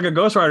sounds like a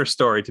Ghost Rider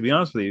story, to be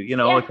honest with you.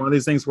 Like one of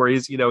these things where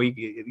he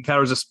kind of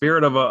was a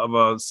spirit of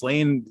a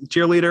slain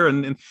cheerleader,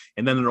 and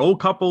then an old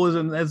couple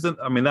is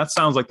I mean, that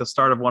sounds like the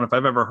start of one if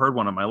I've ever heard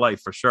one in my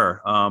life, for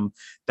sure.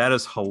 That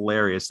is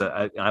hilarious.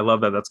 I love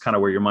that. That's kind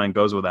of where your mind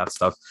goes with that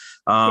stuff.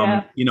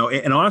 And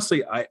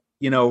honestly,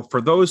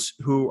 for those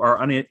who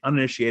are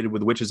uninitiated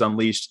with Witches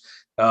Unleashed,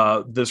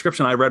 the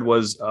description I read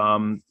was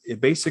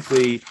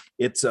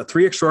it's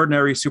 3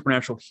 extraordinary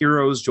supernatural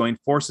heroes join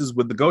forces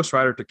with the Ghost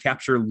Rider to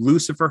capture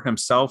Lucifer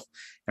himself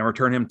and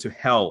return him to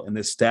hell in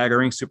this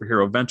staggering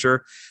superhero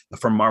venture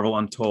from Marvel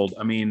Untold.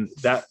 I mean,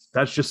 that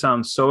just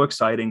sounds so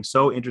exciting,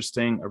 so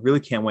interesting. I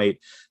really can't wait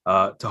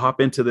to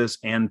hop into this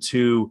and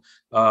to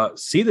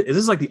see that this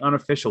is like the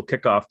unofficial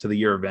kickoff to the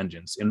Year of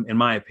Vengeance, in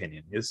my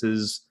opinion. This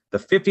is the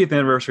 50th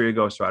anniversary of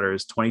Ghost Rider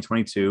is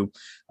 2022.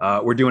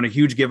 We're doing a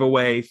huge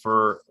giveaway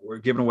we're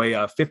giving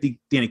away 50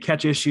 Danny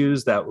Ketch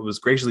issues that was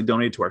graciously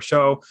donated to our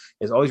show.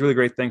 It's all these really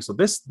great things. So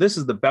this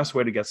is the best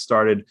way to get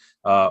started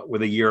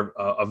with a year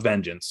of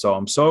vengeance. So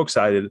I'm so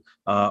excited.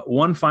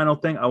 One final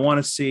thing I want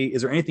to see,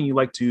 is there anything you'd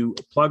like to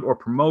plug or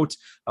promote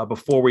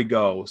before we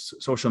go?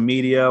 Social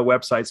media,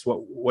 websites,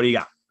 what do you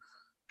got?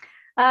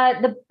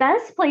 The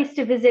best place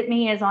to visit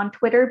me is on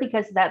Twitter,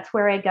 because that's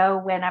where I go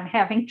when I'm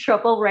having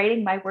trouble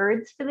writing my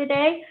words for the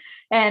day.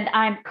 And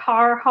I'm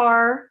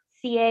Carrharr,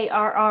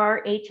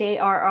 CarrHarr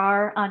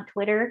on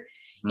Twitter.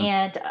 Mm.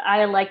 And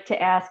I like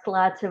to ask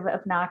lots of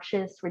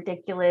obnoxious,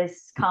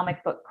 ridiculous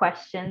comic book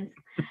questions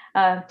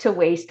to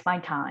waste my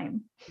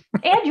time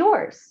and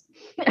yours.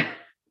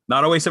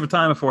 Not a waste of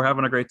time if we're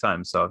having a great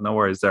time. So no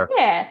worries there.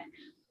 Yeah.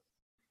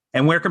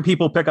 And where can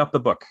people pick up the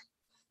book?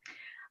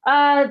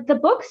 The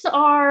books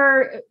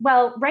are,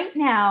 well, right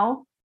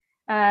now,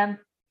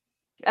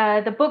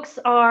 the books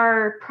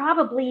are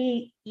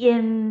probably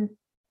in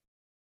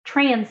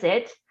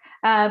transit,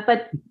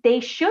 but they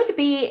should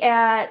be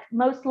at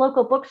most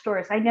local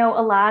bookstores. I know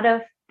a lot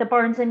of the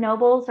Barnes and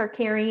Nobles are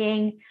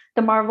carrying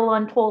the Marvel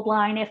Untold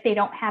line. If they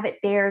don't have it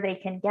there, they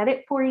can get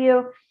it for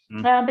you.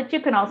 But you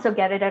can also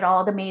get it at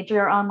all the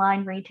major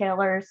online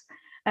retailers.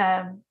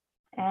 And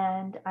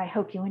I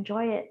hope you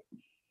enjoy it.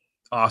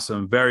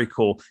 Awesome. Very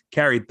cool.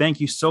 Carrie,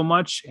 thank you so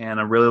much. And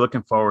I'm really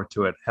looking forward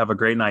to it. Have a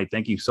great night.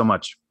 Thank you so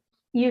much.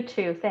 You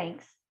too.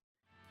 Thanks.